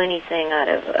don't do anything out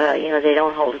of, they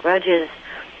don't hold grudges.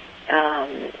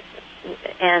 And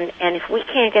if we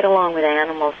can't get along with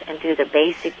animals and do the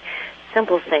basic,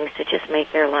 simple things to just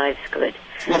make their lives good.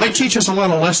 Well, they teach us a lot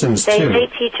of lessons, too. They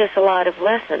teach us a lot of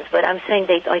lessons, but I'm saying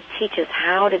they teach us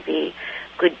how to be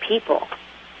good people.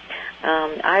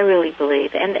 I really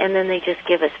believe, and then they just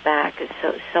give us back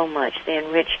so much. They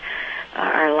enrich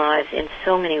our lives in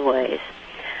so many ways.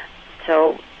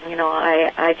 So,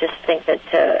 I just think that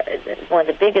one of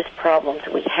the biggest problems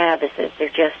we have is that there are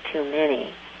just too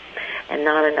many and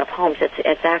not enough homes.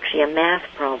 It's actually a math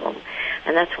problem,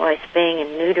 and that's why spaying and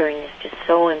neutering is just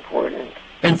so important.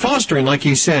 And fostering, like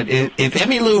you said, if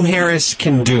Emmylou Harris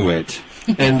can do it,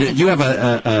 and you have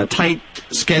a tight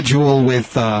schedule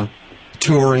with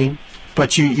touring,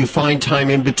 but you find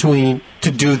time in between to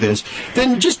do this,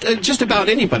 then just about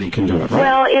anybody can do it, right?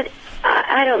 Well,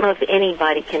 I don't know if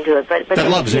anybody can do it, but that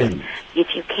loves it.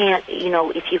 If you can't,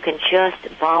 if you can just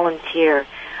volunteer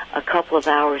a couple of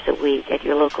hours a week at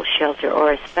your local shelter,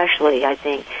 or especially, I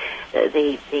think,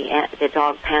 the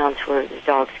dog pounds where the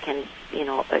dogs can,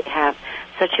 have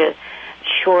such a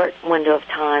short window of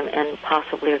time and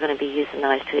possibly are going to be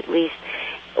euthanized, to at least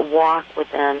walk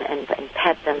with them and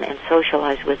pet them and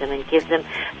socialize with them and give them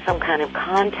some kind of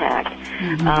contact.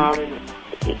 Mm-hmm.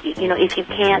 If you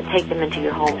can't take them into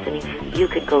your homes, and you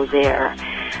could go there,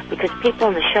 because people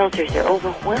in the shelters, they're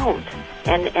overwhelmed.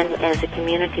 And as a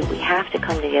community, we have to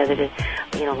come together to,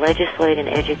 legislate and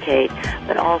educate,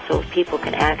 but also people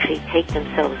can actually take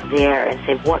themselves there and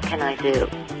say, what can I do?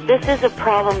 This is a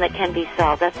problem that can be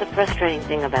solved. That's the frustrating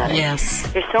thing about it. Yes.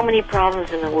 There's so many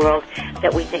problems in the world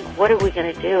that we think, what are we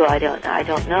going to do? I don't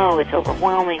know. It's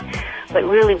overwhelming. But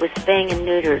really, with spaying and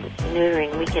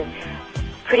neutering, we can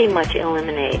pretty much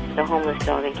eliminate the homeless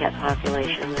dog and cat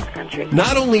population in this country.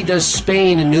 Not only does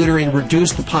spaying and neutering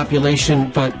reduce the population,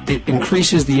 but it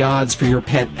increases the odds for your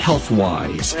pet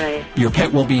health-wise. Right. Your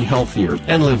pet will be healthier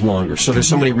and live longer, so there's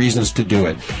so many reasons to do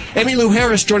it. Emmylou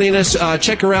Harris joining us.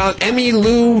 Check her out,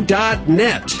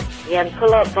 emmylou.net. Yeah, and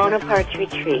pull up Bonaparte's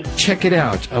Retreat. Check it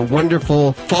out. A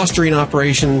wonderful fostering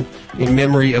operation in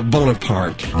memory of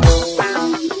Bonaparte.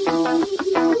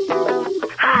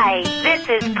 Hi, this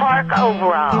is Park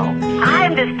Overall.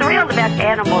 I'm just thrilled about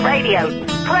Animal Radio.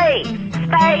 Please,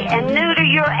 spay and neuter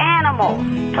your animals.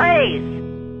 Please.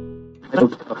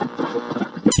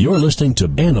 You're listening to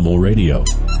Animal Radio.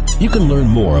 You can learn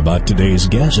more about today's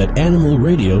guest at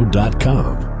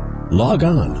animalradio.com. Log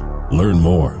on. Learn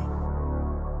more.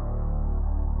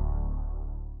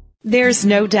 There's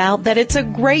no doubt that it's a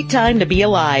great time to be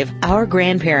alive. Our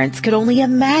grandparents could only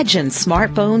imagine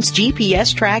smartphones,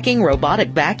 GPS tracking, robotic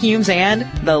vacuums, and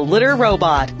the litter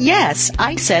robot. Yes,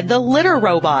 I said the litter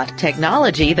robot.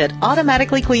 Technology that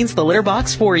automatically cleans the litter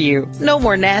box for you. No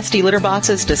more nasty litter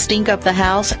boxes to stink up the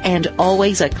house, and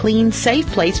always a clean, safe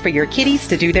place for your kitties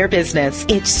to do their business.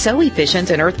 It's so efficient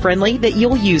and earth-friendly that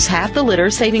you'll use half the litter,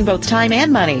 saving both time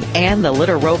and money. And the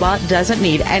litter robot doesn't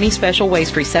need any special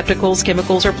waste receptacles,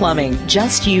 chemicals, or plumbing.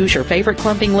 Just use your favorite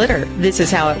clumping litter. This is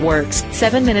how it works.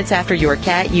 7 minutes after your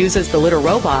cat uses the litter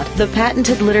robot, the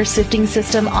patented litter sifting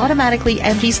system automatically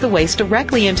empties the waste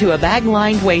directly into a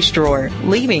bag-lined waste drawer,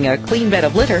 leaving a clean bed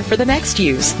of litter for the next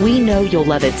use. We know you'll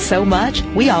love it so much,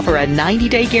 we offer a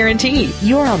 90-day guarantee.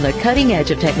 You're on the cutting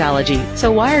edge of technology,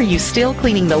 so why are you still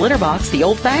cleaning the litter box the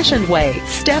old-fashioned way?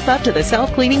 Step up to the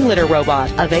self-cleaning litter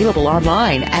robot. Available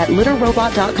online at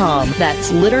litterrobot.com.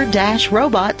 That's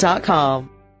litter-robot.com.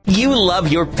 You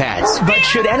love your pets, but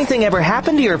should anything ever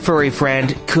happen to your furry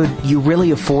friend, could you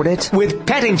really afford it? With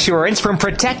pet insurance from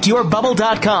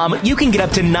ProtectYourBubble.com, you can get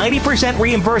up to 90%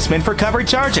 reimbursement for covered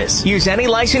charges. Use any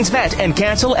licensed vet and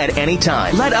cancel at any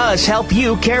time. Let us help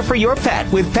you care for your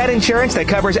pet with pet insurance that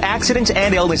covers accidents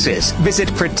and illnesses. Visit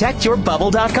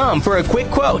ProtectYourBubble.com for a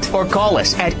quick quote or call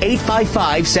us at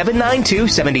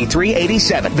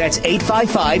 855-792-7387. That's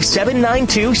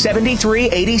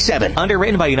 855-792-7387.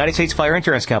 Underwritten by United States Fire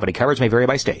Insurance Company. Coverage may vary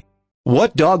by state.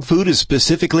 What dog food is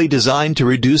specifically designed to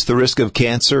reduce the risk of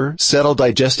cancer, settle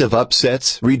digestive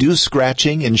upsets, reduce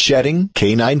scratching and shedding?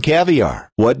 Canine Caviar.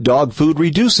 What dog food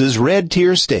reduces red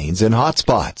tear stains and hot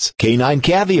spots? Canine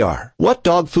Caviar. What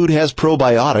dog food has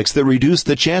probiotics that reduce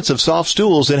the chance of soft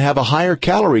stools and have a higher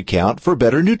calorie count for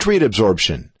better nutrient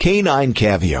absorption? Canine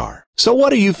Caviar. So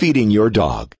what are you feeding your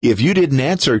dog? If you didn't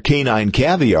answer Canine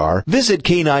Caviar, visit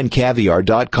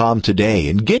caninecaviar.com today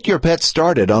and get your pet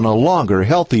started on a longer,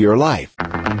 healthier life.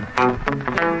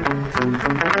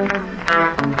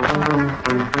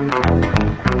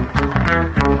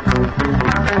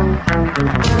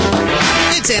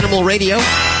 It's Animal Radio.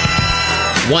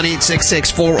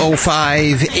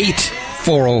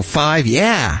 1-866-405-8405.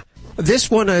 Yeah.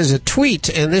 This one is a tweet,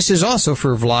 and this is also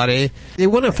for Vlade. They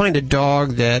want to find a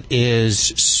dog that is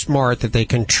smart, that they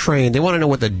can train. They want to know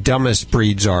what the dumbest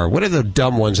breeds are. What are the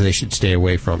dumb ones they should stay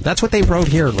away from? That's what they wrote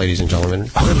here, ladies and gentlemen.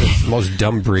 What are the most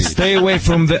dumb breeds? Stay away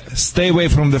from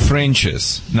the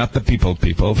Frenches, not the people,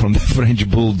 from the French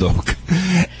Bulldog.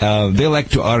 They like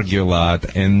to argue a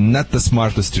lot and not the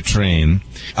smartest to train.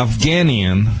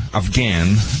 Afghan,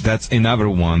 that's another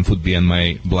one, would be on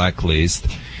my blacklist.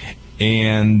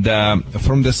 And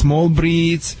from the small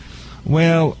breeds,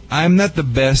 well, I'm not the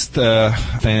best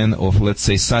fan of, let's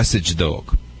say, sausage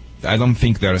dog. I don't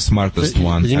think they're the smartest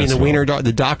one. You mean the wiener dog,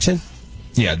 the dachshund?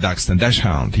 Yeah, dachshund,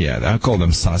 dachshund. Yeah, I call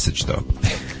them sausage dog.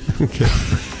 Okay.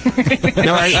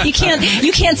 No, you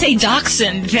can't say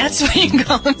dachshund. That's what you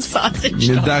call them, sausage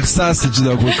dog. Sausage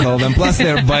dog, we call them. Plus,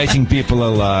 they're biting people a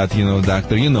lot,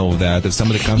 doctor. You know that. If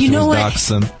somebody comes to us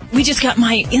dachshund. We just got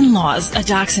my in-laws a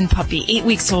dachshund puppy, 8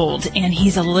 weeks old, and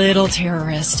he's a little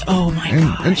terrorist. Oh, my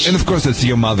gosh. And of course, it's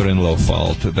your mother-in-law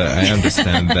fault. I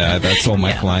understand that. That's all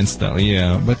my clients tell.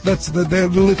 Yeah, but they're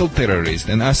the little terrorists.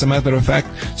 And as a matter of fact,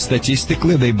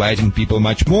 statistically, they're biting people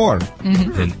much more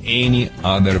than any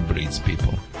other breeds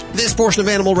people. This portion of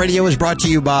Animal Radio is brought to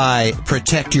you by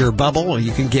Protect Your Bubble.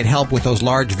 You can get help with those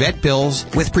large vet bills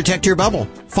with Protect Your Bubble.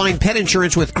 Find pet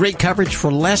insurance with great coverage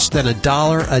for less than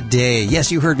 $1 a day. Yes,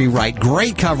 you heard me right.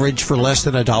 Great coverage for less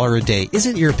than $1 a day.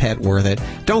 Isn't your pet worth it?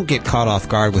 Don't get caught off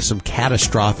guard with some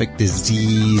catastrophic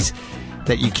disease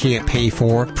that you can't pay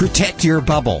for. Protect Your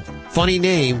Bubble. Funny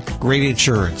name, great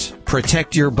insurance.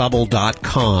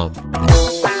 ProtectYourBubble.com.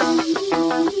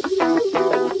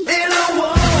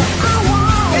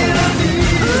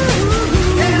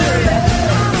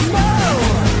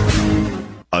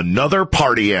 Another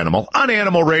party animal on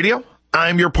Animal Radio.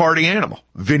 I'm your party animal,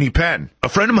 Vinnie Penn. A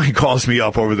friend of mine calls me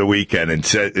up over the weekend and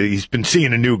said he's been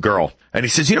seeing a new girl. And he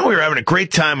says, we were having a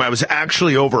great time. I was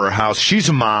actually over her house. She's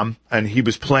a mom, and he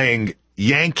was playing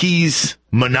Yankees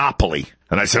Monopoly.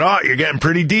 And I said, you're getting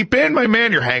pretty deep in, my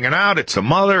man. You're hanging out. It's the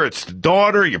mother. It's the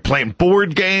daughter. You're playing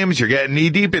board games. You're getting knee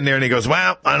deep in there. And he goes,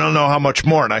 well, I don't know how much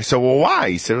more. And I said, well,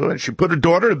 why? He said, well, she put her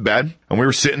daughter to bed. And we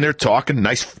were sitting there talking,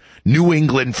 nice New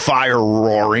England fire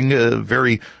roaring, a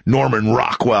very Norman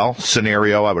Rockwell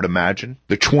scenario, I would imagine,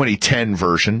 the 2010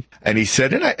 version. And he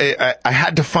said, and I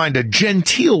had to find a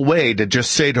genteel way to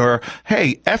just say to her,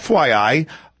 hey, FYI,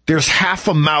 there's half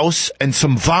a mouse and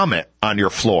some vomit on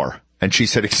your floor. And she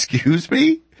said, excuse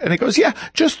me? And he goes, yeah,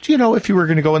 just, if you were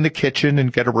going to go in the kitchen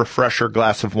and get a refresher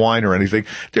glass of wine or anything,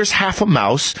 there's half a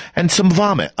mouse and some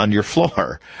vomit on your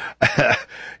floor.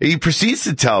 He proceeds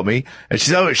to tell me, and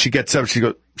she gets up,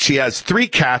 she has 3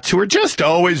 cats who are just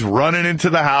always running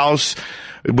into the house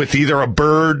with either a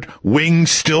bird, wings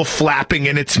still flapping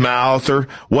in its mouth, or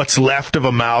what's left of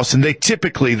a mouse, and they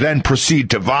typically then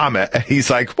proceed to vomit. And he's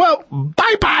like, well,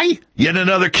 bye-bye. Yet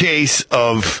another case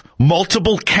of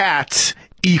multiple cats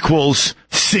equals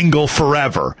single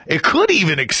forever. It could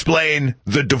even explain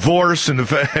the divorce and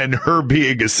her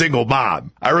being a single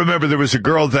mom. I remember there was a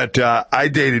girl that I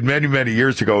dated many, many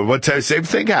years ago. One time, same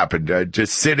thing happened.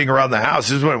 Just sitting around the house.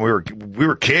 This is when we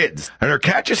were kids, and her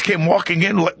cat just came walking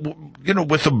in,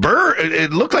 with a bird.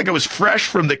 It looked like it was fresh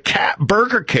from the cat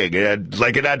Burger King.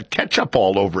 It had ketchup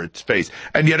all over its face,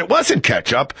 and yet it wasn't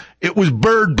ketchup. It was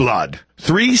bird blood.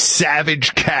 3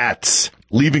 savage cats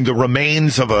leaving the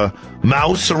remains of a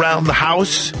mouse around the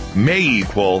house may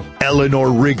equal Eleanor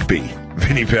Rigby.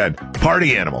 Vinnie Penn,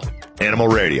 party animal, Animal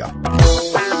Radio.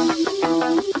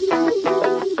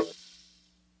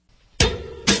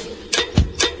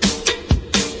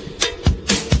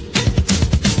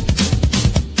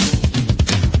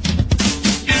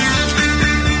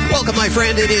 Welcome, my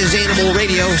friend. It is Animal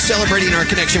Radio, celebrating our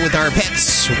connection with our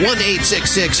pets.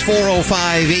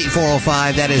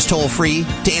 1-866-405-8405. That is toll free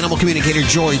to animal communicator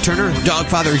Joy Turner, dog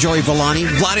father Joey Villani,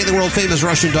 Vlade the world famous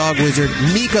Russian dog wizard,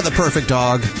 Mika the perfect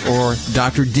dog, or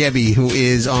Dr. Debbie, who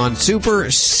is on super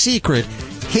secret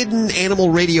hidden Animal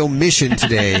Radio mission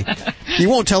today. You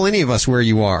won't tell any of us where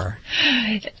you are.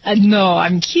 No,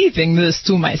 I'm keeping this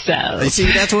to myself.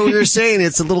 See, that's what we were saying.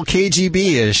 It's a little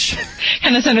KGB-ish.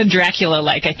 Kind of sounded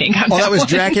Dracula-like, I think. Oh, that was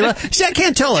Dracula? See, I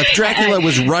can't tell if Dracula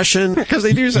was Russian, because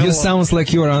they do sound... You sounds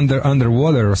like you're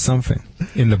underwater or something,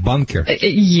 in the bunker.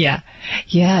 Yeah.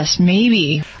 Yes,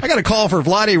 maybe. I got a call for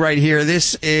Vladi right here.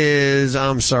 This is,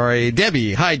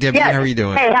 Debbie. Hi, Debbie. Yes. How are you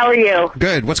doing? Hey, how are you?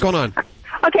 Good. What's going on?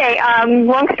 Okay,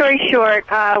 long story short,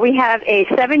 we have a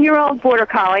 7-year-old border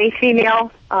collie,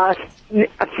 female,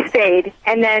 spayed,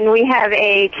 and then we have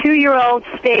a 2-year-old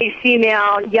spayed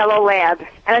female yellow lab.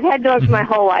 And I've had dogs my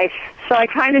whole life, so I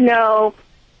kind of know,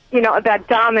 about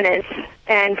dominance.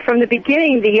 And from the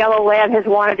beginning, the yellow lab has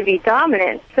wanted to be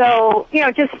dominant. So,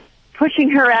 just pushing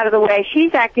her out of the way.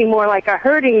 She's acting more like a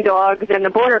herding dog than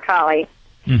the border collie.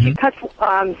 Mm-hmm. She cuts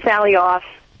Sally off.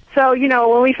 So,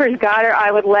 when we first got her,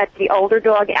 I would let the older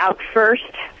dog out first,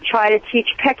 try to teach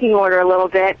pecking order a little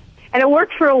bit. And it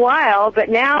worked for a while, but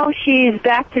now she's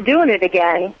back to doing it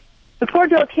again. The poor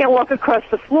dog can't walk across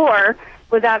the floor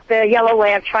without the yellow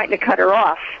lab trying to cut her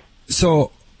off.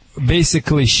 So,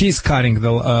 basically, she's cutting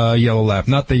the yellow lab,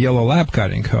 not the yellow lab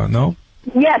cutting her, no?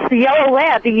 Yes, the yellow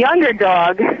lab, the younger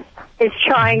dog, is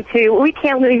trying to... We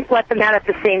can't let them out at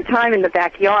the same time in the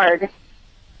backyard,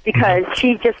 because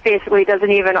she just basically doesn't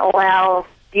even allow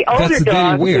the older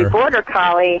dog, the border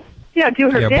collie, do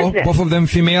her business. Both of them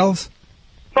females?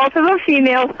 Both of them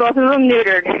females, both of them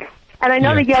neutered. And I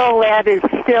know the yellow lab is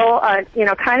still,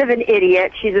 kind of an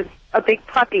idiot. She's a big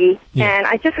puppy, and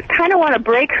I just kind of want to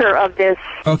break her of this.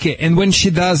 Okay, and when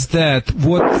she does that,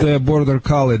 what the border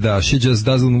collie does? She just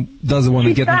doesn't want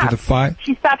to get into the fight?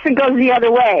 She stops and goes the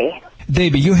other way.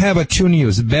 Davey, you have two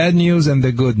news, bad news and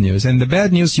the good news. And the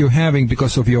bad news you're having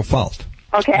because of your fault.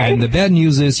 Okay. And the bad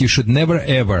news is you should never,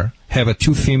 ever have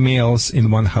two females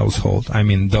in one household. I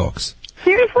mean, dogs.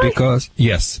 Seriously?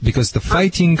 Because the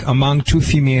fighting among two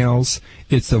females,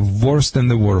 it's the worst in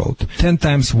the world. 10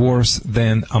 times worse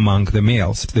than among the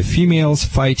males. The females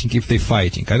fighting if they're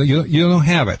fighting. You don't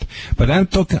have it. But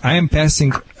I am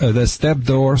passing the step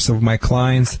doors of my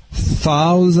clients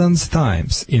thousands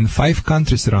times in 5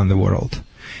 countries around the world.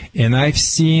 And I've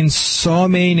seen so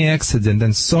many accidents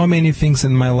and so many things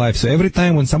in my life. So every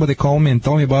time when somebody call me and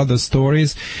tell me about the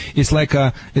stories, it's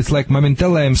like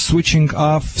momentarily I'm switching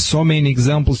off so many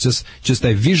examples. Just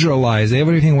I visualize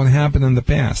everything what happened in the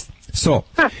past. So,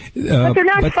 but they're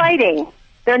not fighting.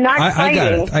 They're not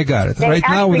fighting. I got it. They right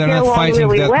now they're not fighting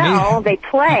really that well. They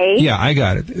play. Yeah, I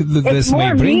got it. It's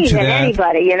more me than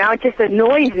anybody. It just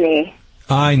annoys me.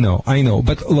 I know.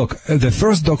 But look, the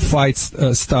first dog fights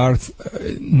start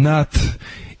not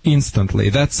instantly.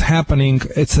 That's happening.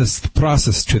 It's a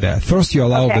process to that. First, you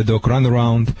allow the dog run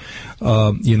around.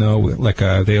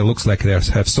 They looks like they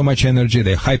have so much energy.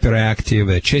 They're hyperactive.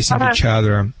 They're chasing each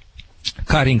other.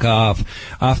 Cutting off,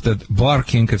 after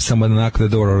barking if someone knocks the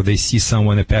door or they see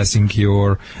someone passing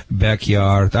your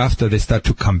backyard, after they start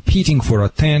to competing for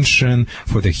attention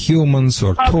for the humans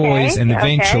or toys, and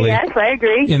eventually, yes, I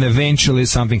agree. And eventually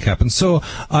something happens. So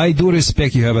I do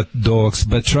respect you have dogs,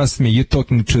 but trust me, you're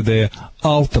talking to the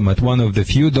ultimate, one of the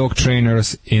few dog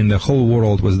trainers in the whole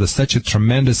world with such a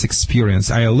tremendous experience.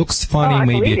 I looks funny,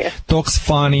 maybe talks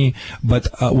funny, but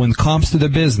when it comes to the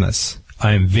business,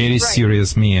 I'm very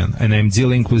serious man, and I'm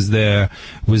dealing with the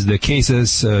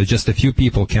cases just a few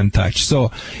people can touch. So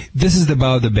this is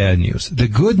about the bad news. The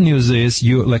good news is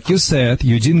like you said,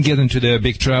 you didn't get into the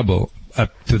big trouble up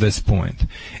to this point.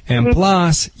 And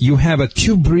plus, you have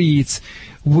 2 breeds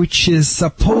which is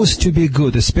supposed to be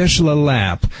good, especially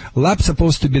Lab. Lab's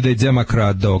supposed to be the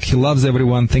Democrat dog. He loves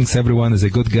everyone, thinks everyone is a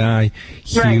good guy.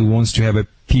 He wants to have a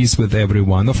peace with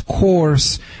everyone. Of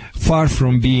course, far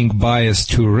from being biased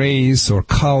to race or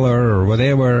color or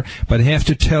whatever, but I have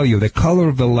to tell you, the color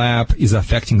of the Lab is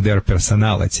affecting their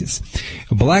personalities.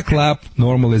 Black Lab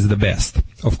normally is the best.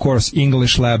 Of course,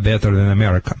 English Lab better than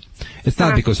American. It's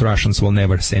not because Russians will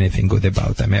never say anything good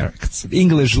about Americans.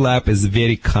 English Lab is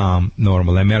very calm,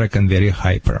 normal. American, very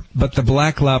hyper. But the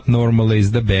Black Lab normally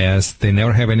is the best. They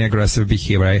never have any aggressive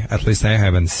behavior. At least I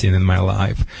haven't seen in my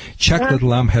life. Chocolate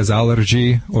Lamb has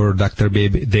allergy, or Dr.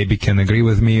 Davey can agree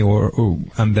with me or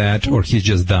on that, or he's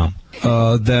just dumb.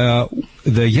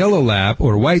 The yellow lab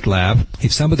or white lab,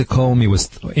 if somebody call me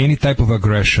with any type of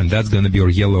aggression, that's going to be your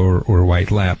yellow or white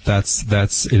lab. That's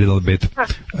a little bit,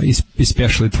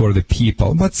 especially for the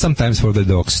people, but sometimes for the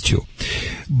dogs too.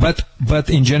 But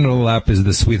in general, lab is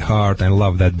the sweetheart. I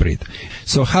love that breed.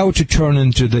 So how to turn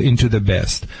into the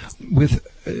best? With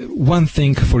one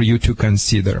thing for you to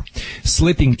consider: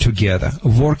 sleeping together,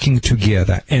 working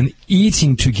together, and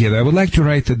eating together. I would like to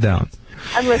write it down.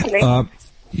 I'm listening.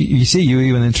 You see, you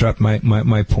even interrupt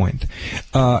my point.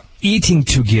 Eating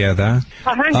together,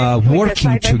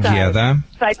 working together,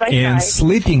 and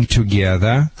sleeping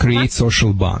together create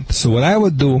social bond. So what I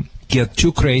would do, get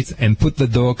 2 crates and put the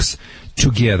dogs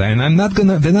together. And they're not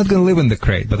gonna live in the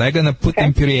crate, but I'm gonna put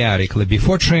them periodically,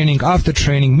 before training, after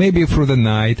training, maybe through the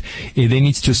night. If they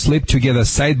need to sleep together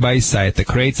side by side, the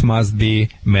crates must be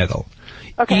metal.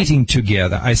 Eating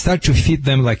together. I start to feed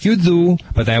them like you do,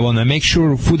 but I want to make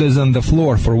sure food is on the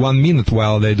floor for 1 minute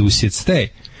while they do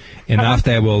sit-stay. And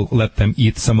after I will let them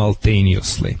eat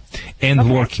simultaneously. And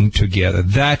working together.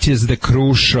 That is the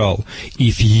crucial.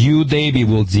 If you, Davey,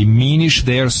 will diminish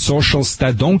their social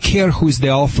status, don't care who is the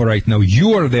alpha right now.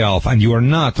 You are the alpha, and you are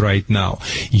not right now.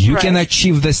 You can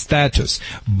achieve the status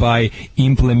by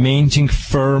implementing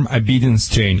firm obedience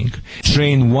training.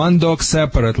 Train one dog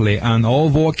separately on all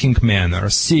walking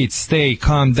manners. Sit, stay,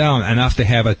 calm down, and after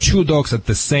have 2 dogs at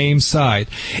the same side.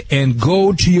 And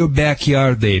go to your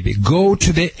backyard, Davey. Go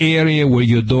to the area where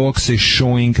your dogs is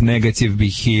showing negative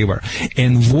behavior.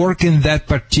 And work in that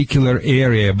particular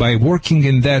area. By working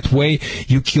in that way,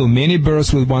 you kill many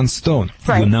birds with 1 stone.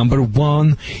 You, number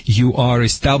 1, you are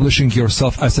establishing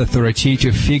yourself as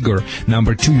authoritative figure.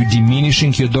 Number 2, you're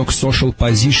diminishing your dog's social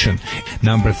position.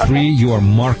 Number 3, you are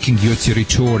marking your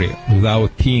territory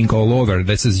without peeing all over.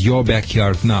 This is your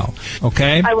backyard now.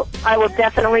 Okay? I will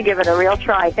definitely give it a real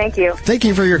try. Thank you. Thank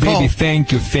you for your call. Baby,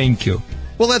 thank you.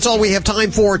 Well, that's all we have time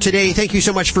for today. Thank you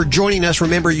so much for joining us.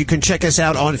 Remember, you can check us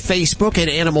out on Facebook at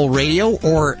Animal Radio,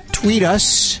 or tweet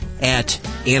us at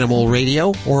Animal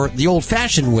Radio, or the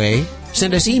old-fashioned way,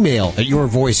 send us email at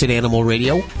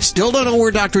yourvoice@animalradio. Still don't know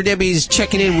where Dr. Debbie's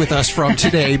checking in with us from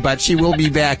today, but she will be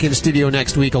back in studio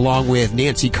next week along with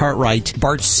Nancy Cartwright,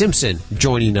 Bart Simpson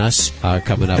joining us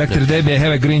coming up. Dr. Debbie, I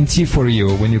have a green tea for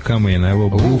you when you come in. I will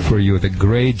brew for you the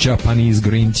great Japanese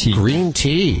green tea. Green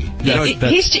tea?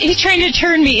 He's trying to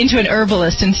turn me into an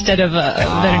herbalist instead of a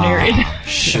veterinarian.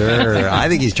 Sure. I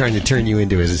think he's trying to turn you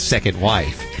into his second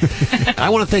wife. I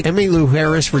want to thank Emmylou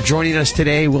Harris for joining us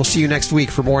today. We'll see you next week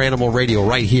for more Animal Radio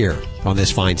right here on this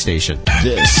fine station.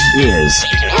 This is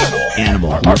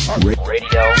Animal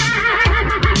Radio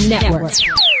Network.